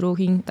die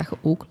uitdroging dat je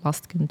ook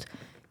last kunt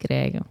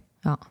krijgen.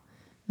 Ja.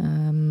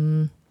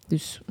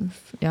 Dus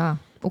ja,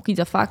 ook iets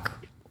dat vaak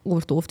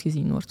over het hoofd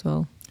gezien wordt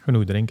wel.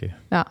 Genoeg drinken.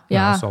 Ja,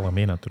 Dat is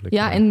algemeen natuurlijk.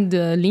 Ja, en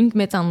de link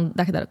met dan,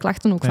 dat je daar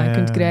klachten ook van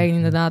kunt krijgen,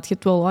 inderdaad. Je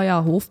hebt wel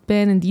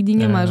hoofdpijn en die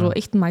dingen, maar zo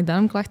echt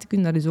maag-darmklachten kun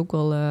je daar dus ook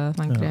wel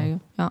van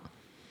krijgen. Ja.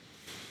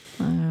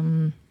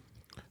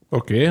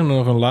 Oké, en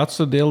nog een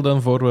laatste deel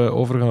dan voor we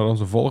overgaan naar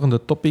onze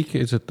volgende topic.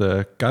 Is het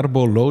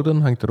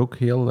carboloaden. Hangt er ook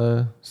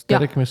heel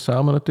sterk mee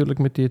samen natuurlijk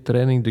met die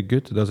training de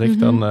gut. Dat is echt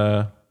dan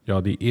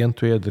die 1,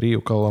 2, 3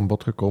 ook al aan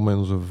bod gekomen in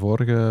onze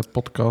vorige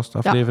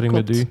podcastaflevering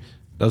met u.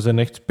 Dat zijn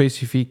echt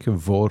specifiek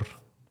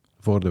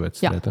voor de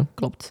wedstrijd. Ja, hè?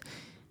 klopt.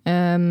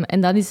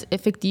 En dat is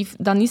effectief,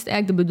 dan is het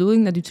eigenlijk de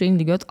bedoeling dat je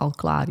training de gut al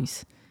klaar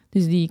is.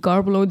 Dus die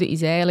carboloaden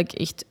is eigenlijk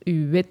echt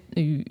uw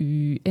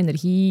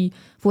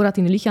energievoorraad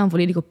in je lichaam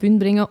volledig op punt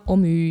brengen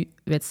om je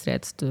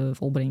wedstrijd te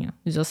volbrengen.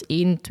 Dus dat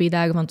is 1-2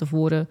 dagen van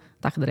tevoren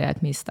dat je er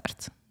eigenlijk mee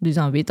start. Dus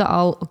dan weet je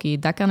al, oké,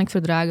 dat kan ik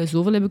verdragen,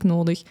 zoveel heb ik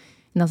nodig.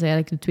 En dat is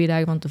eigenlijk de 2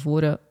 dagen van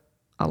tevoren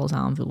alles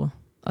aanvullen.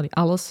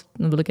 Alles,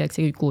 dan wil ik eigenlijk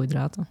zeggen, je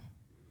koolhydraten.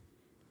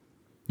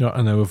 Ja,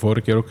 en hebben we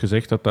vorige keer ook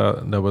gezegd dat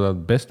we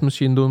dat best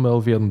misschien doen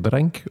wel via een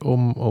drank,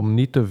 om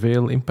niet te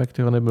veel impact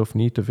te gaan hebben of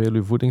niet te veel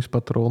je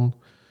voedingspatroon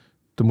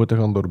te moeten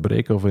gaan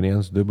doorbreken of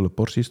ineens dubbele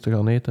porties te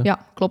gaan eten.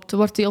 Ja, klopt. Het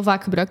wordt heel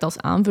vaak gebruikt als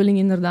aanvulling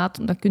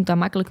inderdaad. Dan kun je dat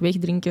makkelijk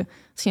wegdrinken.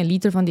 Als je 1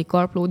 liter van die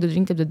carbloaden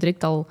drinkt, heb je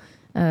direct al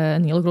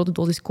een hele grote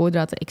dosis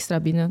koolhydraten extra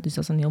binnen. Dus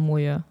dat is een heel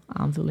mooie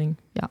aanvulling.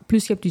 Ja,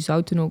 plus je hebt je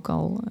zouten ook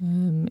al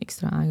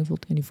extra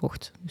aangevuld in je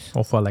vocht. Dus.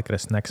 Of wel lekkere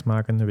snacks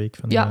maken in de week.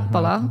 Ja,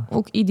 voilà.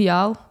 Ook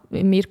ideaal.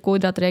 Meer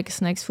koolhydraatrijke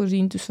snacks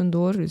voorzien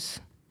tussendoor. Dus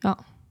ja.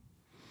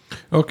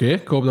 Oké,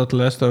 ik hoop dat de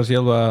luisteraars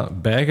heel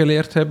wat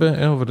bijgeleerd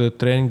hebben over de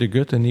training de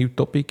gut, een nieuw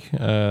topic.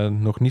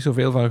 Nog niet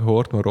zoveel van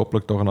gehoord, maar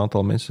hopelijk toch een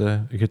aantal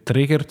mensen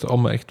getriggerd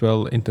om echt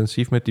wel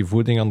intensief met die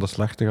voeding aan de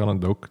slag te gaan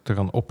en ook te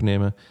gaan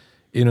opnemen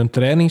in hun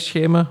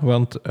trainingsschema.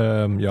 Want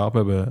we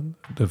hebben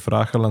de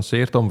vraag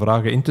gelanceerd om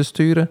vragen in te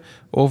sturen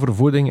over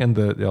voeding en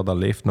dat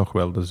leeft nog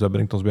wel. Dus dat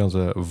brengt ons bij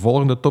onze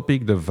volgende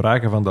topic, de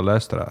vragen van de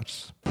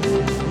luisteraars.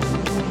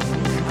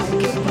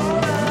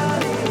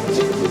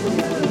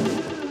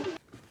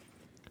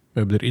 We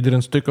hebben er ieder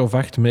een stuk of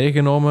 8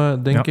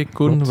 meegenomen, denk ik,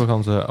 Koen. Klopt. We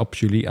gaan ze op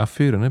jullie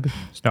afvuren. Hè?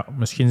 Ja,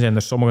 misschien zijn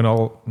er sommigen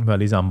al wel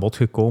eens aan bod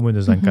gekomen,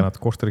 dus dan kan het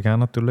korter gaan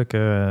natuurlijk.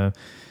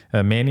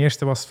 Mijn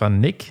eerste was van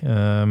Nick.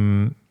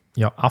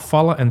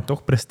 Afvallen en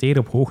toch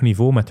presteren op hoog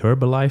niveau met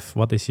Herbalife.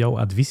 Wat is jouw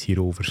advies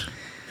hierover?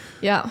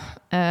 Ja,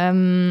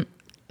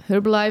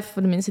 Herbalife,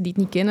 voor de mensen die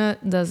het niet kennen,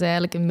 dat is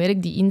eigenlijk een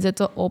merk die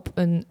inzetten op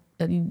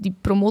die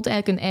promoot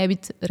eigenlijk een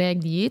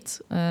eiwitrijk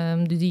dieet.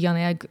 Dus die gaan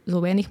eigenlijk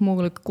zo weinig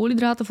mogelijk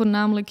koolhydraten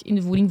voornamelijk in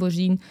de voeding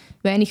voorzien,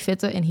 weinig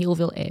vetten en heel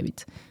veel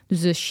eiwit.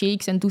 Dus de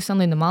shakes en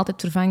toestanden en de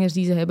maaltijdvervangers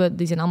die ze hebben,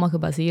 die zijn allemaal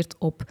gebaseerd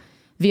op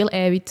veel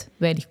eiwit,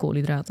 weinig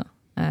koolhydraten.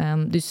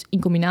 Dus in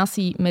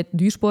combinatie met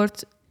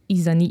duursport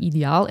is dat niet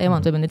ideaal, want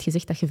we hebben net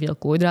gezegd dat je veel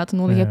koolhydraten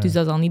nodig hebt, dus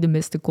dat is al niet de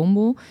beste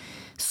combo.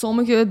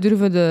 Sommigen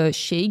durven de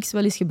shakes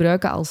wel eens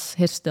gebruiken als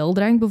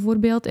hersteldrank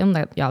bijvoorbeeld,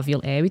 omdat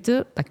veel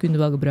eiwitten, dat kun je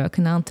wel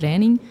gebruiken na een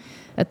training.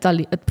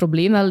 Het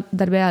probleem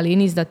daarbij alleen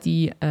is dat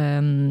die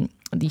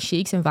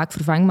shakes zijn vaak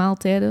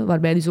vervangmaaltijden,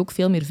 waarbij dus ook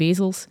veel meer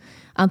vezels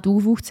aan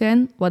toegevoegd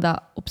zijn, wat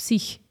dat op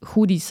zich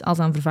goed is als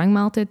dat een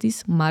vervangmaaltijd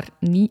is, maar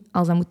niet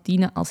als dat moet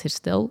dienen als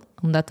herstel,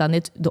 omdat dat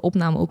net de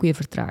opname ook weer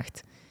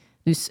vertraagt.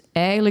 Dus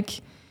eigenlijk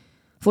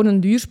voor een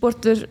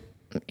duursporter,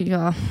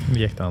 ja...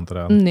 Niet echt aan te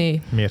raden.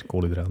 Nee. Meer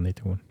koolhydraten niet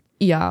gewoon.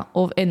 Ja,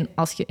 en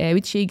als je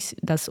eiwitshakes,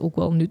 dat is ook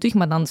wel nuttig,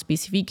 maar dan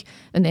specifiek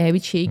een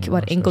eiwitshake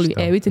waar enkel je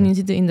eiwitten in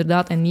zitten,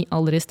 inderdaad, en niet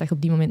al de rest dat je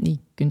op die moment niet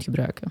kunt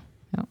gebruiken.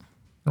 Ja.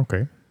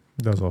 Oké,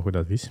 dat is wel goed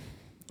advies.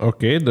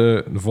 Oké,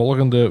 de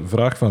volgende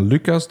vraag van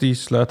Lucas, die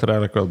sluit er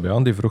eigenlijk wel bij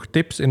aan. Die vroeg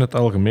tips in het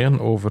algemeen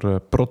over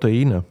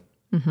proteïne.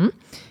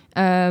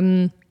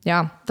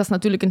 Dat is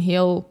natuurlijk een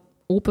heel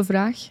open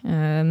vraag.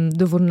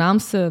 De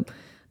voornaamste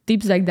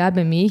tips dat ik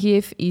daarbij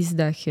meegeef, is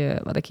dat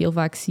je, wat ik heel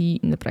vaak zie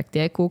in de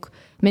praktijk ook,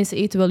 mensen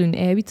eten wel hun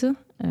eiwitten,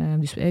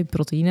 dus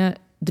proteïne,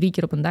 3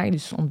 keer op een dag,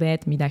 dus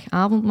ontbijt, middag,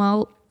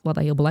 avondmaal, wat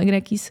dat heel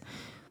belangrijk is.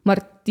 Maar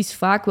het is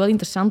vaak wel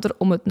interessanter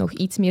om het nog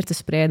iets meer te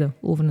spreiden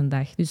over een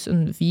dag. Dus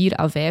een 4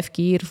 à 5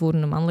 keer voor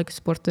een mannelijke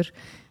sporter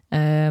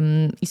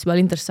is wel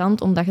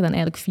interessant, omdat je dan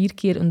eigenlijk 4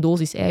 keer een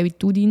dosis eiwit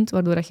toedient,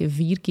 waardoor dat je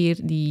 4 keer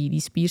die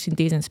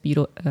spiersynthese en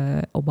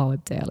spieropbouw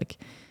hebt eigenlijk.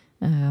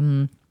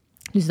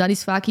 Dus dat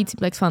is vaak iets, in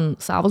plaats van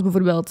 's avonds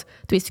bijvoorbeeld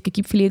 2 stukken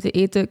kipfilet te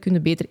eten, kun je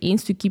beter 1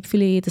 stuk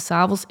kipfilet eten 's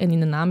avonds en in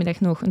de namiddag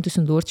nog een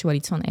tussendoortje waar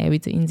iets van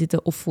eiwitten in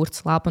zitten, of voor het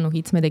slapen nog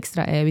iets met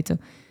extra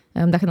eiwitten,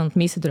 omdat je dan het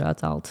meeste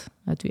eruit haalt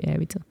uit je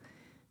eiwitten.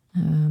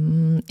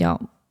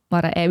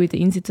 Waar eiwitten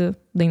in zitten, ik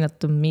denk dat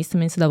de meeste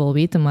mensen dat wel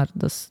weten, maar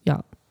dat is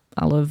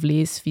alle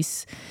vlees,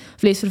 vis,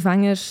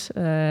 vleesvervangers,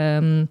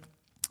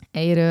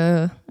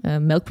 eieren,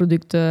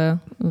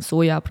 melkproducten,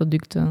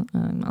 sojaproducten.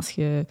 Als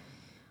je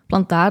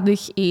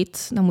plantaardig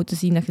eet, dan moet je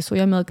zien dat je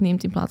sojamelk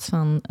neemt in plaats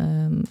van...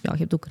 je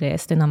hebt ook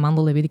rijst en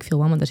amandelen, weet ik veel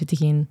wat, maar daar zitten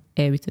geen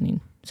eiwitten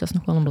in. Dus dat is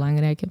nog wel een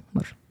belangrijke,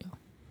 maar ja.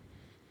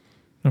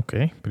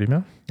 Oké,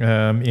 prima.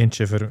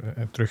 Eentje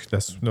terug,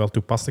 dat is wel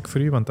toepasselijk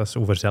voor u, want dat is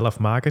over zelf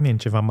maken.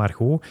 Eentje van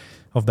Margot.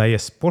 Of dat je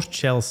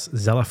sportshells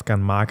zelf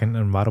kan maken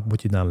en waarop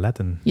moet je dan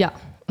letten? Ja,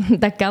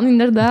 dat kan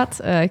inderdaad.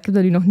 Ik heb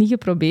dat nu nog niet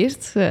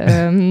geprobeerd.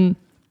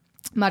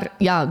 Maar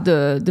ja,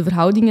 de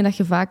verhoudingen dat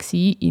je vaak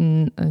ziet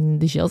in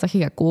de gels dat je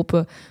gaat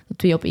kopen,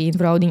 de 2-op-1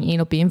 verhouding,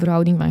 1-op-1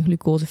 verhouding van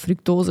glucose,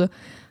 fructose,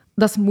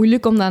 dat is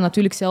moeilijk om dat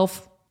natuurlijk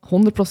zelf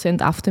 100%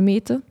 af te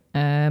meten.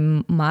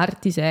 Maar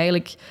het is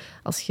eigenlijk,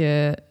 als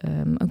je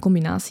een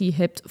combinatie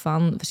hebt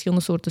van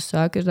verschillende soorten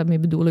suiker, daarmee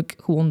bedoel ik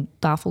gewoon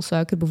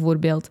tafelsuiker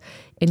bijvoorbeeld,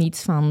 en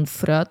iets van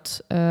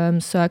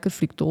fruitsuiker,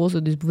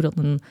 fructose, dus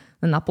bijvoorbeeld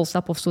een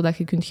appelsap of zo dat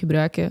je kunt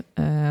gebruiken,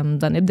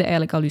 dan heb je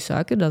eigenlijk al je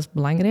suiker, dat is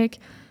belangrijk.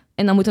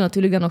 En dan moet je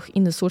natuurlijk dan nog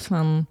in de soort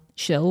van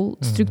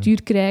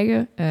shell-structuur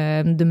krijgen.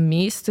 De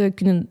meeste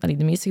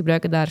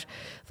gebruiken daar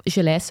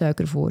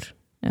geleisuiker voor.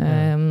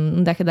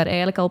 Omdat je daar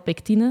eigenlijk al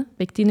pectine...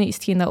 Pectine is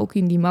hetgeen dat ook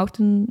in die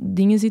mountain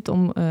dingen zit,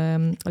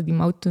 die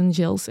mountain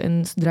gels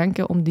en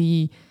dranken, om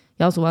die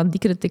zo een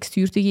dikkere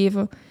textuur te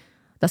geven.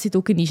 Dat zit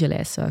ook in die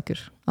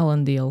geleisuiker, al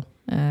een deel.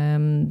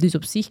 Dus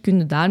op zich kun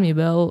je daarmee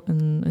wel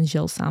een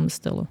gel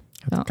samenstellen.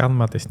 Het kan,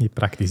 maar het is niet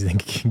praktisch,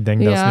 denk ik. Ik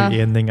denk dat is nu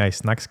één ding. Als je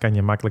snacks kan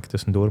je makkelijk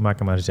tussendoor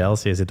maken, maar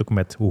gels, je zit ook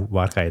met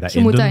waar ga je dat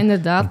in doen? Je moet dat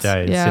inderdaad...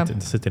 Want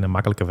het zit in een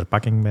makkelijke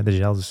verpakking bij de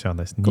gels, dus dat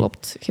is niet,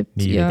 Klopt.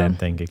 niet evident,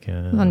 denk ik.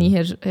 Van die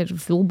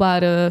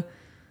hervulbare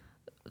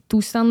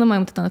toestanden, maar je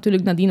moet het dan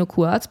natuurlijk nadien ook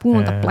goed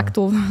uitspoelen, want dat plakt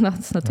over. Dat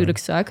is natuurlijk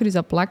suiker, dus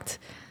dat plakt.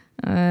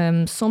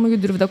 Sommigen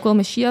durven dat ook wel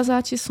met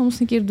chiazaadjes soms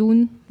een keer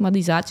doen, maar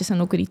die zaadjes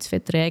zijn ook weer iets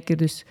vetrijker,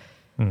 dus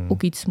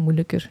ook iets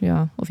moeilijker,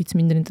 of iets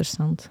minder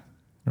interessant.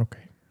 Oké.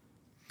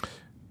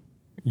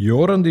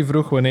 Joren die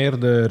vroeg wanneer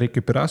de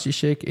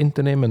recuperatieshake in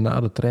te nemen na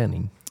de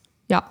training.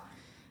 Ja.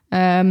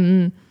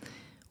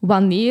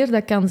 Wanneer,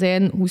 dat kan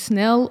zijn hoe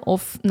snel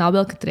of na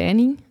welke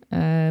training.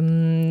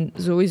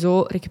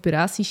 Sowieso,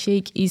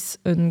 recuperatieshake is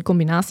een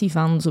combinatie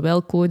van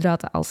zowel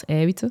koolhydraten als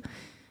eiwitten.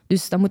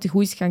 Dus dan moet je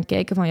goed eens gaan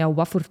kijken van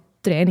wat voor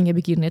training heb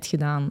ik hier net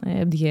gedaan.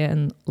 Heb jij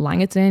een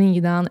lange training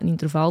gedaan, een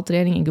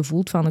intervaltraining en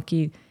gevoeld van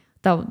oké,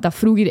 dat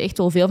vroeg hier echt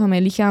wel veel van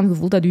mijn lichaam.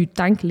 Gevoeld dat je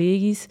tank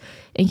leeg is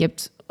en je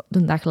hebt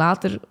een dag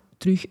later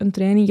terug een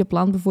training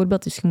gepland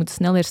bijvoorbeeld, dus je moet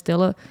snel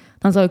herstellen,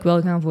 dan zou ik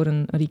wel gaan voor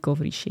een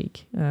recovery shake.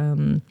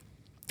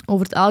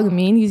 Over het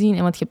algemeen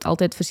gezien, want je hebt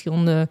altijd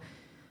verschillende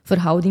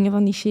verhoudingen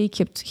van die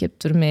shake. Je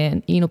hebt er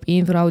met een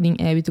 1-op-1 verhouding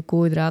eiwitten,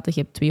 koolhydraten.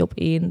 Je hebt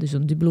 2-op-1, dus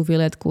een dubbele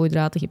hoeveelheid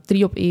koolhydraten. Je hebt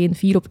 3-op-1,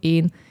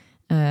 4-op-1.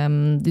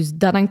 Dus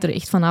dat hangt er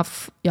echt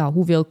vanaf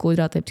hoeveel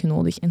koolhydraten heb je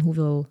nodig en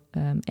hoeveel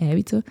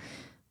eiwitten.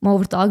 Maar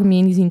over het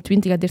algemeen gezien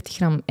 20 à 30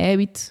 gram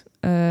eiwit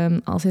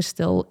als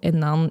herstel en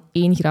dan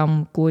 1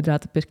 gram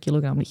koolhydraten per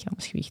kilogram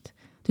lichaamsgewicht.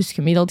 Dus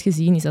gemiddeld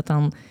gezien is dat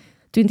dan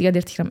 20 à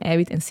 30 gram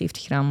eiwit en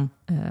 70 gram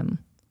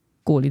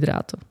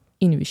koolhydraten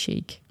in je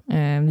shake.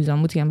 Dus dan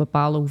moet je gaan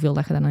bepalen hoeveel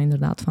dat je daar dan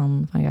inderdaad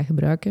van gaat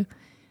gebruiken.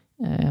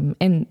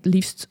 En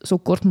liefst zo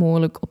kort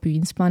mogelijk op je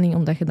inspanning,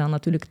 omdat je dan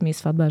natuurlijk het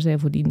meest vatbaar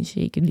bent voor die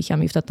shake. Het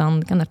lichaam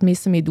kan daar het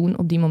meeste mee doen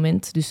op die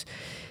moment. Dus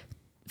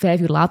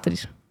 5 uur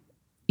later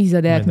is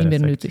dat eigenlijk niet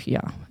meer nuttig.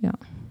 Ja.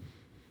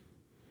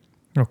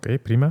 Oké,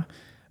 prima.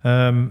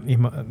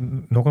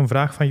 Nog een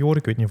vraag van Joren.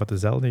 Ik weet niet of het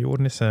dezelfde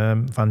Joren is.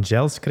 Van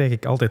gels krijg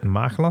ik altijd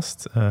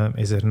maaglast.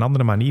 Is er een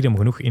andere manier om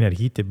genoeg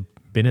energie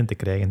binnen te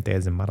krijgen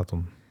tijdens een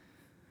marathon?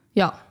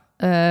 Ja,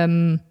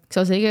 ik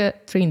zou zeggen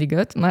train the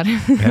gut, maar...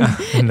 Ja,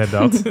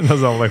 inderdaad. Dat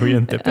is al een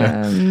goede tip.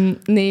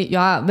 Nee,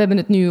 we hebben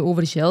het nu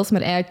over gels,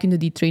 maar eigenlijk kun je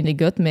die train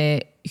the gut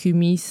met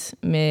gummies,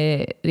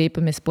 met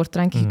repen, met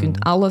sportdranken. Je kunt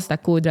alles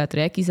dat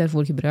koolhydraatrijk is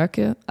daarvoor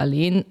gebruiken.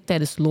 Alleen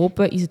tijdens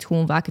lopen is het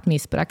gewoon vaak het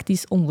meest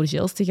praktisch om voor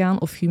gels te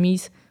gaan of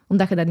gummies,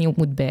 omdat je daar niet op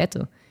moet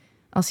bijten.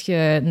 Als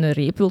je een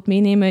reep wilt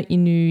meenemen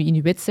in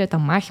je wedstrijd, dat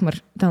mag,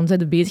 maar dan zijn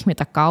je bezig met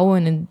dat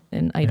kauwen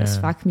en dat is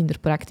vaak minder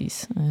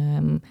praktisch.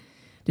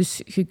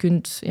 Dus je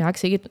kunt, ik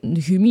zeg het,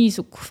 de gummi is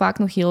ook vaak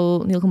nog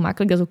heel, heel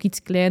gemakkelijk. Dat is ook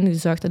iets kleiner, je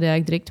zuigt dat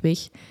eigenlijk direct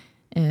weg.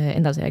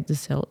 En dat is eigenlijk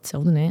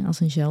hetzelfde als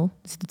een gel.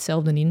 Er zit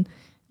hetzelfde in.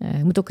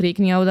 Je moet ook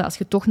rekening houden, als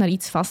je toch naar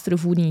iets vastere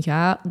voeding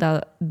gaat,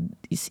 dat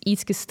is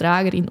iets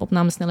trager in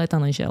opnamesnelheid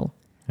dan een gel.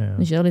 Ja.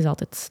 Een gel is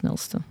altijd het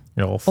snelste.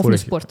 Ja, of een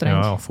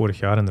sportdrank. Ja, vorig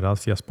jaar inderdaad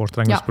via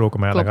sportdrank gesproken.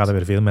 Maar dan gaan er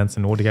weer veel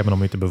mensen nodig hebben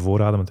om je te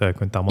bevoorraden. Want je kunt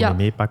het allemaal niet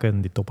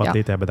meepakken. Die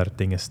topatleten hebben daar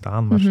dingen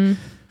staan. Maar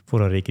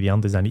voor een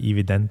recreant is dat niet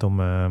evident om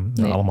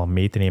dat allemaal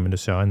mee te nemen.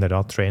 Dus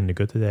inderdaad, train the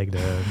gut is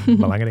eigenlijk de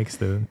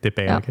belangrijkste tip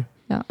eigenlijk.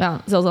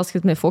 Ja, zelfs als je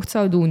het met vocht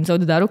zou doen, zou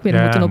je daar ook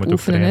weer moeten op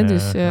oefenen. Trainen,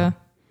 Dus,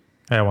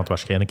 ja, want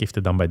waarschijnlijk heeft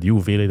het dan bij die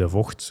hoeveelheden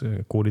vocht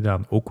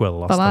koolhydraten ook wel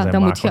last van zijn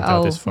dan maag. moet je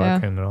al, is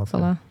vaak,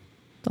 inderdaad,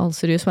 al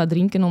serieus wat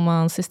drinken om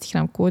aan 60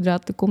 gram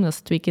koolhydraten te komen. Dat is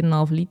 2 keer een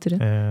half liter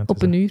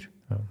op een uur.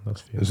 Ja, dat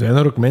is veel. Zijn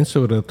er ook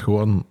mensen waar het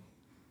gewoon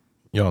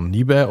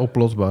niet bij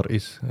oplosbaar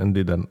is en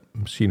die dan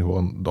misschien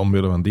gewoon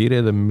omwille van die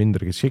reden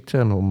minder geschikt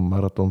zijn om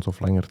marathons of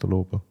langer te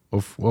lopen?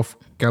 Of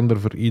kan er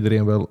voor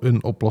iedereen wel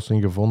een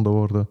oplossing gevonden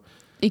worden?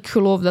 Ik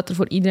geloof dat er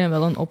voor iedereen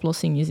wel een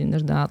oplossing is,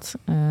 inderdaad.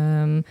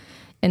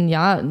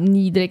 En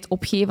niet direct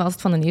opgeven als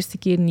het van de eerste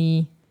keer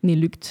niet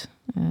lukt.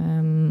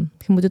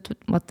 Je moet het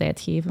wat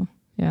tijd geven.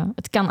 Ja.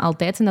 Het kan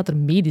altijd zijn dat er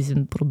medisch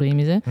een probleem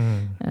is. Hè.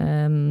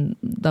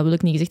 Dat wil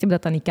ik niet gezegd hebben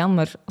dat dat niet kan,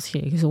 maar als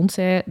je gezond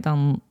bent,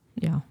 dan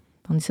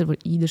is er voor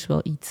ieders wel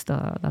iets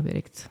dat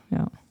werkt.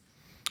 Ja.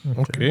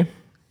 Oké.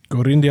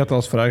 Corinne die had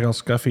als vraag,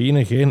 als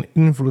cafeïne geen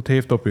invloed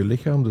heeft op je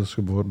lichaam, dus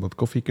je bijvoorbeeld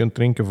koffie kunt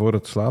drinken voor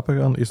het slapen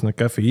gaan, is een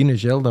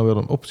cafeïnegel dan wel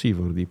een optie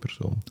voor die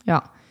persoon?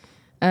 Ja.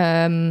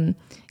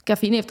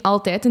 Cafeïne heeft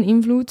altijd een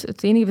invloed.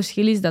 Het enige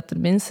verschil is dat er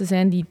mensen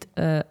zijn die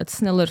het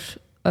sneller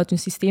uit hun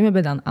systeem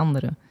hebben dan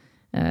anderen.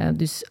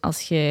 Dus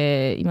als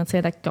iemand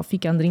zei dat ik koffie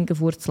kan drinken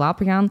voor het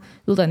slapen gaan,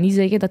 wil dat niet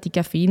zeggen dat die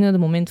cafeïne, het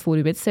moment voor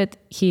je wedstrijd,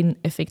 geen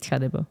effect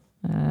gaat hebben.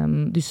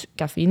 Dus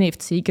cafeïne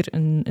heeft zeker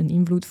een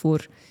invloed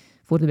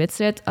voor de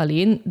wedstrijd.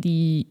 Alleen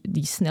die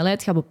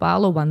snelheid gaat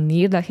bepalen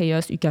wanneer dat je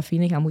juist je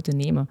cafeïne gaat moeten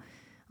nemen.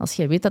 Als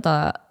jij weet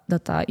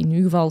dat in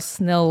ieder geval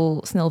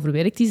snel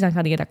verwerkt is, dan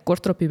ga je dat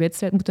korter op je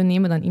wedstrijd moeten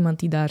nemen dan iemand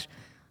die daar,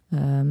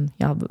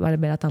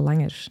 waarbij dat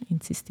langer in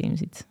het systeem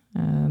zit.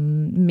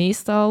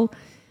 Meestal,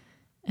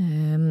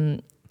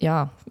 je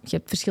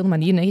hebt verschillende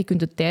manieren. Hè. Je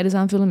kunt het tijdens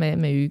aanvullen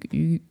met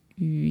je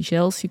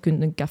gels. Je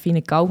kunt een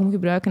cafeïne kauwgom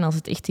gebruiken. Als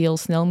het echt heel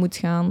snel moet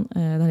gaan,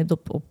 dan heb je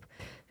op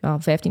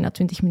 15 à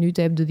 20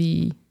 minuten heb je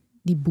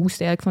die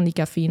boost eigenlijk van die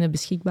cafeïne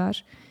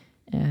beschikbaar.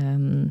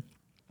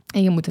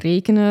 En je moet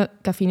rekenen,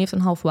 cafeïne heeft een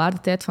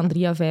halfwaardetijd van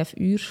 3 à 5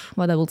 uur.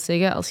 Wat dat wil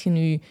zeggen, als je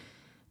nu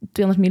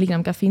 200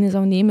 milligram cafeïne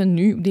zou nemen,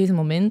 nu, op deze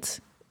moment,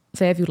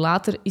 5 uur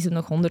later is er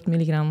nog 100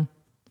 milligram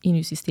in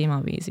je systeem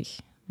aanwezig.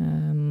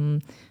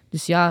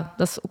 Dus ja,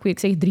 dat is ook weer, ik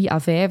zeg 3 à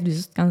 5. Dus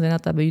het kan zijn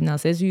dat bij u na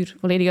 6 uur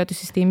volledig uit je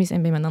systeem is en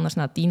bij iemand anders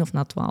na 10 of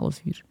na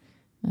 12 uur.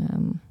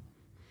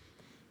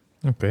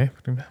 Oké.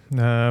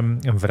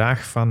 Een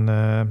vraag van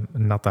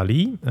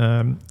Nathalie.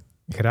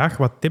 Graag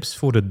wat tips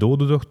voor de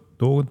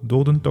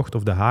dodentocht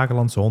of de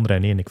Hagelandse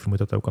 101. Ik vermoed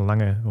dat dat ook een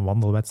lange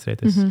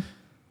wandelwedstrijd is.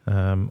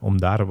 Om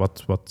daar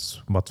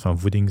wat van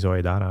voeding zou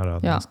je daar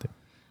aanraden?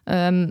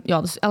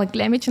 Ja. Dus al een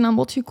klein beetje aan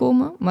bod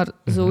gekomen. Maar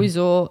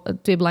sowieso,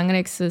 het 2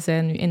 belangrijkste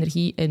zijn uw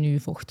energie en uw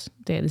vocht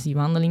tijdens die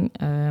wandeling.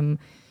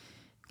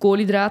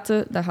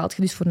 Koolhydraten, dat haalt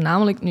je dus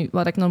voornamelijk nu.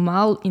 Wat ik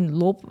normaal in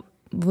loop,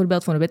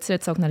 bijvoorbeeld voor een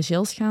wedstrijd, zou ik naar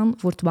gels gaan.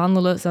 Voor het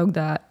wandelen zou ik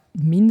dat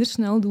minder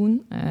snel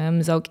doen.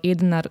 Zou ik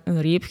eerder naar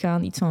een reep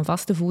gaan, iets van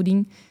vaste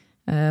voeding.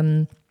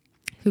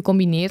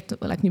 Gecombineerd,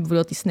 nu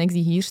bijvoorbeeld die snacks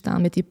die hier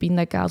staan met die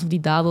pindakaas of die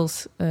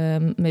dadels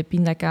met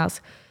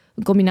pindakaas.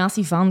 Een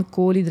combinatie van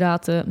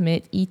koolhydraten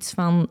met iets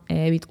van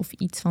eiwit of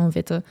iets van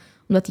vetten,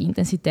 omdat die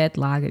intensiteit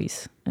lager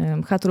is.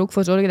 Gaat er ook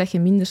voor zorgen dat je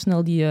minder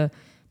snel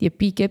die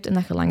piek hebt en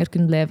dat je langer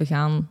kunt blijven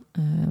gaan.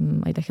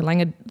 Dat je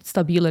langer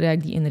stabieler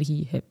eigenlijk die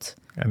energie hebt.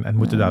 En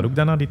moet je daar ook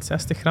dan naar die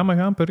 60 grammen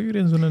gaan per uur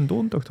in zo'n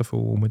dodentocht? Of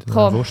hoe moet je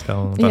dat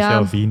voorstellen? Want dat is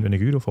wel 24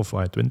 uur of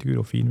 20 uur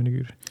of 24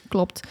 uur.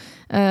 Klopt.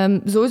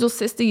 Sowieso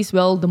 60 is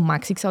wel de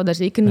max. Ik zou daar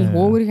zeker niet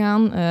hoger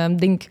gaan. Ik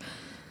denk,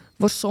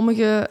 voor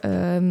sommigen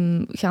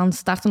gaan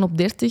starten op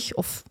 30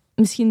 of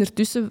misschien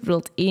ertussen,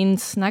 bijvoorbeeld 1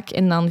 snack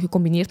en dan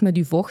gecombineerd met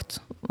je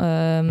vocht,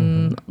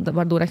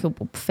 waardoor dat je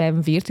op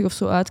 45 of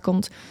zo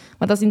uitkomt.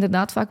 Maar dat is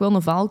inderdaad vaak wel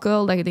een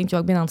valkuil, dat je denkt,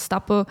 ik ben aan het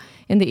stappen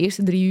en de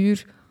eerste 3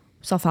 uur,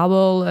 ça va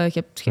wel, je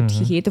hebt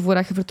gegeten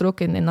voordat je vertrok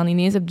en dan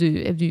ineens heb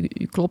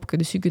je klopje.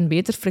 Dus je kunt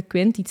beter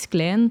frequent iets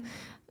klein,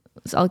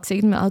 zal ik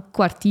zeggen, met elk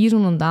kwartier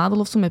zo'n dadel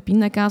of zo met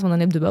pindakaas, want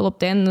dan heb je wel op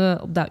het einde,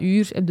 op dat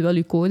uur, heb je wel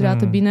je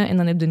koolhydraten binnen en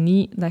dan heb je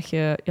niet dat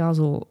je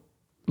zo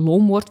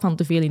loom wordt van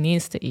te veel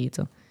ineens te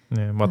eten.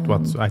 Nee,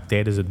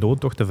 tijdens de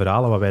dodentocht, de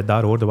verhalen wat wij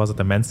daar hoorden, was dat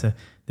de mensen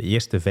de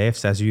eerste 5-6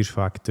 uur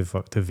vaak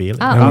te veel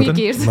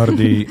aten. Maar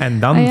en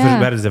dan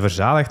werden ze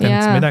verzadigd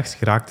en 's middags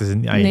geraakten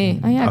ze...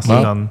 Als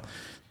ze dan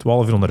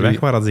 12 uur onderweg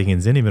waren, hadden ze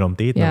geen zin meer om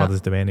te eten. Dan hadden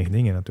ze te weinig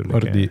dingen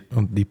natuurlijk.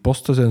 Maar die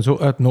posten zijn zo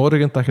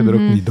uitnodigend dat je er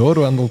ook niet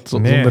doorwandelt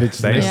zonder iets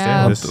te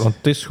eten. Want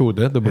het is goed,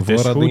 hè? De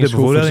bevoorrading is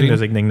goed voorzien. Dus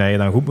ik denk dat je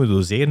dan goed moet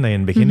doseren. Dat je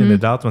in het begin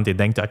inderdaad, want je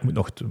denkt, ik moet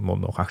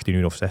nog 18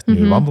 uur of 16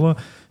 uur wandelen.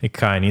 Ik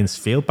ga ineens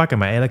veel pakken,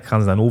 maar eigenlijk gaan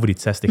ze dan over die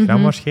 60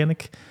 gram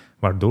waarschijnlijk.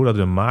 Waardoor dat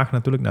de maag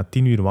natuurlijk na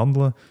 10 uur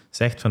wandelen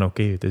zegt van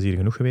oké, het is hier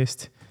genoeg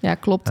geweest. Ja,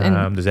 klopt. Dus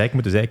eigenlijk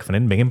moeten ze van in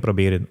het begin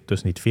proberen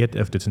tussen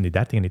die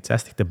 30 en die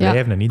 60 te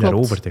blijven en niet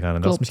daarover te gaan.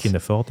 En dat is misschien de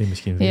fout die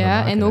misschien veel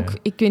maken. En ook,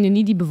 ik weet nu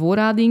niet, die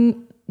bevoorrading,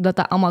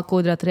 dat allemaal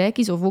koolhydraatrijk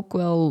is of ook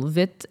wel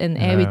vet- en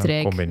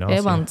eiwitrijk.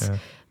 Combinatie, want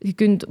je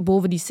kunt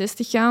boven die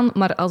 60 gaan,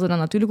 maar als er dan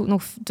natuurlijk ook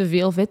nog te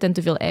veel vet en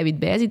te veel eiwit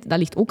bij zit, dat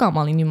ligt ook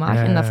allemaal in je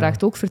maag en dat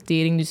vraagt ook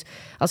vertering. Dus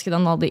als je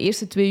dan al de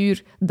eerste 2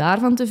 uur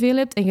daarvan te veel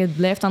hebt en je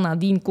blijft dan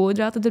nadien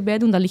koolhydraten erbij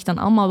doen, dat ligt dan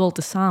allemaal wel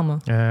tezamen.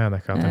 Ja, dat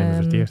gaat dan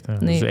inverteerd. Nee.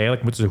 Dus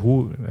eigenlijk moeten ze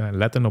goed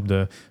letten op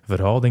de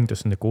verhouding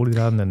tussen de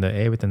koolhydraten en de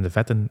eiwit en de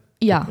vetten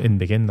in het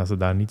begin, dat ze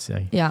daar niet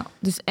zijn. Ja,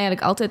 dus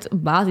eigenlijk altijd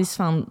een basis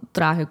van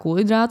trage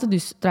koolhydraten.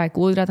 Dus trage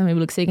koolhydraten,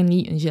 wil ik zeggen,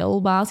 niet een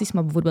gelbasis,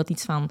 maar bijvoorbeeld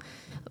iets van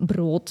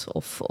brood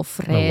of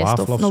rijst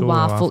of een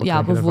wafel.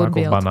 Ja,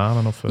 bijvoorbeeld. Of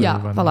bananen.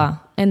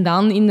 Voilà. En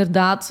dan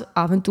inderdaad,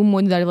 af en toe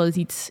moet je daar wel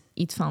eens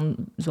iets van,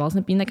 zoals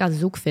een pindakaas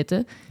is ook vet,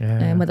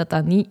 hè. Maar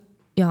dat niet...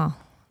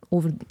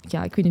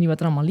 ik weet niet wat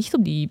er allemaal ligt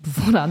op die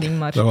bevoorrading,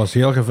 maar... Dat was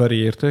heel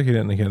gevarieerd, hè.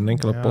 Geen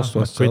enkele post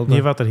was hetzelfde. Ik weet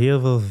niet wat er heel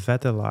veel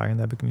vetten lagen, dat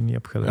heb ik nu niet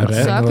opgelet.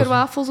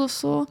 Suikerwafels of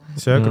zo?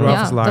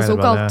 Suikerwafels lagen dat is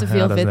ook al te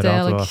veel vet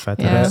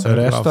eigenlijk.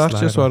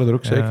 Rijstaartjes waren er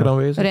ook zeker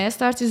aanwezig.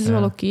 Rijstaartjes is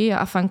wel oké,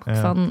 afhankelijk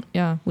van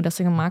hoe dat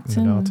ze gemaakt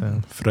zijn.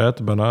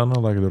 Fruit,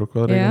 bananen lagen er ook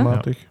wel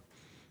regelmatig.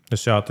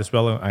 Dus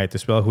het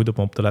is wel goed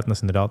om op te letten dat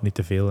ze inderdaad niet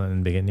te veel in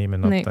het begin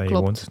nemen. Dat je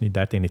gewoon niet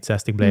 30, niet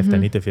 60 blijft en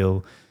niet te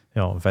veel...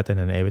 vetten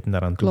en eiwitten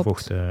daaraan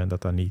toevoegt,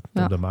 dat niet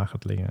op de maag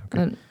gaat liggen.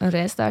 Okay. Een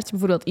rijstaartje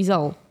bijvoorbeeld is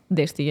al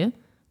 30, hè?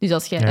 Dus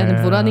als je een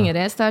bevoorrading een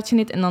rijstaartje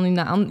eet en dan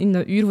in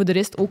de uur voor de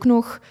rest ook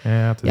nog...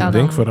 Ik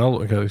denk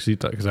vooral, je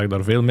zag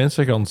daar veel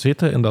mensen gaan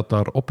zitten en dat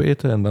daar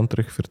opeten en dan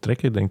terug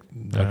vertrekken. Ik denk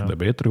dat je dat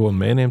beter gewoon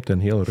meeneemt en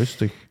heel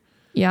rustig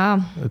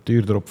het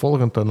uur erop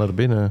volgend dan naar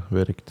binnen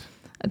werkt.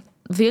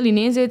 Veel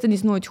ineens eten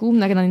is nooit goed,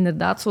 omdat je dan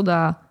inderdaad zo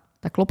dat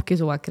klopje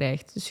zo wat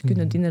krijgt. Dus je kunt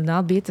het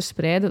inderdaad beter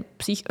spreiden.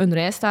 Op zich, een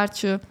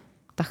rijstaartje...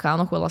 Dat gaat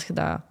nog wel als je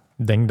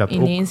dat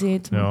ineens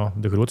eet. Ja,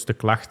 de grootste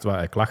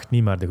klacht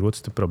niet, maar de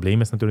grootste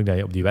probleem is natuurlijk dat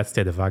je op die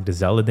wedstrijden vaak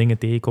dezelfde dingen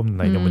tegenkomt,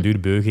 dat je om een duur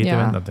beu eten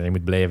bent, dat je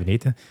moet blijven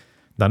eten.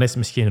 Dan is het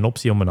misschien een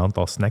optie om een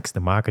aantal snacks te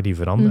maken die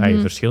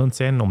verschillend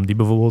zijn. Om die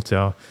bijvoorbeeld,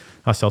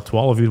 als je al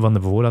 12 uur van de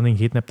bevoorrading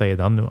gegeten hebt, dat je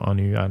dan aan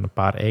een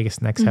paar eigen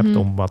snacks hebt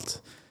om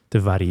wat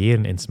te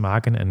variëren in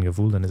smaken en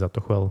gevoel, dan is dat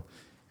toch wel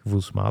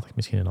gevoelsmatig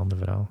misschien een ander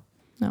verhaal.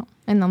 Ja,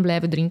 en dan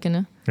blijven drinken.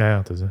 Hè. Ja,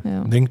 het is.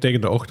 Ik denk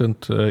tegen de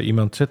ochtend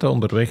iemand zitten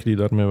onderweg die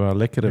daar met wat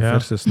lekkere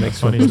verse snacks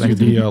van. Als je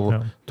die al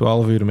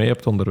 12 uur mee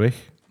hebt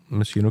onderweg,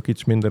 misschien ook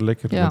iets minder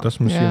lekker. Ja. Maar dat is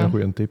misschien Ja. een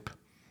goede tip.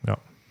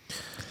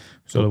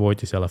 Zullen we ooit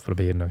jezelf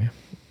proberen nog, hè?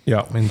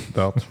 Ja,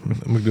 inderdaad.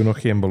 Ik doe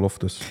nog geen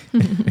beloftes.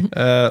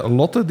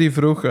 Lotte die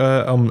vroeg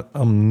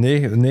om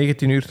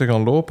 19 uur te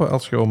gaan lopen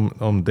als je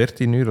om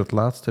 13 uur het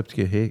laatst hebt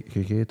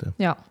gegeten.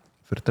 Ja,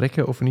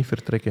 Vertrekken of niet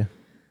vertrekken?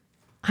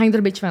 hangt er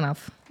een beetje van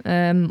af.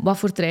 Wat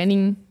voor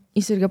training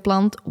is er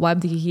gepland? Wat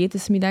heb je gegeten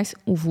 's middags?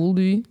 Hoe voelt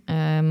u?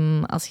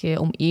 Als je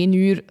om 1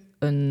 uur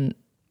een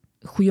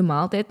goede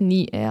maaltijd,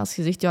 niet als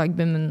je zegt, ja, ik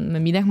ben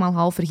mijn middagmaal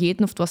half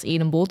vergeten of het was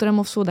 1 boterham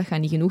of zo, dat gaat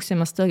niet genoeg zijn.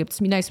 Maar stel, je hebt 's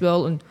middags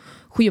wel een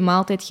goede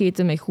maaltijd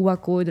gegeten met goed wat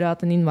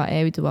koolhydraten in, wat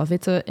eiwitten, wat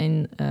vetten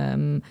en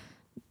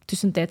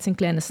tussentijds een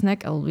kleine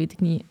snack, al weet ik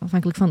niet,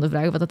 afhankelijk van de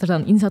vraag of dat er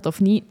dan in zat of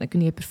niet, dan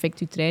kun je perfect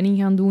je training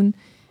gaan doen.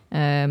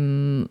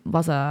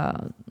 Was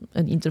dat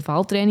een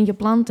intervaltraining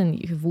gepland en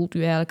je voelt je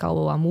eigenlijk al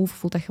wel wat moe,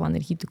 voelt dat je wat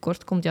energie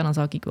tekort komt, ja, dan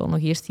zou ik wel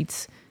nog eerst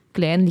iets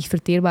klein, licht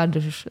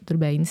verteerbaarder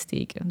erbij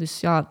insteken. Dus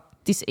ja,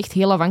 het is echt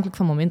heel afhankelijk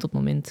van moment tot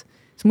moment.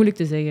 Het is moeilijk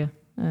te zeggen.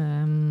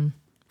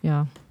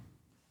 Ja.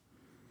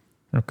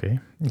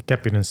 Oké. Ik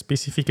heb hier een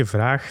specifieke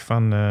vraag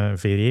van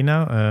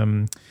Verena.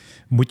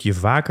 Moet je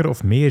vaker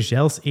of meer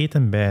gels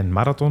eten bij een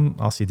marathon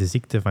als je de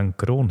ziekte van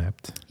Crohn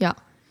hebt? Ja.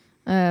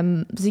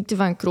 De ziekte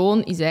van Crohn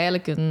is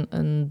eigenlijk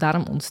een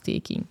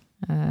darmontsteking.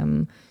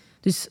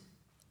 Dus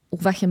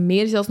of dat je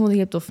meer gels nodig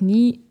hebt of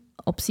niet,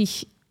 op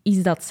zich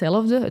is dat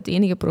hetzelfde. Het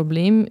enige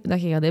probleem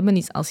dat je gaat hebben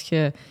is als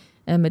je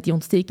met die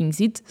ontsteking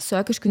zit,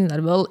 suikers kunnen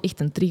daar wel echt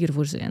een trigger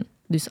voor zijn.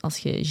 Dus als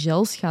je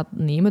gels gaat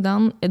nemen,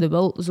 dan heb je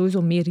wel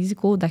sowieso meer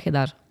risico dat je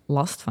daar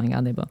last van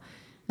gaat hebben.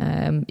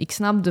 Ik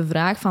snap de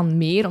vraag van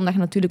meer, omdat je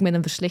natuurlijk met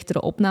een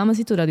verslechterde opname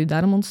zit, doordat je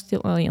darm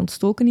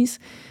ontstoken is.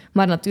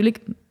 Maar natuurlijk,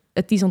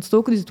 het is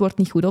ontstoken, dus het wordt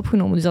niet goed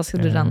opgenomen. Dus als je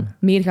er dan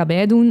meer gaat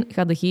bij doen,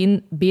 ga je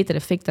geen beter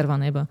effect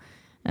daarvan hebben.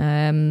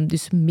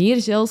 Dus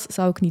meer gels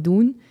zou ik niet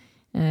doen.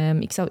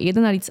 Ik zou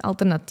eerder naar iets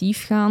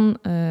alternatief gaan.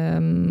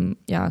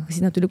 Je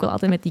zit natuurlijk wel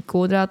altijd met die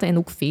koolhydraten en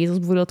ook vezels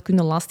bijvoorbeeld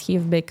kunnen last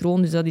geven bij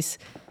Crohn. Dus dat is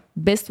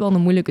best wel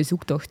een moeilijke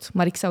zoektocht.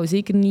 Maar ik zou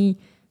zeker niet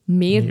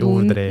meer Niet doen.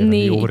 overdrijven,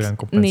 niet over gaan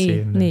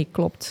compenseren. Nee,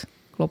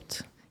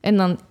 klopt. En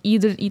dan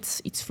ieder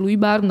iets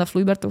vloeibaar, omdat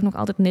vloeibaar toch nog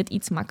altijd net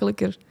iets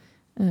makkelijker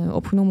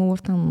opgenomen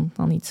wordt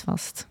dan iets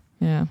vast.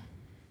 Ja.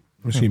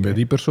 Misschien bij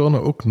die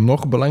personen ook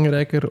nog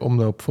belangrijker om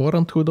dat op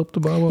voorhand goed op te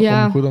bouwen,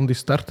 Ja. om goed aan die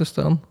start te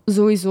staan.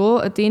 Sowieso.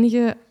 Het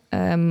enige,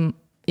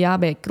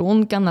 bij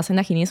Crohn kan dat zijn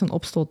dat je ineens een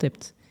opstoot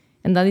hebt.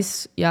 En dat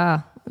is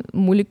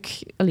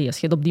moeilijk. Allee, als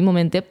je het op die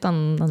moment hebt,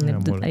 dan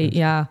heb je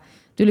het.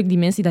 Natuurlijk, die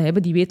mensen die dat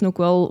hebben, die weten ook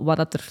wel wat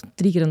dat er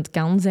triggerend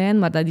kan zijn,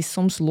 maar dat is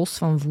soms los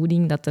van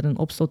voeding dat er een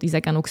opstoot is.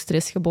 Dat kan ook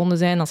stressgebonden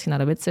zijn. Als je naar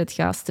een wedstrijd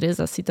gaat, stress,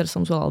 dat zit er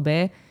soms wel al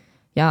bij.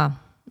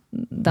 Ja,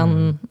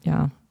 dan...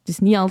 Ja, het is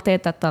niet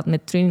altijd dat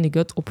met training the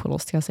gut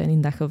opgelost gaat zijn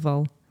in dat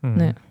geval.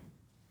 Nee.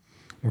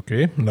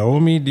 Oké.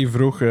 Naomi die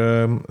vroeg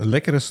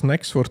lekkere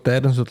snacks voor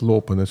tijdens het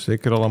lopen. Dat is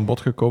zeker al aan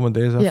bod gekomen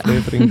deze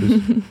aflevering. Dus...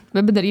 We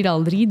hebben er hier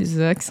al 3, dus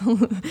we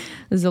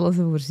zullen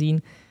ze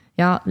voorzien.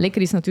 Ja,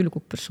 lekker is natuurlijk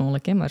ook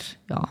persoonlijk, hè, maar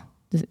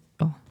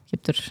je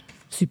hebt er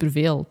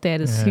superveel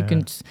tijdens. Je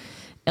kunt,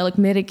 elk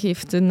merk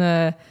heeft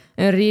een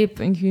reep,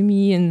 een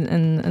gummi,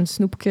 een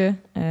snoepje.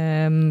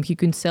 Je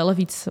kunt zelf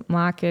iets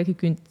maken. Je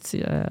kunt,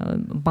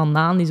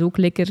 banaan is ook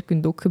lekker. Je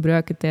kunt het ook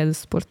gebruiken tijdens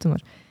sporten.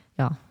 Maar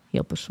ja,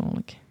 heel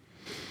persoonlijk.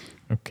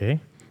 Oké.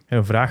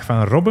 Een vraag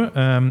van Robbe.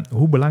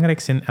 Hoe belangrijk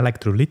zijn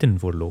elektrolyten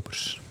voor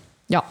lopers?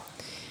 Ja,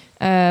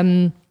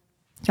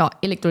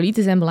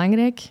 elektrolyten zijn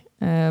belangrijk.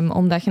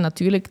 Omdat je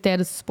natuurlijk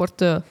tijdens het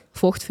sporten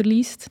vocht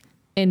verliest.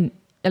 En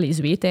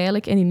zweet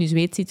eigenlijk. En in je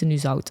zweet zitten je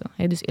zouten.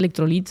 Dus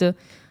elektrolyten...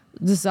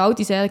 De zout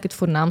is eigenlijk het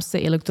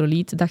voornaamste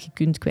elektrolyt dat je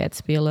kunt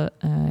kwijtspelen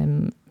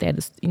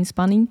tijdens de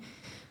inspanning.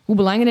 Hoe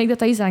belangrijk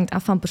dat is, hangt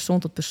af van persoon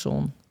tot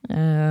persoon.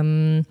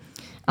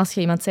 Als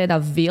je iemand zei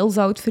dat veel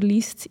zout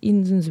verliest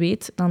in zijn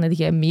zweet, dan heb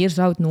je meer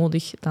zout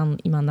nodig dan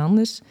iemand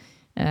anders.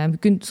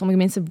 Sommige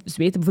mensen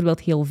zweten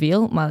bijvoorbeeld heel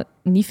veel, maar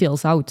niet veel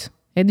zout.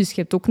 Dus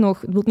je hebt ook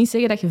nog... Het wil niet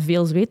zeggen dat je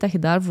veel zweet, dat je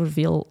daarvoor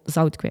veel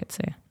zout kwijt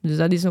bent. Dus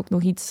dat is ook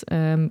nog iets...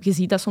 je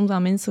ziet dat soms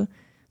aan mensen.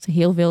 Als ze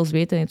heel veel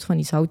zweten, je hebt van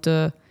die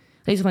zouten...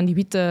 Van die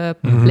witte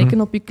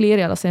plekken op je kleren,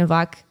 ja, dat zijn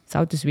vaak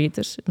zoute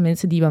zweters.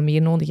 Mensen die wat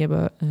meer nodig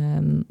hebben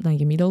dan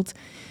gemiddeld.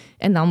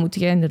 En dan moet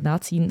je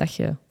inderdaad zien dat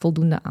je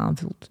voldoende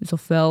aanvult. Dus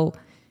ofwel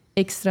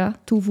extra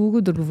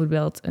toevoegen door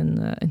bijvoorbeeld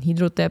een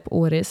Hydrotab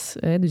ORS,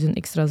 dus een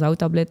extra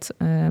zouttablet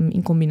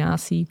in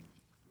combinatie.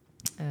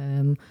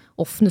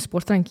 Of een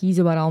sportdrank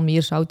kiezen waar al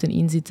meer zouten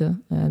in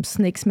zitten.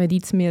 Snacks met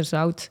iets meer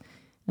zout.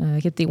 Je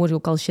hebt tegenwoordig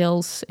ook al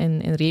gels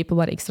en repen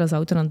waar extra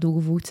zouten aan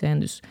toegevoegd zijn.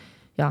 Dus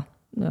ja...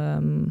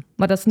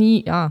 maar dat is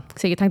niet... Ja, ik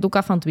zeg, het hangt ook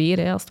af van het weer.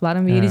 Hè. Als het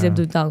warm weer is, heb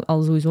je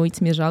al sowieso iets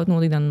meer zout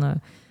nodig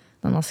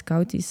dan als het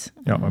koud is.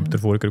 Ja, we hebben het er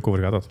vorige keer ook over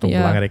gehad dat het ook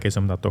belangrijk is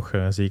om dat toch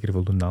zeker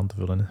voldoende aan te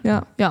vullen. Hè.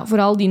 Ja,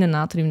 vooral die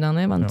natrium dan.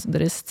 Hè, want de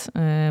rest...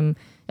 je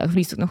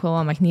verliest ook nog wel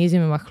wat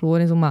magnesium en wat chloor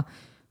en zo. Maar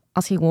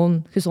als je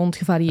gewoon gezond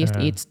gevarieerd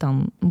eet,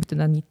 dan moet je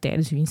dat niet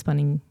tijdens je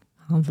inspanning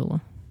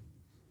aanvullen.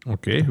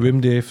 Oké,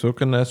 Wim die heeft ook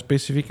een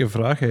specifieke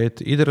vraag. Hij eet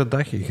iedere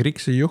dag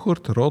Griekse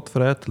yoghurt, rood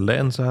fruit,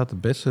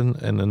 lijnzaad, bessen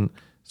en een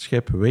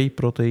schep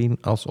whey-proteïne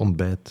als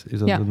ontbijt. Is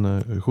dat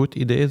een goed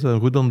idee? Is dat een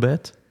goed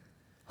ontbijt?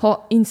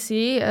 In C,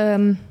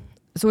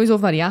 sowieso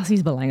variatie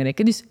is belangrijk.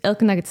 Hè? Dus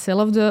elke dag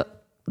hetzelfde,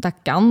 dat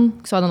kan.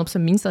 Ik zou dan op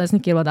zijn minst al eens een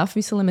keer wat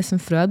afwisselen met zijn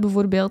fruit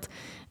bijvoorbeeld.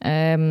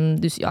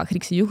 Dus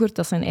Griekse yoghurt,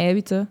 dat zijn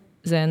eiwitten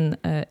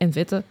en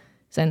vetten.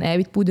 Zijn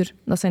eiwitpoeder,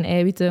 dat zijn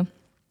eiwitten.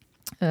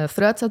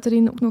 Fruit zat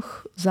erin, ook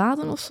nog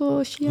zaden of zo?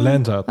 Chia?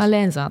 Lijnzaad.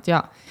 Lijnzaad,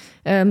 ja.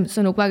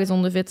 Zijn ook wel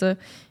gezonde vetten.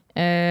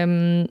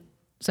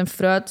 Zijn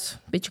fruit,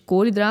 een beetje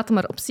koolhydraten,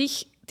 maar op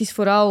zich, het is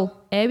vooral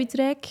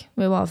eiwitrijk,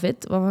 met wat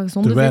vet, wat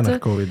gezonde Te weinig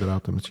vetten.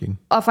 koolhydraten misschien.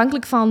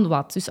 Afhankelijk van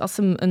wat. Dus als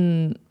hem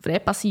een vrij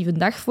passieve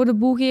dag voor de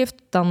boeg heeft,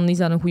 dan is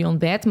dat een goed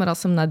ontbijt. Maar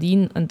als hem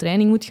nadien een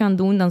training moet gaan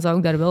doen, dan zou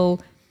ik daar wel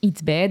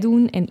iets bij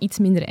doen en iets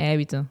minder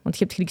eiwitten. Want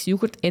je hebt Griekse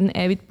yoghurt en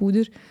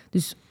eiwitpoeder.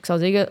 Dus ik zou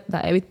zeggen,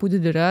 dat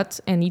eiwitpoeder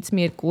eruit en iets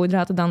meer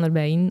koolhydraten dan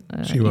erbij in.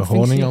 Misschien wat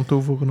honing aan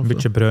toevoegen? Een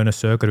beetje bruine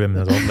suiker, Wim,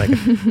 dat is altijd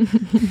lekker.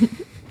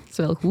 Dat is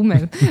wel goed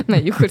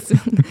met yoghurt.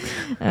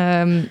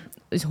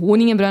 Dus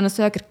honing en bruine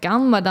suiker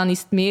kan, maar dan is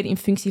het meer in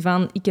functie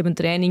van ik heb een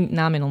training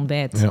na mijn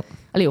ontbijt.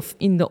 Ja. Of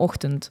in de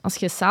ochtend. Als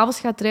je 's avonds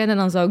gaat trainen,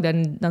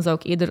 dan zou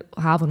ik eerder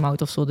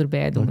havermout of zo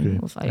erbij doen. Okay.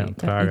 Of,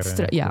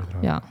 trager.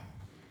 Ja.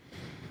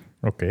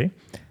 Oké.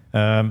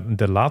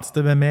 De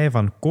laatste bij mij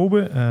van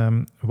Kobe.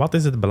 Wat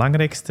is het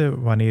belangrijkste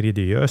wanneer je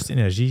de juiste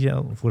energie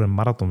voor een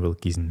marathon wil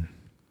kiezen?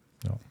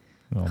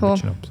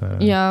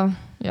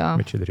 Een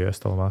beetje er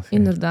juist al was.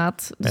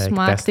 Inderdaad. De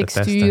smaak,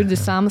 textuur, de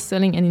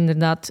samenstelling en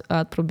inderdaad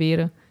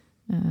uitproberen.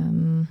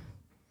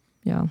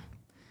 Ja,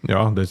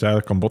 dat is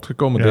eigenlijk aan bod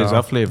gekomen, deze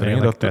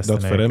aflevering.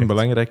 Dat voor hem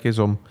belangrijk is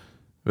om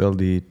wel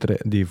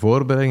die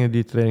voorbereidingen,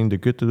 die training de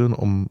kut te doen.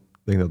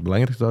 Ik denk dat het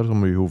belangrijkste daar is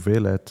om je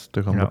hoeveelheid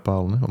te gaan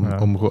bepalen. Hè?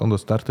 Om gewoon aan de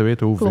start te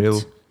weten hoeveel,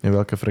 in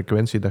welke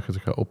frequentie dat je ze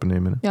gaat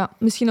opnemen. Hè? Ja,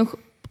 misschien nog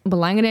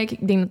belangrijk,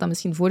 ik denk dat dat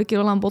misschien vorige keer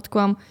al aan bod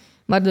kwam,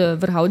 maar de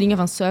verhoudingen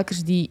van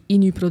suikers die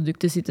in je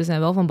producten zitten zijn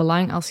wel van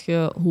belang als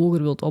je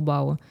hoger wilt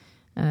opbouwen.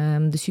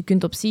 Dus je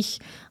kunt op zich,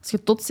 als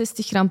je tot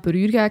 60 gram per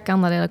uur gaat,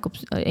 kan dat eigenlijk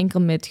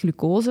enkel met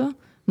glucose.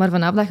 Maar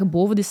vanaf dat je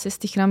boven de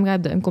 60 gram gaat,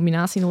 heb je een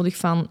combinatie nodig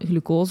van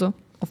glucose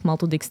of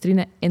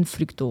maltodextrine en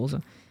fructose.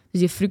 Dus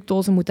die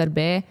fructose moet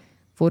daarbij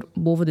voor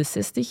boven de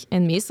 60.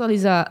 En meestal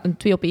is dat een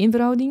 2-op-1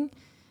 verhouding.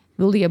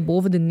 Wilde je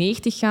boven de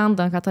 90 gaan,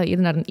 dan gaat dat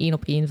eerder naar een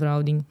 1-op-1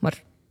 verhouding.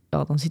 Maar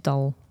ja, dan zit het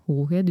al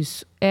hoog. Hè.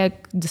 Dus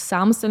eigenlijk de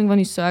samenstelling van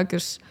je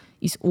suikers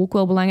is ook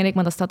wel belangrijk,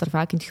 maar dat staat er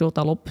vaak in het groot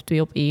al op.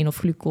 2-op-1 of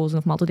glucose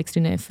of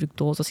maltodextrine en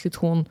fructose. Als je het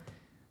gewoon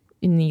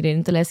in de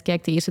ingrediëntenlijst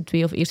kijkt, de eerste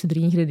 2 of eerste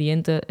 3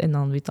 ingrediënten, en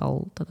dan weet je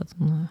al dat het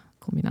een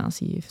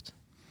combinatie heeft.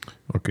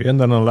 Oké, en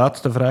dan een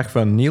laatste vraag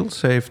van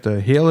Niels. Hij heeft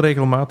heel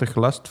regelmatig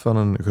last van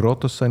een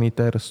grote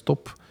sanitaire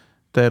stop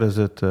tijdens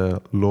het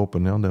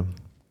lopen.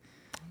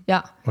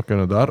 Ja. Wat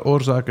kunnen daar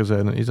oorzaken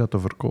zijn en is dat te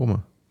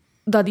voorkomen?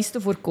 Dat is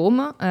te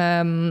voorkomen.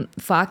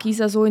 Vaak is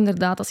dat zo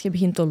inderdaad, als je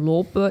begint te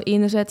lopen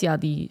enerzijds. Ja,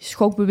 die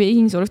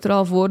schokbeweging zorgt er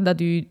al voor dat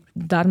je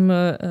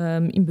darmen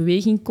in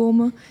beweging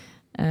komen.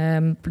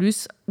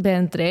 Plus, bij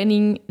een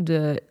training,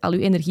 al je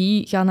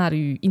energie gaat naar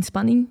je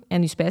inspanning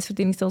en je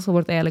spijsverteringsstelsel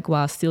wordt eigenlijk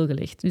wat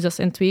stilgelegd. Dus dat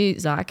zijn 2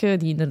 zaken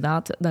die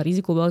inderdaad dat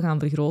risico wel gaan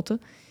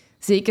vergroten.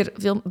 Zeker,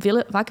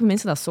 vaak hebben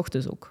mensen dat 's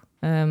ochtends ook.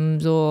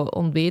 Zo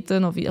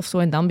ontbeten of zo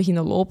en dan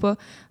beginnen lopen.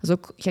 Dat is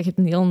ook, je hebt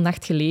een hele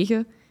nacht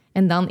gelegen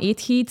en dan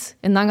eet je iets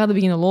en dan gaat je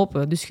beginnen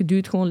lopen. Dus je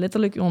duwt gewoon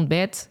letterlijk je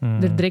ontbijt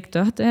er direct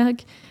uit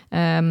eigenlijk.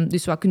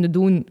 Dus wat kun je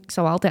doen? Ik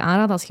zou altijd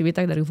aanraden, als je weet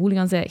dat je daar gevoelig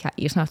aan bent, ga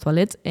eerst naar het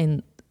toilet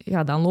en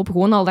ga dan lopen.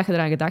 Gewoon al dat je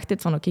eraan gedacht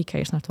hebt van oké, ik ga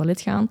eerst naar het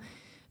toilet gaan.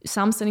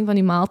 Samenstelling van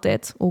je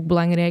maaltijd, ook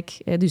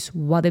belangrijk. Dus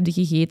wat heb je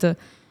gegeten?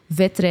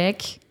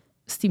 Vetrijk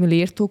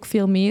stimuleert ook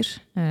veel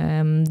meer.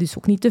 Dus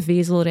ook niet te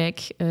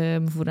vezelrijk.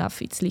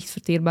 Vooraf iets licht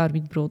verteerbaar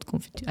witbrood,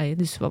 confituur.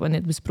 Dus wat we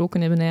net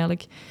besproken hebben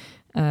eigenlijk.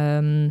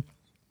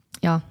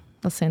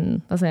 Dat is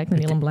eigenlijk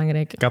een heel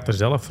belangrijke. Ik had er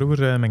zelf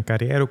vroeger in mijn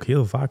carrière ook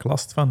heel vaak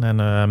last van. En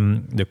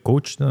de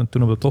coach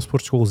toen op de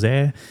topsportschool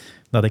zei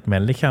dat ik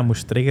mijn lichaam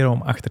moest triggeren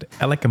om achter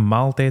elke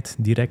maaltijd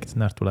direct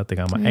naar het toilet te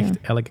gaan. Maar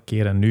echt elke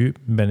keer. En nu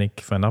ben ik,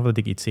 vanaf dat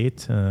ik iets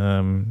eet,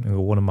 een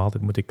gewone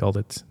maaltijd, moet ik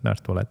altijd naar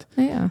het toilet.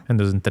 Ja. En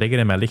dat is een trigger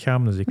in mijn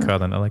lichaam, dus ik ga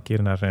dan elke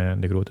keer naar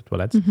de grote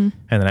toilet.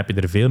 En dan heb je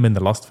er veel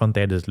minder last van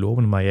tijdens het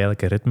lopen, omdat je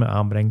eigenlijk een ritme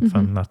aanbrengt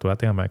van naar het toilet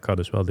te gaan. Maar ik ga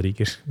dus wel 3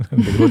 keer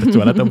naar de grote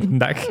toilet op een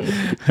dag.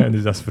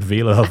 Dus dat is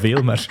vervelen wel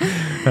veel, maar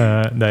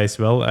dat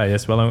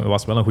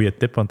was wel een goede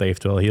tip, want dat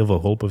heeft wel heel veel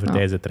geholpen voor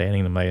tijdens de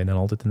training, omdat je dan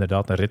altijd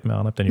inderdaad een ritme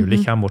aan hebt en je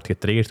lichaam wordt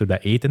getriggerd door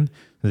dat eten.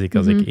 Dus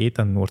als ik eet,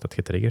 dan wordt dat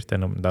getriggerd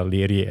en dat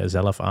leer je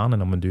zelf aan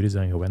en op een duur is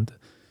dat een gewoonte.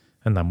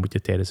 En dan moet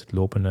je tijdens het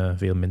lopen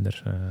veel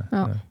minder.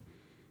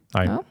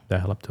 Dat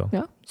helpt wel.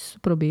 Ja, dus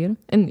proberen.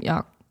 En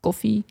ja,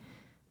 koffie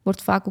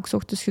wordt vaak ook 's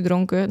ochtends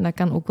gedronken. Dat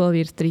kan ook wel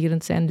weer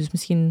triggerend zijn, dus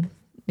misschien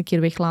een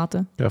keer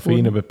weglaten.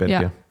 Cafeïne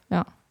beperken.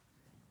 Ja.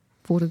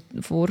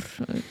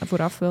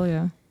 Vooraf wel,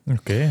 ja.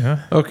 Oké,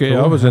 ja.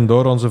 Oké, we zijn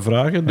door onze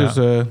vragen. Dus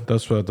dat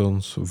is wat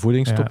ons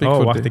voedingstopic.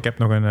 Ja. Wacht, ik heb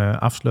nog een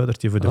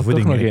afsluitertje voor de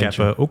voeding. Ik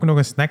heb ook nog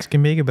een snacksje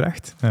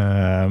meegebracht.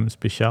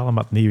 Speciaal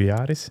omdat het nieuw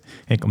jaar is.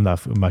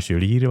 Omdat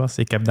jullie hier was.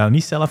 Ik heb dat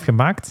niet zelf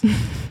gemaakt.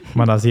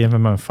 Maar dat is een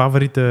van mijn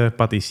favoriete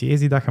patissiers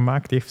die dat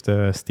gemaakt heeft.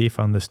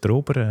 Stefan de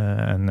Stroper.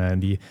 En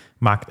die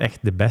maakt echt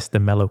de beste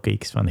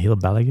mellowcakes van heel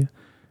België.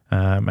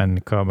 En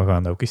we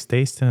gaan dat ook eens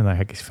tasten. En dan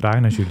ga ik eens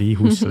vragen aan jullie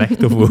hoe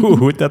slecht of hoe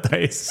goed dat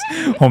is.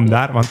 Want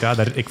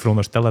ik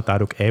veronderstel dat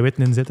daar ook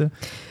eiwitten in zitten.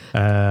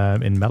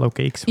 In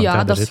mellowcakes.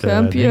 Ja, dat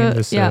schuimpje.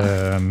 Dus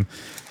je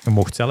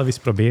mocht zelf eens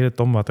proberen,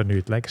 Tom, wat er nu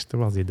het lekkerste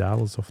was. Die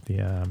dadels of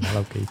die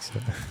mellowcakes.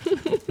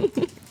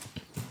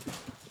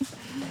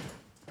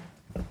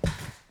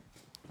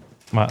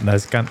 Maar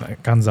ik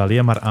kan ze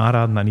alleen maar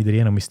aanraden aan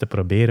iedereen om eens te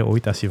proberen.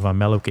 Ooit, als je van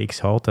mellowcakes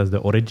houdt, dat is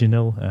de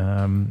original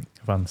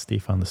van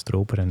Stefan de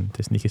Stroper. En het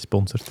is niet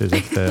gesponsord, het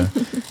is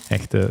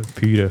echt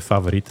pure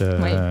favoriete.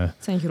 Het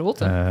zijn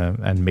grote.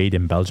 En made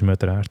in Belgium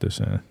uiteraard. Dus,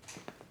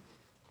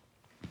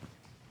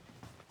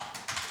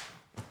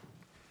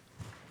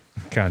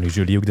 ik ga nu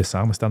jullie ook de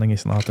samenstelling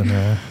eens laten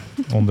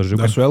onderzoeken.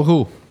 Dat is wel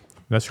goed.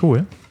 Dat is goed,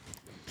 hè?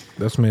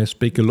 Dat is mijn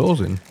speculoos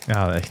in.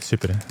 Ja, echt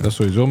super, hè? Dat is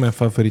sowieso mijn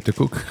favoriete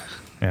koek.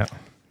 Ja.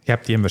 Je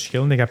hebt die in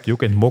verschillende. Je hebt die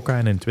ook in mokka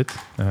en in het wit.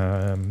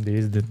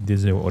 Deze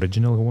is de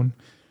original gewoon.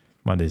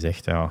 Maar dit is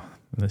echt,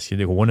 als je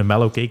de gewone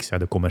mellowcakes,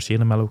 de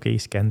commerciële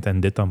mellowcakes kent en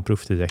dit dan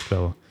proeft, is echt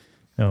wel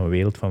een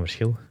wereld van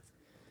verschil.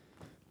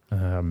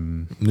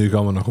 Nu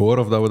gaan we nog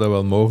horen of dat we dat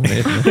wel mogen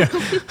eten. Ja.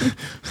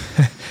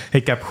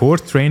 Ik heb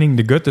gehoord, training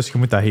the gut, dus je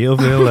moet dat heel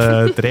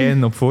veel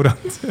trainen op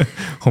voorhand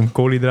om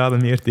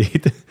koolhydraten meer te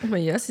eten. Ik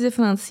ben juist eens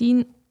even aan het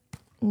zien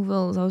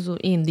hoeveel zou zo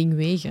één ding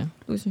wegen.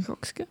 Doe eens een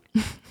gokje.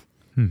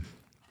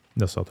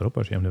 Dat staat erop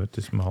waarschijnlijk.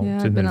 Het Ja,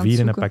 zijn er 4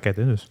 in een pakket.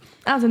 Hè, dus.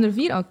 Zijn er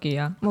 4? Oké,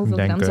 ja. Maar hoeveel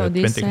Ik denk gram zou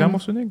deze 20 zijn? gram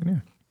of zo, denk ik.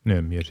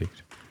 Nee, meer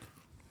zeker.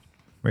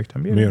 Weegt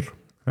dat meer? Meer.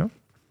 Ja?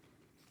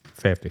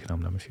 50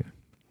 gram dan misschien.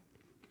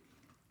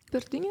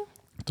 Per dingen?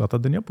 Staat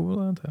dat er niet op?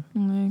 Hoeveel?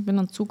 Nee, ik ben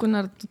aan het zoeken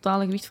naar het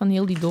totale gewicht van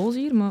heel die doos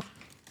hier, maar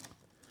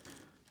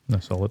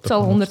Dat zal het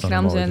zal 100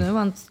 gram zijn, hè,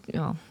 want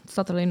het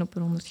staat er alleen op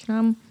een 100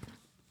 gram.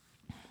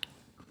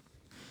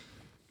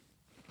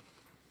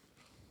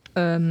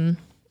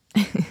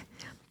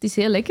 Het is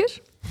heel lekker.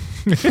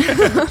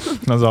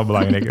 Dat is wel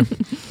belangrijk.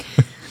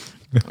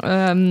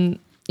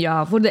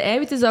 Voor de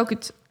eiwitten zou ik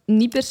het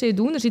niet per se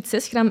doen. Er zit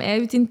 6 gram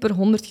eiwit in per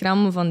 100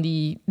 gram van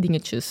die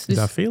dingetjes. Is Dus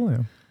dat veel? Ja.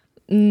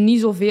 niet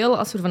zoveel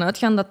als we ervan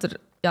uitgaan dat er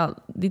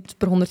dit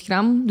per 100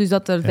 gram, dus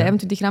dat er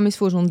 25 gram is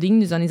voor zo'n ding,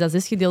 dus dan is dat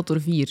 6 gedeeld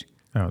door 4.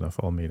 Ja, dat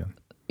valt mee dan.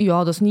 Ja,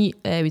 dat is niet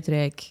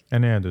eiwitrijk.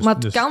 Maar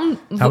het kan...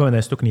 dat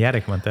is ook niet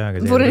erg, want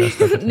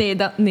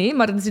nee,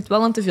 maar er zit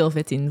wel aan te veel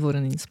vet in voor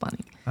een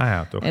inspanning. Ah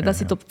ja, toch. Dat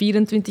zit op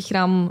 24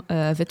 gram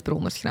vet per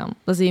 100 gram.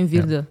 Dat is 1/4.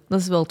 Ja. Dat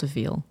is wel te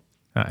veel.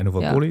 Ja, en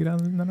hoeveel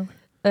koolhydraten zijn er nog?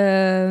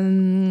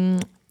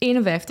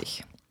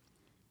 51.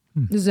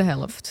 Dus de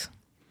helft.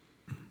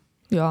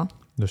 Ja.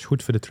 Dus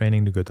goed voor de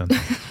training the gut dan.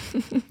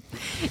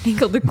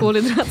 Enkel de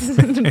koolhydraten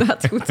zijn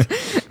inderdaad goed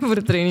voor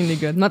de training the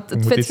gut. Maar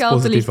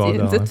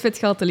het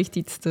vetgehalte ligt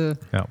iets te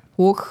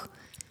hoog.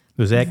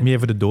 Dus eigenlijk meer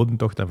voor de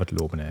dodentocht dan voor het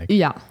lopen eigenlijk.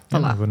 Ja,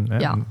 voilà. Voor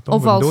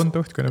de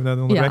dodentocht kunnen we dat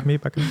onderweg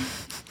meepakken.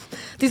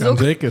 Het is ook,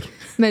 zeker.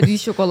 Met die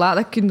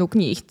chocolade kun je ook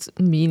niet echt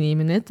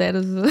meenemen hè,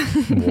 tijdens...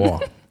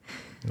 Wow.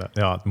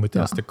 Ja, het moet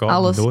als het te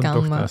koud is,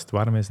 dodentocht, maar... als het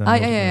warm is.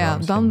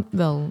 Dan dan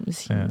wel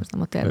misschien. Ja.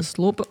 Maar tijdens het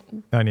lopen...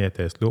 Ja, nee,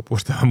 tijdens het lopen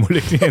wordt dat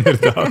moeilijk,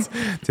 inderdaad.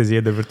 Het is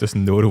eerder voor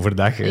tussendoor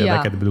overdag, dat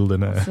ik het bedoelde.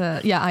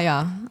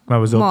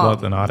 Maar we zullen het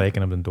laten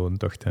aanreiken op de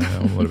dodentocht,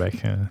 onderweg.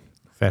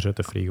 Vers uit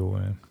de frigo.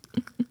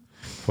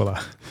 Voilà.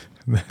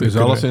 Dus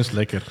alleszins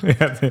lekker.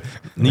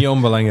 Niet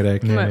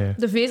onbelangrijk. Nee.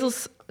 De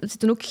vezels, er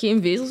zitten ook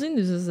geen vezels in,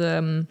 dus dat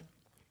is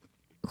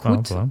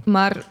goed. Voilà.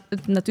 Maar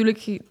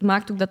het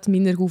maakt ook dat het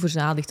minder goed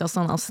verzadigt. Als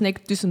het dan als snack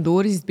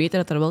tussendoor is het beter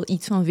dat er wel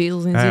iets van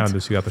vezels in zit. Ja,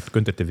 dus je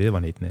kunt er te veel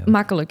van eten. Eigenlijk.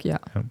 Makkelijk, ja.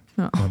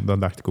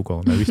 Dat dacht ik ook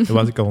al. Dat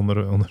was ik al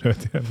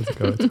onderuit. Dat ik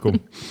al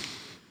uitgekomen.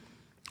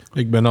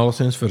 Ik ben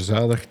alleszins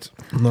verzadigd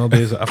na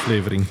deze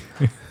aflevering.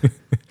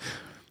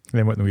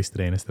 Wij moeten nog eens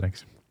trainen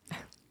straks.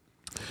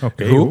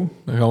 Oké, goed.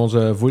 Dan gaan we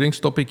onze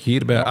voedingstopic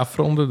hierbij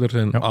afronden. Er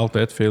zijn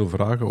altijd veel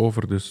vragen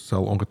over, dus het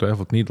zal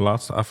ongetwijfeld niet de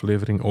laatste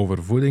aflevering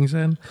over voeding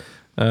zijn.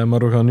 Maar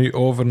we gaan nu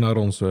over naar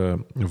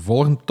onze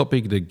volgende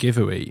topic, de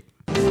giveaway.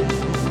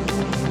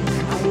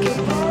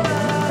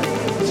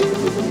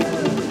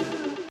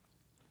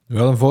 We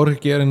hadden vorige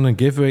keer een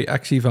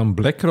giveaway-actie van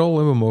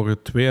Blackroll. We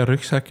mogen 2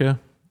 rugzakken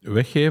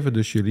weggeven,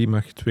 dus jullie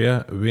mag 2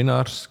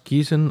 winnaars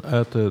kiezen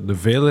uit de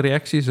vele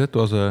reacties.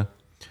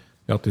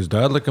 Het is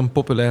duidelijk een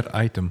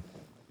populair item.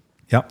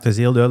 Ja, het is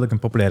heel duidelijk een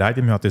populair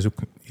item. Ja, het is ook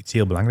iets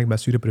heel belangrijk bij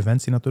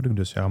zuurpreventie natuurlijk.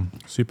 Dus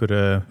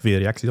super veel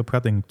reacties op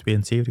gehad. Ik denk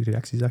 72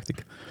 reacties, dacht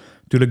ik.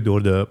 Natuurlijk,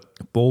 door de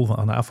poll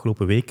van de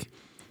afgelopen week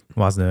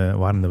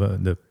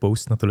waren de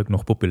posts natuurlijk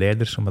nog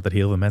populairder, omdat er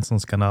heel veel mensen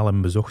ons kanaal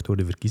hebben bezocht door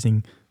de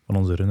verkiezing van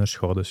onze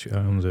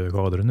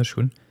gouden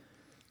runnerschoen.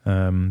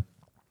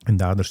 En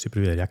daardoor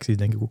superveel reacties,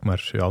 denk ik ook.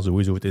 Maar ja,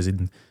 sowieso, het is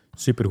een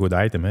supergoed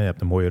item. Hè. Je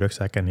hebt een mooie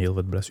rugzak en heel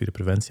veel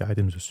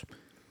blessurepreventie-items. Dus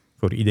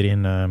voor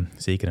iedereen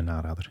zeker een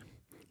aanrader.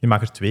 Je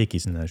mag er 2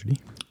 kiezen, Julie.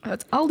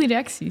 Uit al die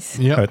reacties.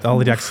 Ja. Uit al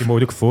die reacties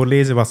mogen ook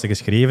voorlezen wat ze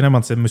geschreven hebben,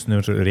 want ze moesten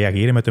er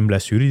reageren met een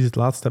blessure die ze het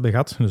laatst hebben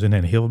gehad. Dus er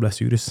zijn heel veel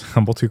blessures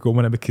aan bod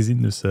gekomen, heb ik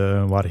gezien. Dus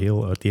waren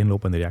heel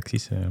uiteenlopende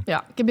reacties.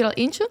 Ja, ik heb hier al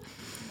eentje.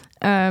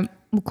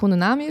 Moet ik gewoon de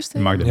naam eerst Je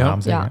zeggen? mag de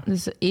naam zeggen. Ja,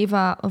 dus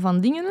Eva van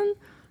Dingenen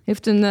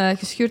heeft een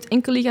gescheurd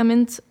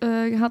enkelligament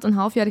gehad een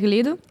half jaar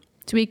geleden.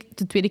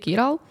 De tweede keer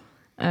al.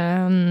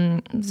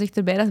 Ze zegt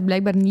erbij dat ze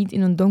blijkbaar niet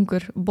in een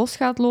donker bos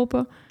gaat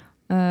lopen.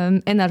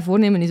 En haar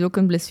voornemen is ook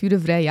een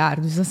blessurevrij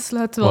jaar. Dus dat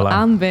sluit wel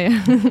aan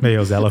bij... Bij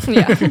jezelf.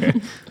 Ja.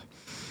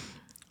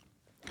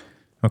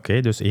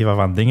 Oké, dus Eva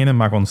van Dingenen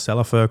mag ons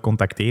zelf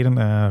contacteren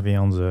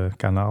via onze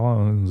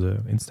kanalen, onze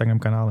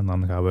Instagram-kanaal. En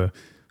dan gaan we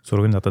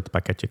zorgen dat het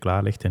pakketje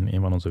klaar ligt in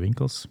een van onze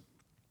winkels.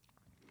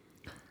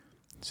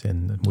 Het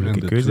zijn moeilijke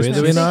En de keuzes.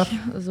 tweede winnaar?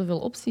 Zoveel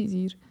opties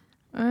hier.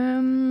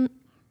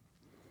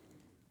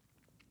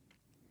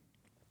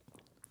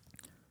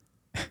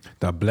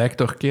 Dat blijkt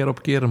toch keer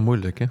op keer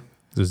moeilijk, hè?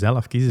 Ze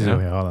zelf kiezen, Ja.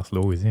 zo. Ja, dat is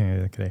logisch.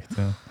 Hè. Je krijgt,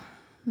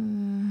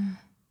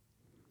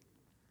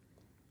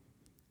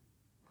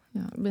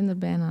 Ja, ik ben er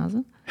bijna. Hè.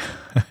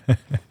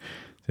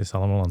 Ze is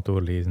allemaal aan het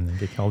doorlezen, denk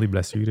ik. Al die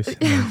blessures.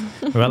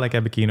 Welke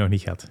heb ik hier nog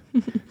niet gehad?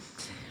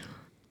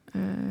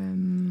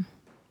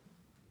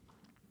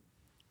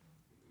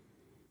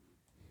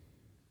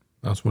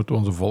 Anders moeten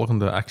we onze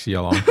volgende actie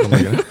al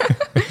aankondigen.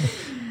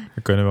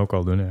 Dat kunnen we ook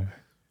al doen. Hè.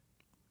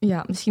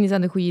 Ja, misschien is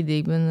dat een goed idee.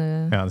 Ik ben,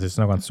 Ja, ze is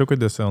nog aan het zoeken.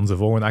 Dus onze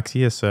volgende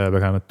actie is, we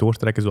gaan het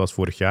doortrekken zoals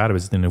vorig jaar. We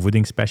zitten in een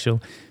voedingsspecial.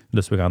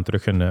 Dus we gaan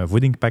terug een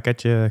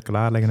voedingspakketje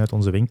klaarleggen uit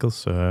onze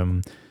winkels.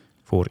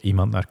 Voor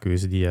iemand naar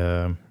keuze die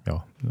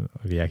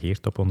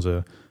reageert op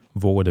onze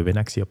volgende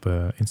winactie op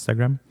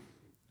Instagram.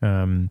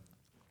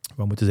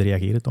 Wat moeten ze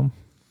reageren, Tom?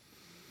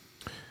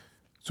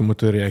 Ze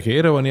moeten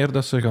reageren wanneer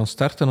dat ze gaan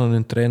starten aan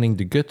hun training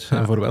de gut. Ja.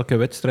 En voor welke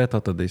wedstrijd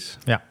dat is.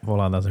 Ja,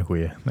 voilà, dat is een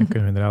goeie. Dan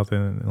kunnen we inderdaad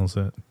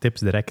onze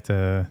tips direct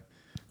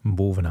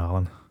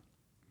bovenhalen.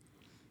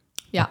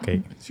 ja. Oké,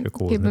 is Ik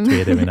gekozen. heb De hem.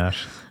 tweede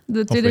winnaar.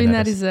 De tweede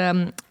winnaar is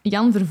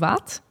Jan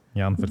Vervaat.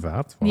 Jan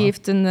Vervaat. Voilà. Die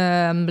heeft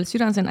een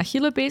blessure aan zijn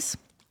Achillespees.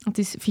 Het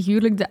is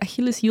figuurlijk de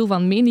Achilleshiel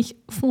van menig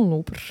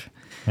fonloper.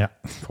 Ja,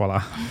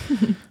 voilà.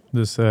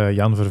 Dus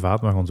Jan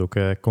Vervaat mag ons ook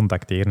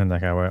contacteren en dan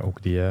gaan we ook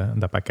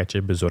dat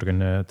pakketje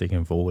bezorgen tegen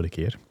een volgende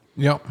keer.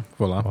 Ja,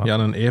 voilà.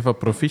 Jan en Eva,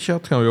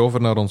 proficiat. Gaan we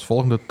over naar ons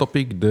volgende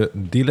topic, de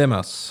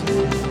dilemma's.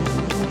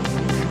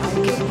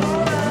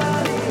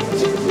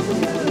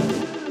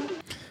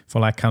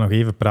 Voilà, ik ga nog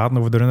even praten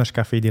over de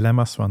Runnerscafé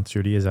Dilemma's, want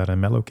Julie is daar een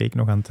mellowcake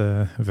nog aan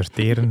het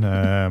verteren.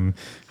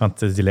 Want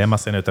de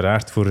dilemma's zijn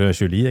uiteraard voor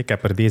Julie. Ik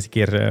heb er deze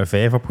keer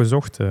 5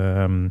 opgezocht.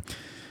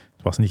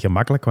 Het was niet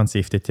gemakkelijk, want ze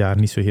heeft dit jaar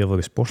niet zo heel veel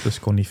gesport, dus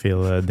kon niet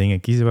veel dingen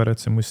kiezen waaruit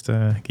ze moest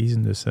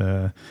kiezen. Dus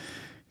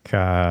ik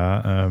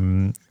ga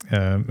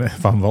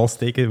van wal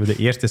steken. De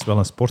eerste is wel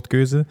een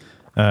sportkeuze.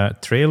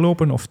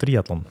 Traillopen of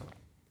triathlon?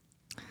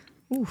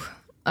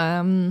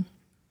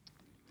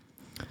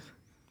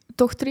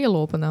 Toch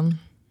traillopen dan.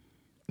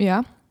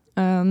 Ja.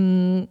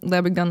 Dat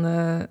heb ik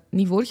dan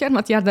niet vorig jaar, maar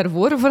het jaar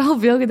daarvoor vooral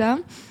veel gedaan.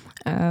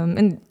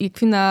 En ik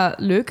vind dat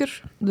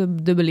leuker,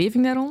 de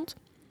beleving daar rond.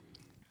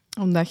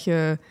 Omdat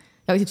je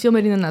zit veel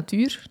meer in de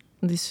natuur.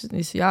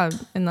 Dus ja,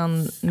 en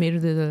dan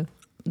meer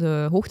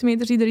de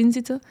hoogtemeters die erin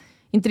zitten.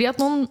 In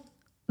triathlon,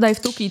 dat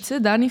heeft ook iets, hè,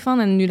 daar niet van.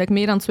 En nu dat ik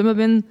meer aan het zwemmen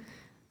ben,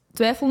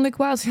 twijfelde ik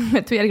wel. Als je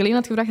me 2 jaar geleden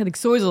had gevraagd, had ik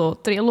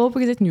sowieso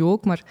traillopen gezet. Nu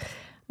ook, maar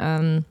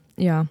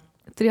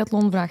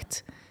triathlon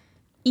vraagt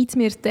iets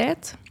meer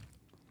tijd.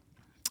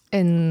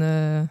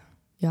 En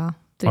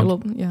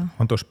traillopen, ja.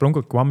 Want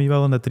oorspronkelijk kwam je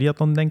wel in de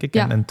triathlon, denk ik.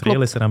 Ja, en trail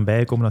klopt. is eraan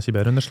bijgekomen als je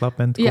bij Runnerslab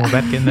bent komen Ja.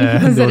 werken.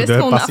 Dus Door er is de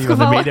gewoon passie van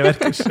de afgevallen.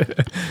 medewerkers.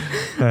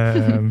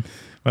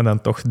 Maar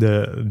dan toch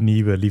de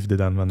nieuwe liefde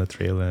dan van de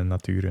trail en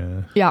natuur.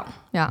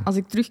 Ja, als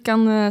ik terug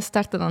kan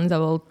starten, dan is dat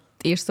wel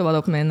het eerste wat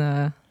op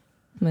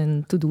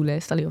mijn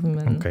to-do-lijst, of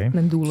in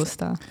mijn doelen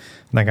staat.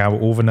 Dan gaan we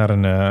over naar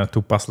een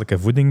toepasselijke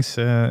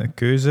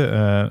voedingskeuze.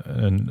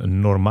 Een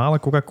normale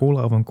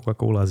Coca-Cola of een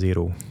Coca-Cola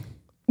Zero?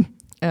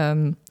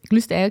 Ik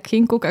lust eigenlijk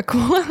geen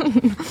Coca-Cola,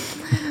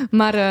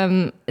 maar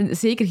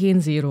zeker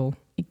geen zero.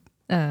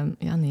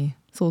 Nee.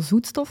 Zo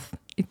zoetstof,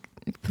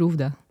 ik proef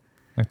dat.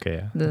 Oké,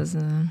 ja. Dus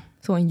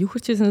zo in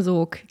yoghurtjes en zo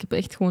ook. Ik heb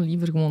echt gewoon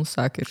liever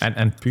suiker.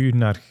 En puur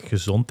naar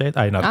gezondheid?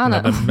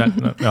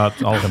 Naar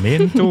het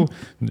algemeen toe.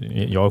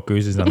 Jouw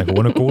keuze is dan een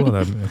gewone cola,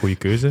 dat is een goede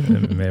keuze,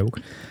 mij ook.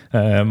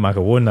 Maar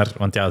gewoon naar...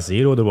 Want ja,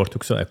 zero, er wordt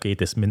ook zo... Oké,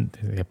 je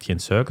hebt geen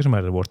suikers,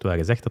 maar er wordt wel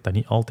gezegd dat dat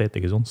niet altijd de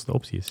gezondste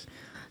optie is.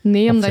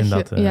 Nee, Of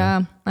omdat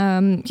zijn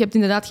je hebt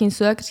inderdaad geen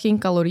suikers, geen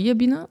calorieën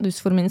binnen.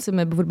 Dus voor mensen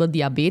met bijvoorbeeld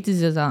diabetes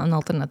is dat een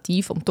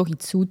alternatief om toch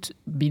iets zoet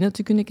binnen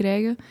te kunnen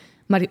krijgen.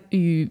 Maar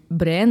je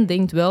brein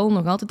denkt wel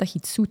nog altijd dat je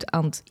iets zoet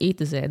aan het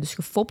eten bent. Dus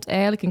je fopt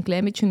eigenlijk een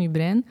klein beetje in je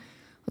brein.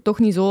 toch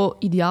niet zo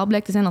ideaal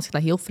blijkt te zijn als je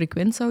dat heel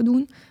frequent zou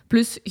doen.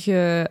 Plus,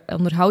 je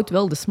onderhoudt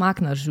wel de smaak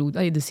naar zoet,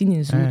 de zin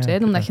in zoet. Hè,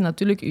 omdat je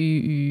natuurlijk,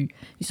 je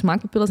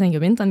smaakpapillen zijn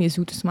gewend aan die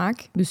zoete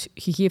smaak. Dus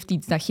je geeft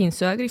iets dat geen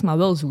suiker heeft, maar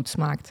wel zoet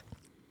smaakt.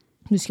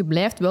 Dus je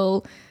blijft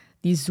wel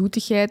die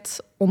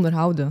zoetigheid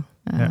onderhouden.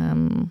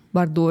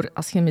 Waardoor,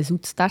 als je met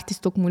zoet start, is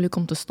het ook moeilijk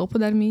om te stoppen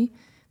daarmee.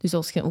 Dus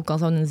als je ook al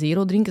zou een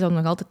zero drinken, zou je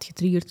nog altijd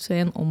getriggerd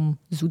zijn om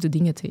zoete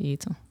dingen te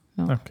eten.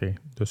 Ja. Oké,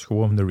 dus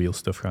gewoon de real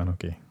stuff gaan.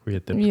 Oké,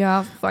 goeie tip. Ja,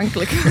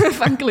 afhankelijk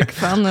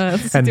van de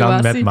situatie. En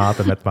dan met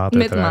mate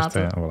uiteraard. Mate.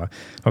 Ja,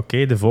 voilà.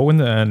 Oké, de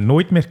volgende.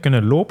 Nooit meer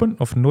kunnen lopen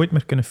of nooit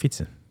meer kunnen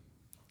fietsen?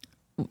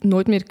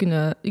 Nooit meer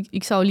kunnen...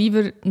 Ik zou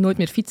liever nooit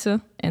meer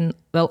fietsen en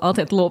wel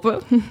altijd lopen.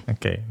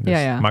 Oké,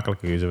 dus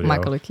makkelijke keuze voor jou.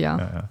 Makkelijk,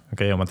 ja.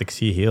 Oké, want ik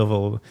zie heel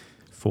veel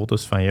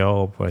foto's van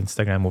jou op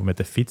Instagram ook met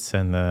de fiets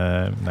en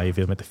dat je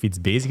veel met de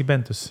fiets bezig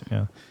bent. Dus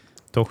ja,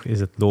 toch is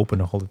het lopen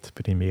nog altijd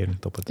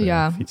primerend op het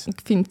fietsen. Ik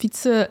vind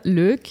fietsen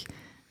leuk.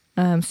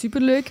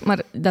 Superleuk,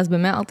 maar dat is bij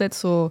mij altijd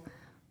zo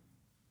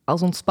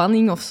als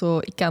ontspanning of zo.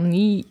 Ik kan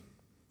niet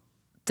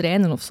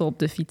trainen of zo op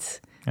de fiets.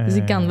 Dus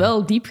ik kan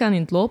wel diep gaan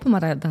in het lopen,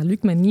 maar dat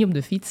lukt me niet op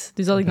de fiets.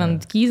 Dus als ik dan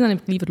moet kiezen, dan heb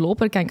ik liever lopen.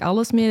 Dan kan ik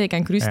alles mee, dan kan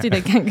ik rusten,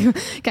 dan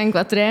kan ik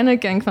wat trainen,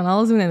 kan ik van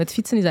alles doen. En met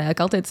fietsen is dat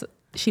eigenlijk altijd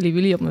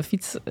chili-willy op mijn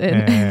fiets.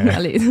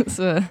 Allee, dus,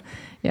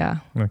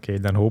 Oké,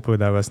 dan hopen we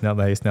dat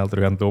je snel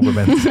terug aan het lopen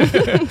bent.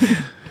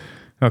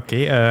 Oké,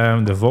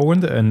 de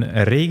volgende.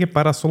 Een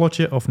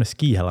regenparasolletje of een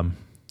skihelm?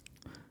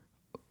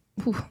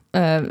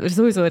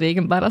 Sowieso een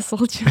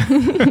regenparasoltje.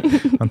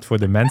 Want voor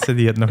de mensen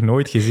die het nog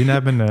nooit gezien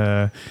hebben,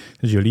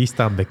 Jullie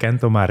staat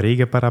bekend om haar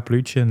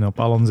regenparapluutje. En op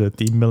al onze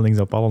teambuildings,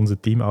 op al onze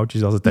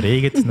teamoutjes, als het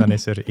regent, dan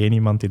is er één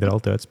iemand die er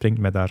altijd uitspringt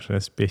met haar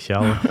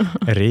speciaal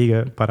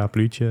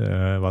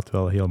regenparapluutje, wat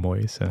wel heel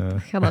mooi is.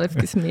 Ik ga dat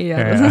even mee.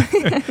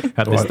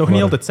 Het is toch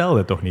niet altijd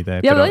hetzelfde, toch niet?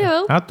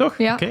 Jawel. Ah, toch?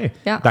 Ja. Oké.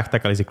 Ja. Dacht dat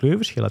ik al eens een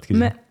kleurverschil had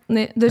gezien.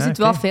 Nee, er zit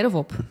wel verf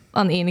op.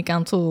 Aan de ene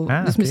kant zo.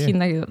 Dus misschien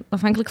dat je,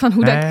 afhankelijk van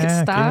hoe dat ik het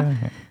sta...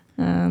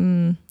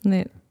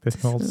 nee. Het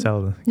is nog altijd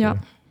hetzelfde. Ja.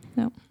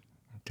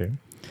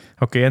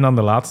 Oké, en dan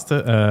de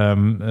laatste.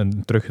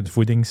 Terug het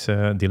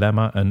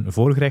voedingsdilemma. Een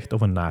voorgerecht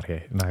of een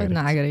nagerecht? Een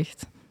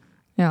nagerecht.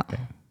 Ja.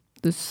 Okay.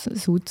 Dus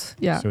zoet.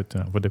 Ja. Zoet,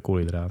 voor de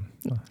koolhydraten.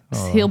 Dat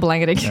is heel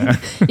belangrijk. Ja.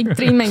 Ik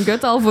train mijn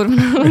gut al voor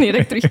wanneer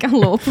ik terug kan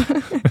lopen.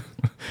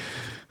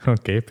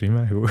 Oké,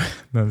 prima.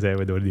 Goed. Dan zijn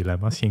we door de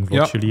dilemma's. Ging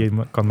vlog, jullie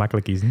kan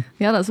makkelijk kiezen.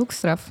 Ja, dat is ook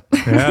straf.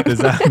 Ja,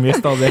 dus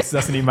meestal zegt ze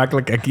dat ze niet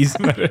makkelijk kan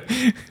kiezen. Maar...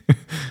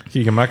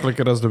 Ging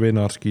gemakkelijker als de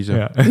winnaars kiezen.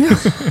 Ja.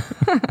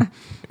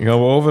 Gaan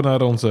we over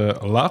naar onze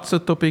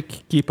laatste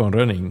topic, keep on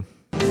running.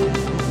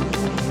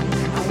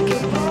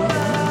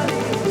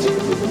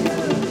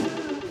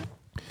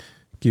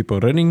 Keep on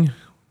running.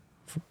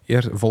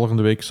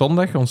 Volgende week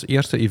zondag, ons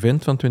eerste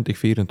event van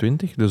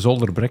 2024, de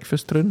Zolder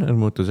Breakfast Run. En we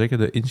moeten zeggen,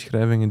 de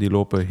inschrijvingen die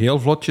lopen heel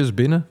vlotjes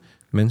binnen.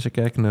 Mensen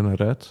kijken er naar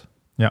uit.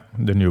 Ja,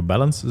 de New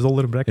Balance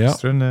Zolder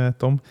Breakfast Run,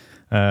 Tom.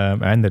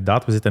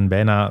 Inderdaad,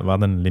 we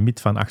hadden een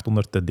limiet van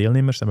 800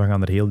 deelnemers en we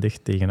gaan er heel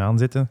dicht tegenaan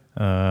zitten.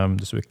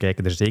 Dus we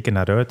kijken er zeker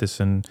naar uit.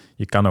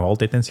 Je kan nog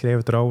altijd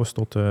inschrijven trouwens,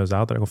 tot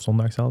zaterdag of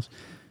zondag zelfs.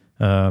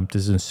 Het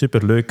is een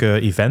superleuk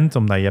event,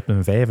 omdat je hebt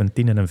een 5, een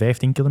 10 en een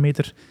 15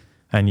 kilometer.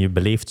 En je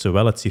beleeft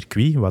zowel het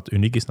circuit, wat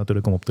uniek is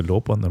natuurlijk om op te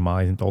lopen, want normaal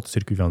is het oude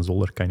circuit van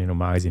Zolder kan je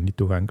normaal gezien niet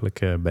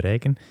toegankelijk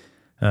bereiken.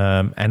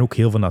 En ook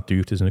heel veel natuur.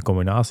 Het is een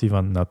combinatie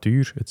van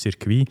natuur, het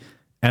circuit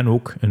en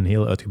ook een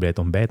heel uitgebreid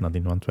ontbijt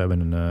nadien. Want we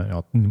hebben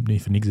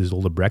niet voor niks de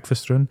Zolder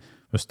Breakfast Run.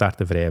 We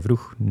starten vrij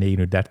vroeg,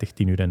 9:30,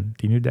 10:00 en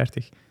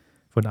 10:30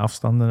 voor de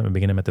afstanden. We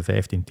beginnen met de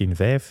 15, 10,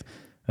 5.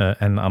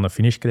 En aan de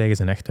finish krijgen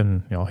ze echt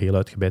een heel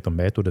uitgebreid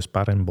ontbijt door de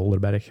Spar in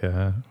Bolderberg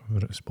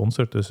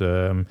gesponsord. Dus...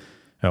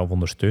 of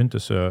ondersteund.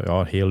 Dus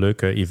een heel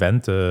leuk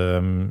event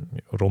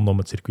rondom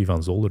het circuit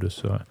van Zolder.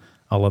 Dus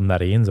allen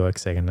daarheen, zou ik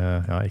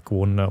zeggen. Ik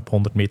woon op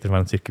 100 meter van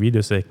het circuit,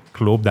 dus ik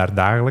loop daar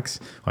dagelijks.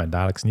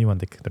 Dagelijks niet,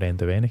 want ik train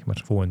te weinig.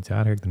 Maar volgend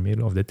jaar ga ik er meer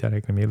lopen, of dit jaar ga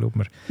ik er meer lopen.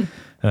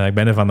 Maar ik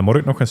ben er van de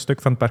morgen nog een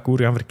stuk van het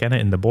parcours gaan verkennen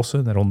in de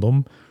bossen en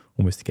rondom.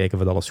 Om eens te kijken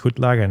of alles goed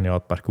lag. En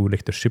het parcours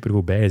ligt er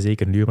supergoed bij.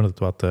 Zeker nu,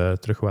 omdat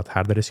het terug wat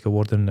harder is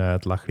geworden.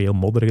 Het lag heel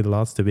modderig de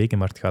laatste weken,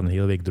 maar het gaat een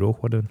hele week droog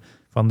worden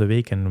van de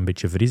week. En een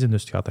beetje vriezen,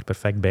 dus het gaat er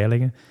perfect bij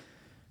liggen.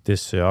 Het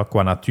is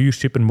qua natuur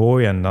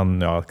supermooi. En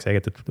dan, ik zeg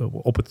het,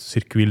 op het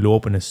circuit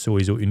lopen is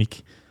sowieso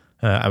uniek.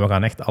 En we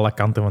gaan echt alle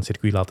kanten van het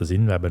circuit laten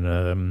zien. We hebben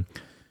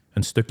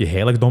een stukje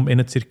heiligdom in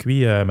het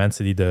circuit.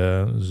 Mensen die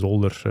de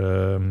Zolder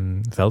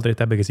veldrit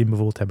hebben gezien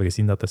bijvoorbeeld, hebben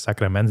gezien dat de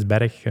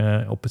Sacramentsberg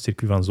op het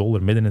circuit van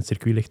Zolder midden in het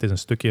circuit ligt. Het is een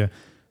stukje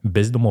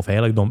bisdom of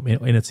heiligdom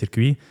in het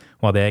circuit,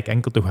 wat eigenlijk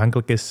enkel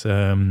toegankelijk is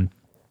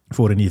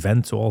voor een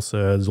event zoals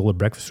de Zolder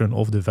Breakfast Run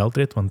of de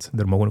veldrit, want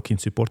er mogen ook geen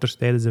supporters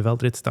tijdens de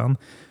veldrit staan.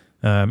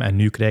 En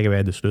nu krijgen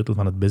wij de sleutel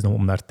van het bisdom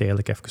om daar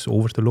tijdelijk even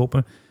over te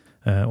lopen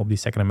op die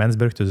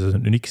Sacramentsberg. Dus dat is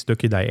een uniek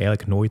stukje dat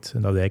eigenlijk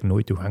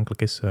nooit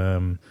toegankelijk is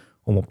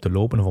om op te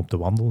lopen of op te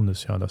wandelen.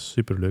 Dus dat is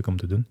superleuk om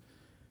te doen.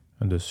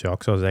 Dus ja,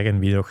 ik zou zeggen,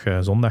 wie nog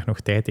zondag nog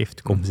tijd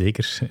heeft, kom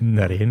zeker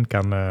daarheen.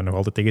 Kan nog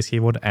altijd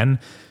tegengeschreven worden. En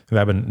we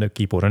hebben de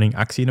Keep on Running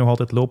actie nog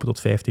altijd lopen tot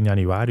 15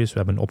 januari. Dus we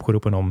hebben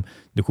opgeroepen om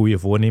de goede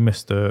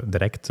voornemens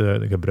direct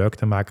gebruik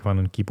te maken van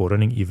een Keep on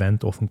Running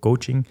event of een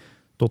coaching.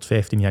 Tot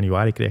 15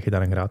 januari krijg je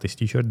daar een gratis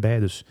t-shirt bij.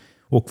 Dus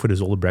ook voor de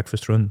Zolder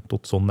Breakfast Run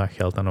tot zondag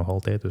geldt dat nog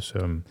altijd. Dus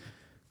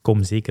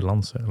kom zeker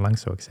langs,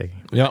 zou ik zeggen.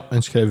 Ja,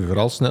 en schrijf je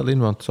vooral snel in,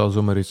 want het zou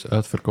zomaar eens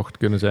uitverkocht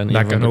kunnen zijn.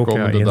 Dat kan ook,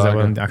 eens dat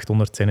we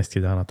 800 zijn is het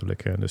gedaan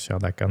natuurlijk. Dus ja,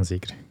 dat kan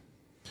zeker.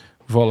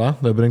 Voilà,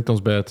 dat brengt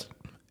ons bij het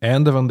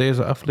einde van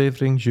deze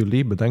aflevering.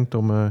 Julie, bedankt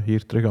om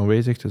hier terug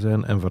aanwezig te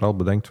zijn en vooral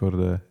bedankt voor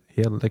de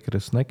heel lekkere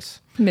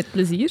snacks. Met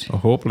plezier.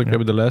 Hopelijk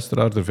hebben de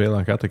luisteraars er veel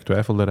aan gehad. Ik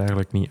twijfel er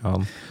eigenlijk niet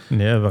aan.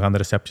 Nee, we gaan de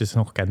receptjes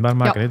nog kenbaar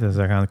maken. Ja. Dus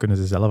dan kunnen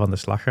ze zelf aan de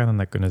slag gaan en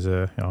dan kunnen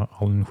ze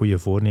al hun goede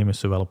voornemens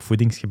zowel op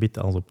voedingsgebied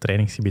als op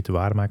trainingsgebied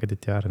waarmaken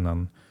dit jaar. En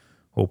dan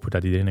hopen we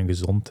dat iedereen een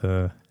gezond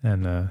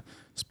en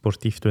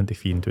sportief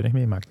 2024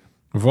 meemaakt.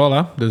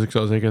 Voilà, dus ik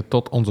zou zeggen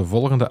tot onze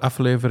volgende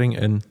aflevering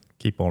en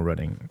keep on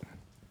running.